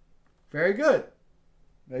it. Very good.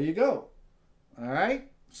 There you go. All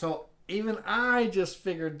right. So even I just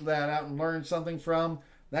figured that out and learned something from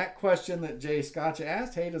that question that Jay Scotcha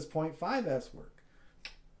asked. Hey, does 0.5S work?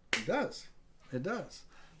 It does. It does.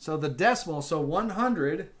 So the decimal, so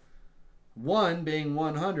 100, 1 being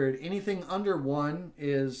 100, anything under 1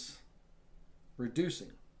 is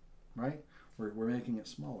reducing, right? We're making it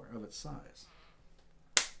smaller of its size.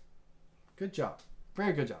 Good job.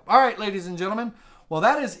 Very good job. All right, ladies and gentlemen. Well,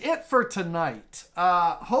 that is it for tonight.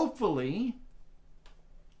 Hopefully,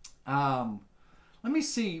 let me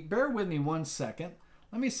see. Bear with me one second.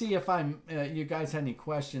 Let me see if you guys had any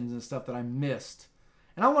questions and stuff that I missed.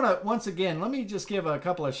 And I want to, once again, let me just give a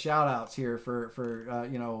couple of shout outs here for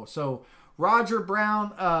so Roger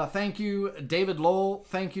Brown, thank you. David Lowell,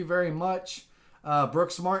 thank you very much.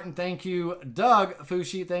 Brooks Martin, thank you. Doug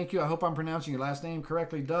Fushi, thank you. I hope I'm pronouncing your last name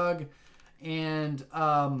correctly, Doug. And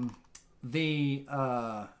thank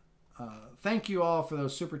you all for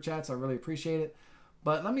those super chats. I really appreciate it.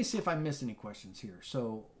 But let me see if I missed any questions here.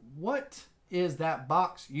 So what is that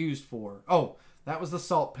box used for? Oh, that was the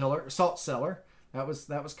salt cellar. That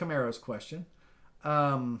was Camaro's question.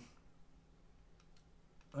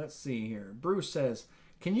 Let's see here. Bruce says,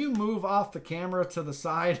 can you move off the camera to the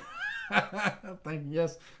side? Thank you.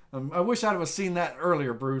 Yes. I wish I'd have seen that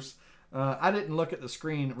earlier, Bruce. I didn't look at the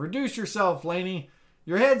screen. Reduce yourself, Laney.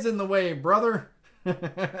 Your head's in the way, brother.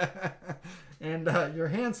 And you're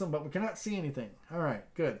handsome, but we cannot see anything. All right,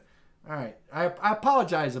 good. All right. I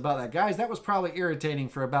apologize about that, guys. That was probably irritating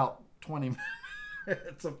for about 20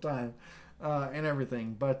 minutes of time and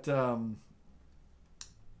everything. But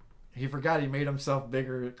he forgot he made himself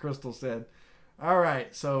bigger, Crystal said. All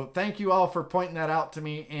right. So thank you all for pointing that out to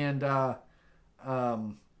me. And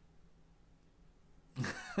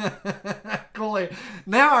Kool-Aid.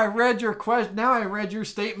 Now I read your question. Now I read your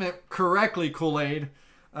statement correctly, Kool-Aid.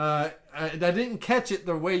 I didn't catch it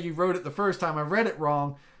the way you wrote it the first time. I read it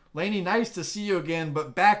wrong. Laney, nice to see you again,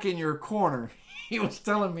 but back in your corner. He was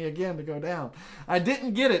telling me again to go down. I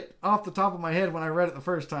didn't get it off the top of my head when I read it the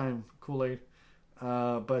first time, Kool-Aid.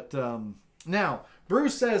 Now,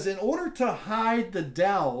 Bruce says, in order to hide the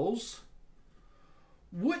dowels,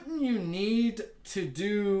 wouldn't you need to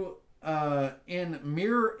do in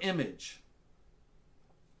mirror image?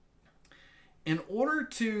 In order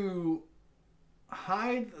to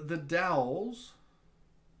hide the dowels,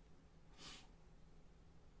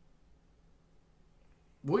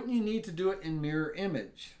 wouldn't you need to do it in mirror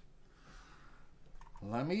image?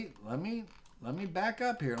 Let me back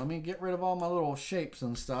up here. Let me get rid of all my little shapes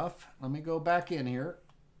and stuff. Let me go back in here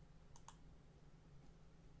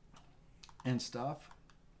and stuff.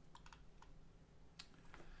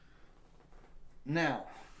 Now,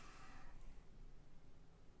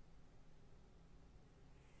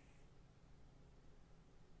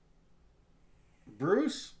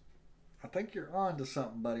 Bruce, I think you're on to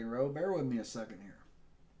something, buddy Rowe. Bear with me a second here.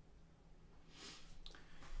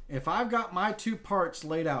 If I've got my two parts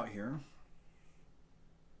laid out here,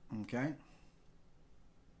 okay,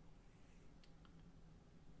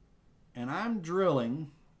 and I'm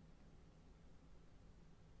drilling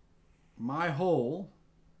my hole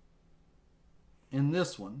in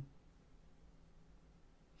this one,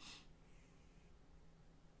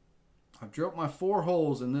 I've drilled my 4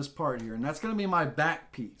 holes in this part here, and that's going to be my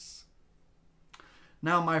back piece.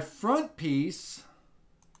 Now my front piece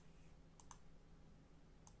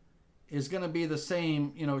is going to be the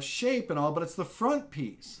same, you know, shape and all, but it's the front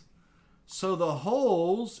piece. So the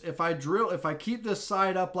holes, if I keep this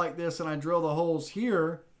side up like this and I drill the holes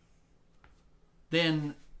here,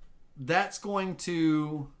 then that's going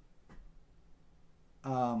to,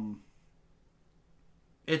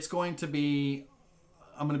 it's going to be,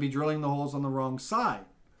 I'm going to be drilling the holes on the wrong side.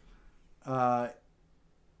 I'm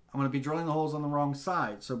going to be drilling the holes on the wrong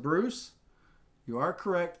side. So Bruce, you are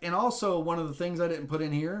correct. And also one of the things I didn't put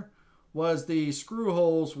in here was the screw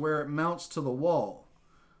holes where it mounts to the wall.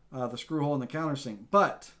 The screw hole in the countersink.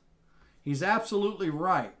 But he's absolutely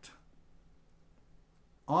right.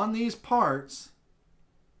 On these parts,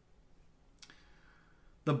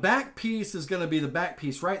 the back piece is going to be the back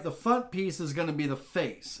piece, right? The front piece is going to be the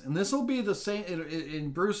face. And this will be the same in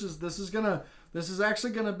Bruce's. This is going to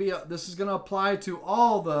apply to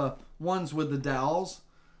all the ones with the dowels.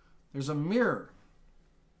 There's a mirror.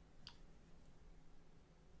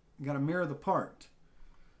 You got to mirror the part.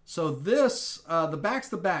 So this, the back's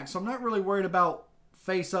the back. So I'm not really worried about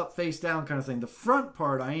face up, face down kind of thing. The front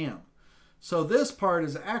part I am. So this part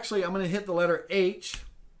is actually, I'm going to hit the letter H.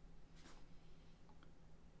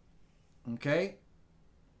 Okay.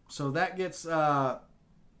 So that gets cut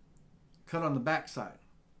on the back side.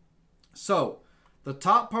 So the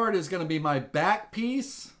top part is going to be my back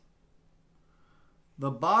piece.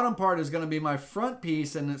 The bottom part is going to be my front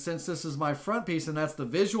piece. And since this is my front piece and that's the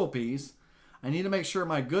visual piece, I need to make sure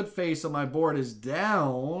my good face of my board is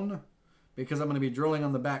down because I'm going to be drilling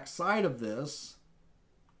on the back side of this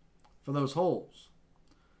for those holes.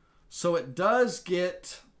 So it does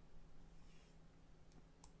get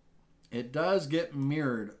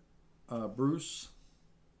mirrored, Bruce.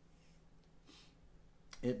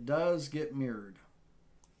 It does get mirrored.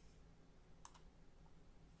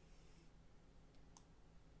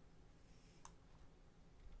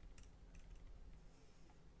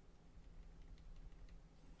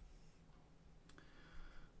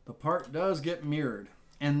 The part does get mirrored.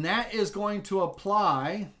 And that is going to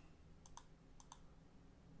apply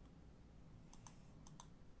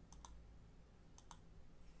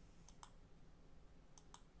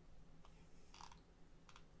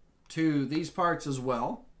to these parts as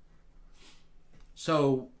well.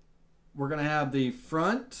 So we're going to have the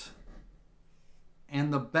front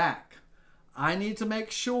and the back. I need to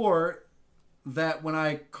make sure that when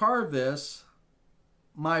I carve this,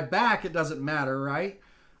 my back, it doesn't matter, right?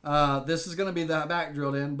 This is going to be the back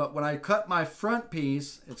drilled in, but when I cut my front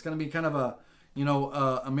piece, it's going to be kind of a, you know,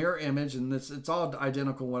 a mirror image, and it's all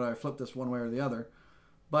identical when I flip this one way or the other.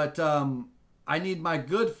 But I need my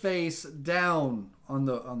good face down on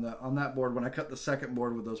that board when I cut the second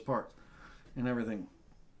board with those parts and everything.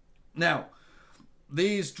 Now,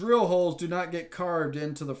 these drill holes do not get carved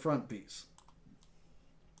into the front piece.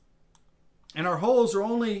 And our holes are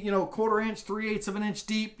only, you know, 1/4 inch, 3/8 of an inch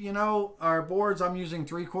deep. You know, our boards, I'm using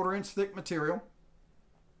 3/4 inch thick material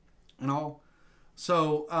and all.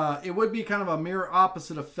 So it would be kind of a mirror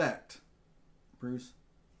opposite effect, Bruce.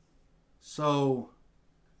 So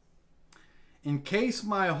in case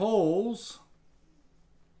my holes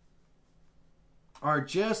are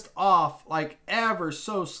just off like ever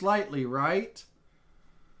so slightly, right?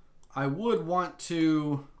 I would want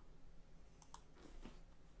to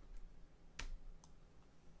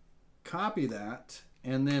copy that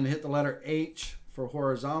and then hit the letter H for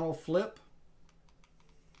horizontal flip.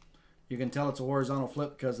 You can tell it's a horizontal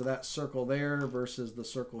flip because of that circle there versus the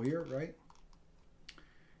circle here, right?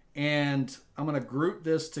 And I'm going to group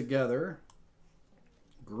this together.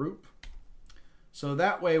 Group. So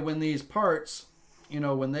that way when these parts, you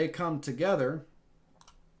know, when they come together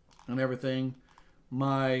and everything,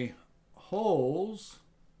 my holes,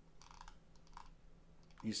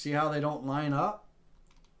 you see how they don't line up?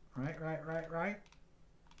 Right.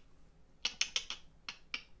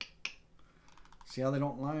 See how they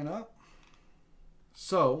don't line up?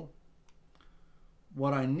 So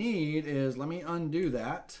what I need is, let me undo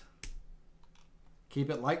that. Keep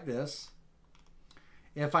it like this.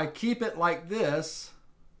 If I keep it like this,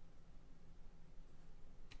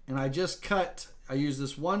 and I just cut, I use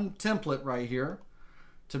this one template right here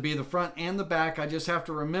to be the front and the back. I just have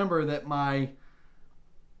to remember that my,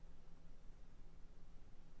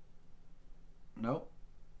 nope.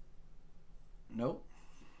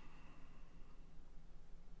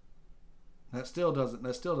 That still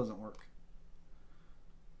doesn't work.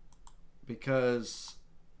 Because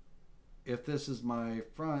if this is my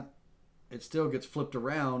front, it still gets flipped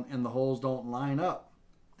around and the holes don't line up.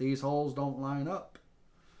 These holes don't line up.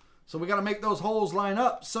 So we got to make those holes line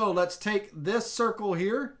up. So let's take this circle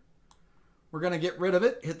here. We're going to get rid of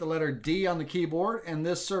it. Hit the letter D on the keyboard. And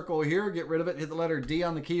this circle here, get rid of it. Hit the letter D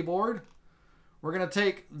on the keyboard. We're going to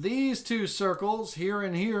take these two circles here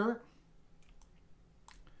and here.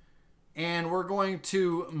 And we're going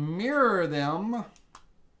to mirror them,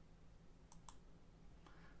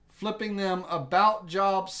 flipping them about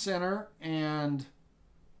job center and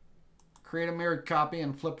create a mirrored copy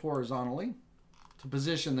and flip horizontally to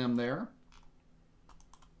position them there.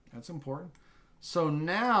 That's important. So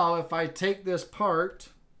now if I take this part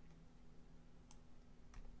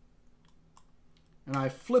and I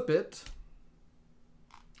flip it,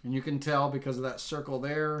 and you can tell because of that circle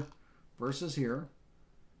there versus here.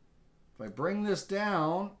 If I bring this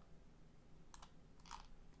down,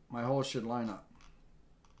 my holes should line up.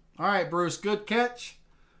 All right, Bruce, good catch.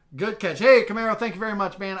 Good catch. Hey, Camaro, thank you very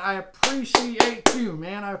much, man. I appreciate you,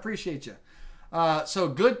 man. I appreciate you. So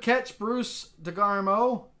good catch, Bruce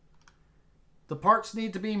DeGarmo. The parts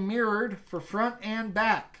need to be mirrored for front and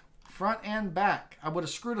back. Front and back. I would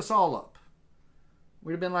have screwed us all up.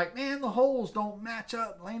 We'd have been like, man, the holes don't match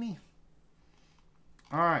up, Laney.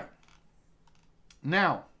 All right.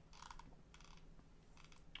 Now,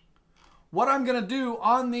 what I'm going to do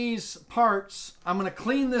on these parts, I'm going to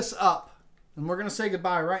clean this up. And we're going to say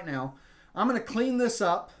goodbye right now. I'm going to clean this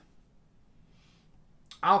up.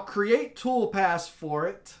 I'll create toolpaths for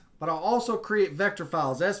it, but I'll also create vector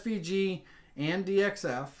files, SVG and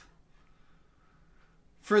DXF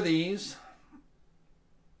for these.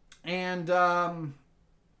 And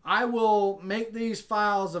I will make these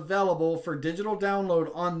files available for digital download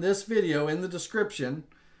on this video in the description.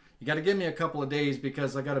 You got to give me a couple of days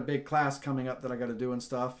because I got a big class coming up that I got to do and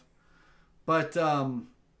stuff. But I'll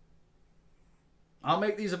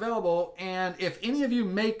make these available. And if any of you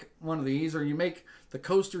make one of these, or you make the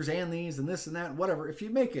coasters and these and this and that, whatever, if you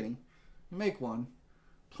make any, make one,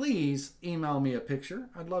 please email me a picture.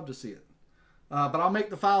 I'd love to see it. But I'll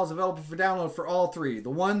make the files available for download for all three.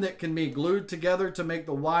 The one that can be glued together to make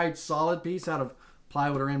the wide solid piece out of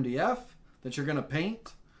plywood or MDF that you're going to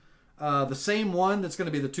paint. The same one that's going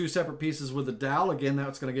to be the two separate pieces with the dowel. Again,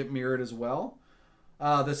 that's going to get mirrored as well.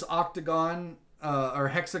 This octagon or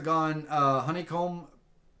hexagon honeycomb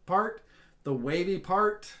part, the wavy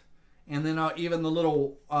part, and then even the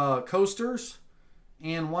little coasters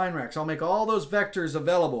and wine racks. I'll make all those vectors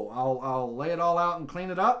available. I'll lay it all out and clean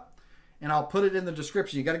it up, and I'll put it in the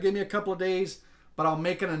description. You got to give me a couple of days, but I'll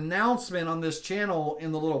make an announcement on this channel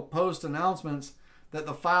in the little post announcements that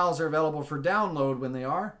the files are available for download when they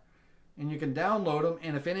are. And you can download them.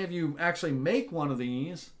 And if any of you actually make one of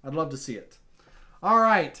these, I'd love to see it. All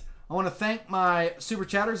right. I want to thank my super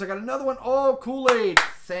chatters. I got another one. Oh, Kool-Aid.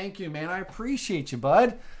 Thank you, man. I appreciate you,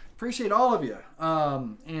 bud. Appreciate all of you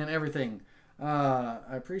and everything. I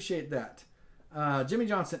appreciate that. Jimmy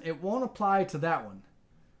Johnson, it won't apply to that one.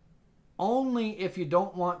 Only if you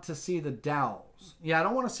don't want to see the dowels. Yeah, I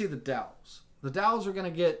don't want to see the dowels. The dowels are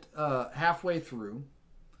going to get halfway through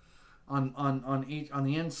on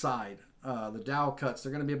the inside. The dowel cuts,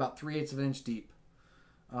 they're going to be about 3/8 of an inch deep.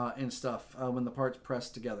 and stuff when the parts press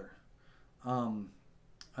together.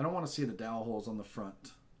 I don't want to see the dowel holes on the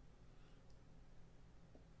front.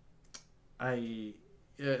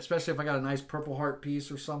 Especially if I got a nice purple heart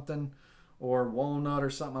piece or something, or walnut or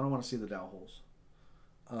something, I don't want to see the dowel holes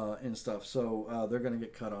and stuff. So they're going to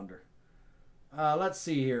get cut under. Let's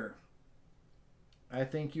see here. I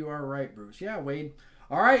think you are right, Bruce. Yeah, Wade.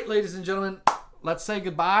 All right, ladies and gentlemen, let's say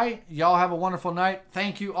goodbye. Y'all have a wonderful night.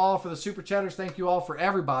 Thank you all for the super chatters. Thank you all for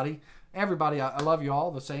everybody. Everybody, I love you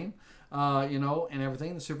all the same. And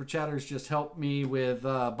everything. The super chatters just help me with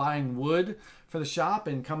buying wood for the shop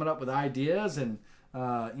and coming up with ideas and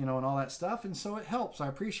and all that stuff. And so it helps. I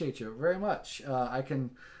appreciate you very much. I can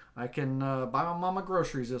buy my mama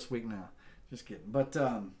groceries this week now. Just kidding. But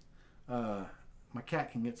my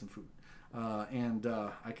cat can get some food, and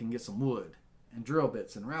I can get some wood and drill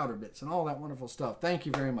bits and router bits and all that wonderful stuff. Thank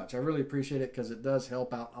you very much. I really appreciate it because it does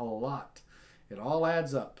help out a lot. It all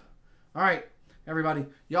adds up. All right. Everybody,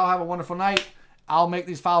 y'all have a wonderful night. I'll make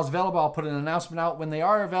these files available. I'll put an announcement out when they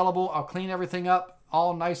are available. I'll clean everything up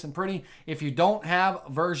all nice and pretty. If you don't have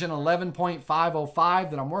version 11.505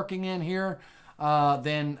 that I'm working in here,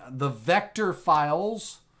 then the vector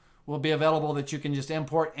files will be available that you can just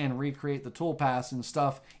import and recreate the toolpaths and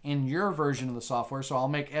stuff in your version of the software. So I'll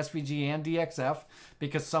make SVG and DXF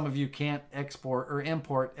because some of you can't export or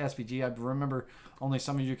import SVG. I remember only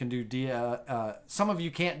some of you can do some of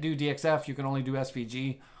you can't do DXF. You can only do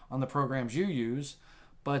SVG on the programs you use.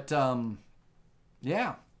 But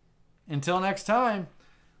yeah, until next time,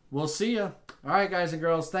 we'll see you. All right, guys and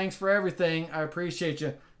girls, thanks for everything. I appreciate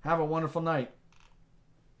you. Have a wonderful night.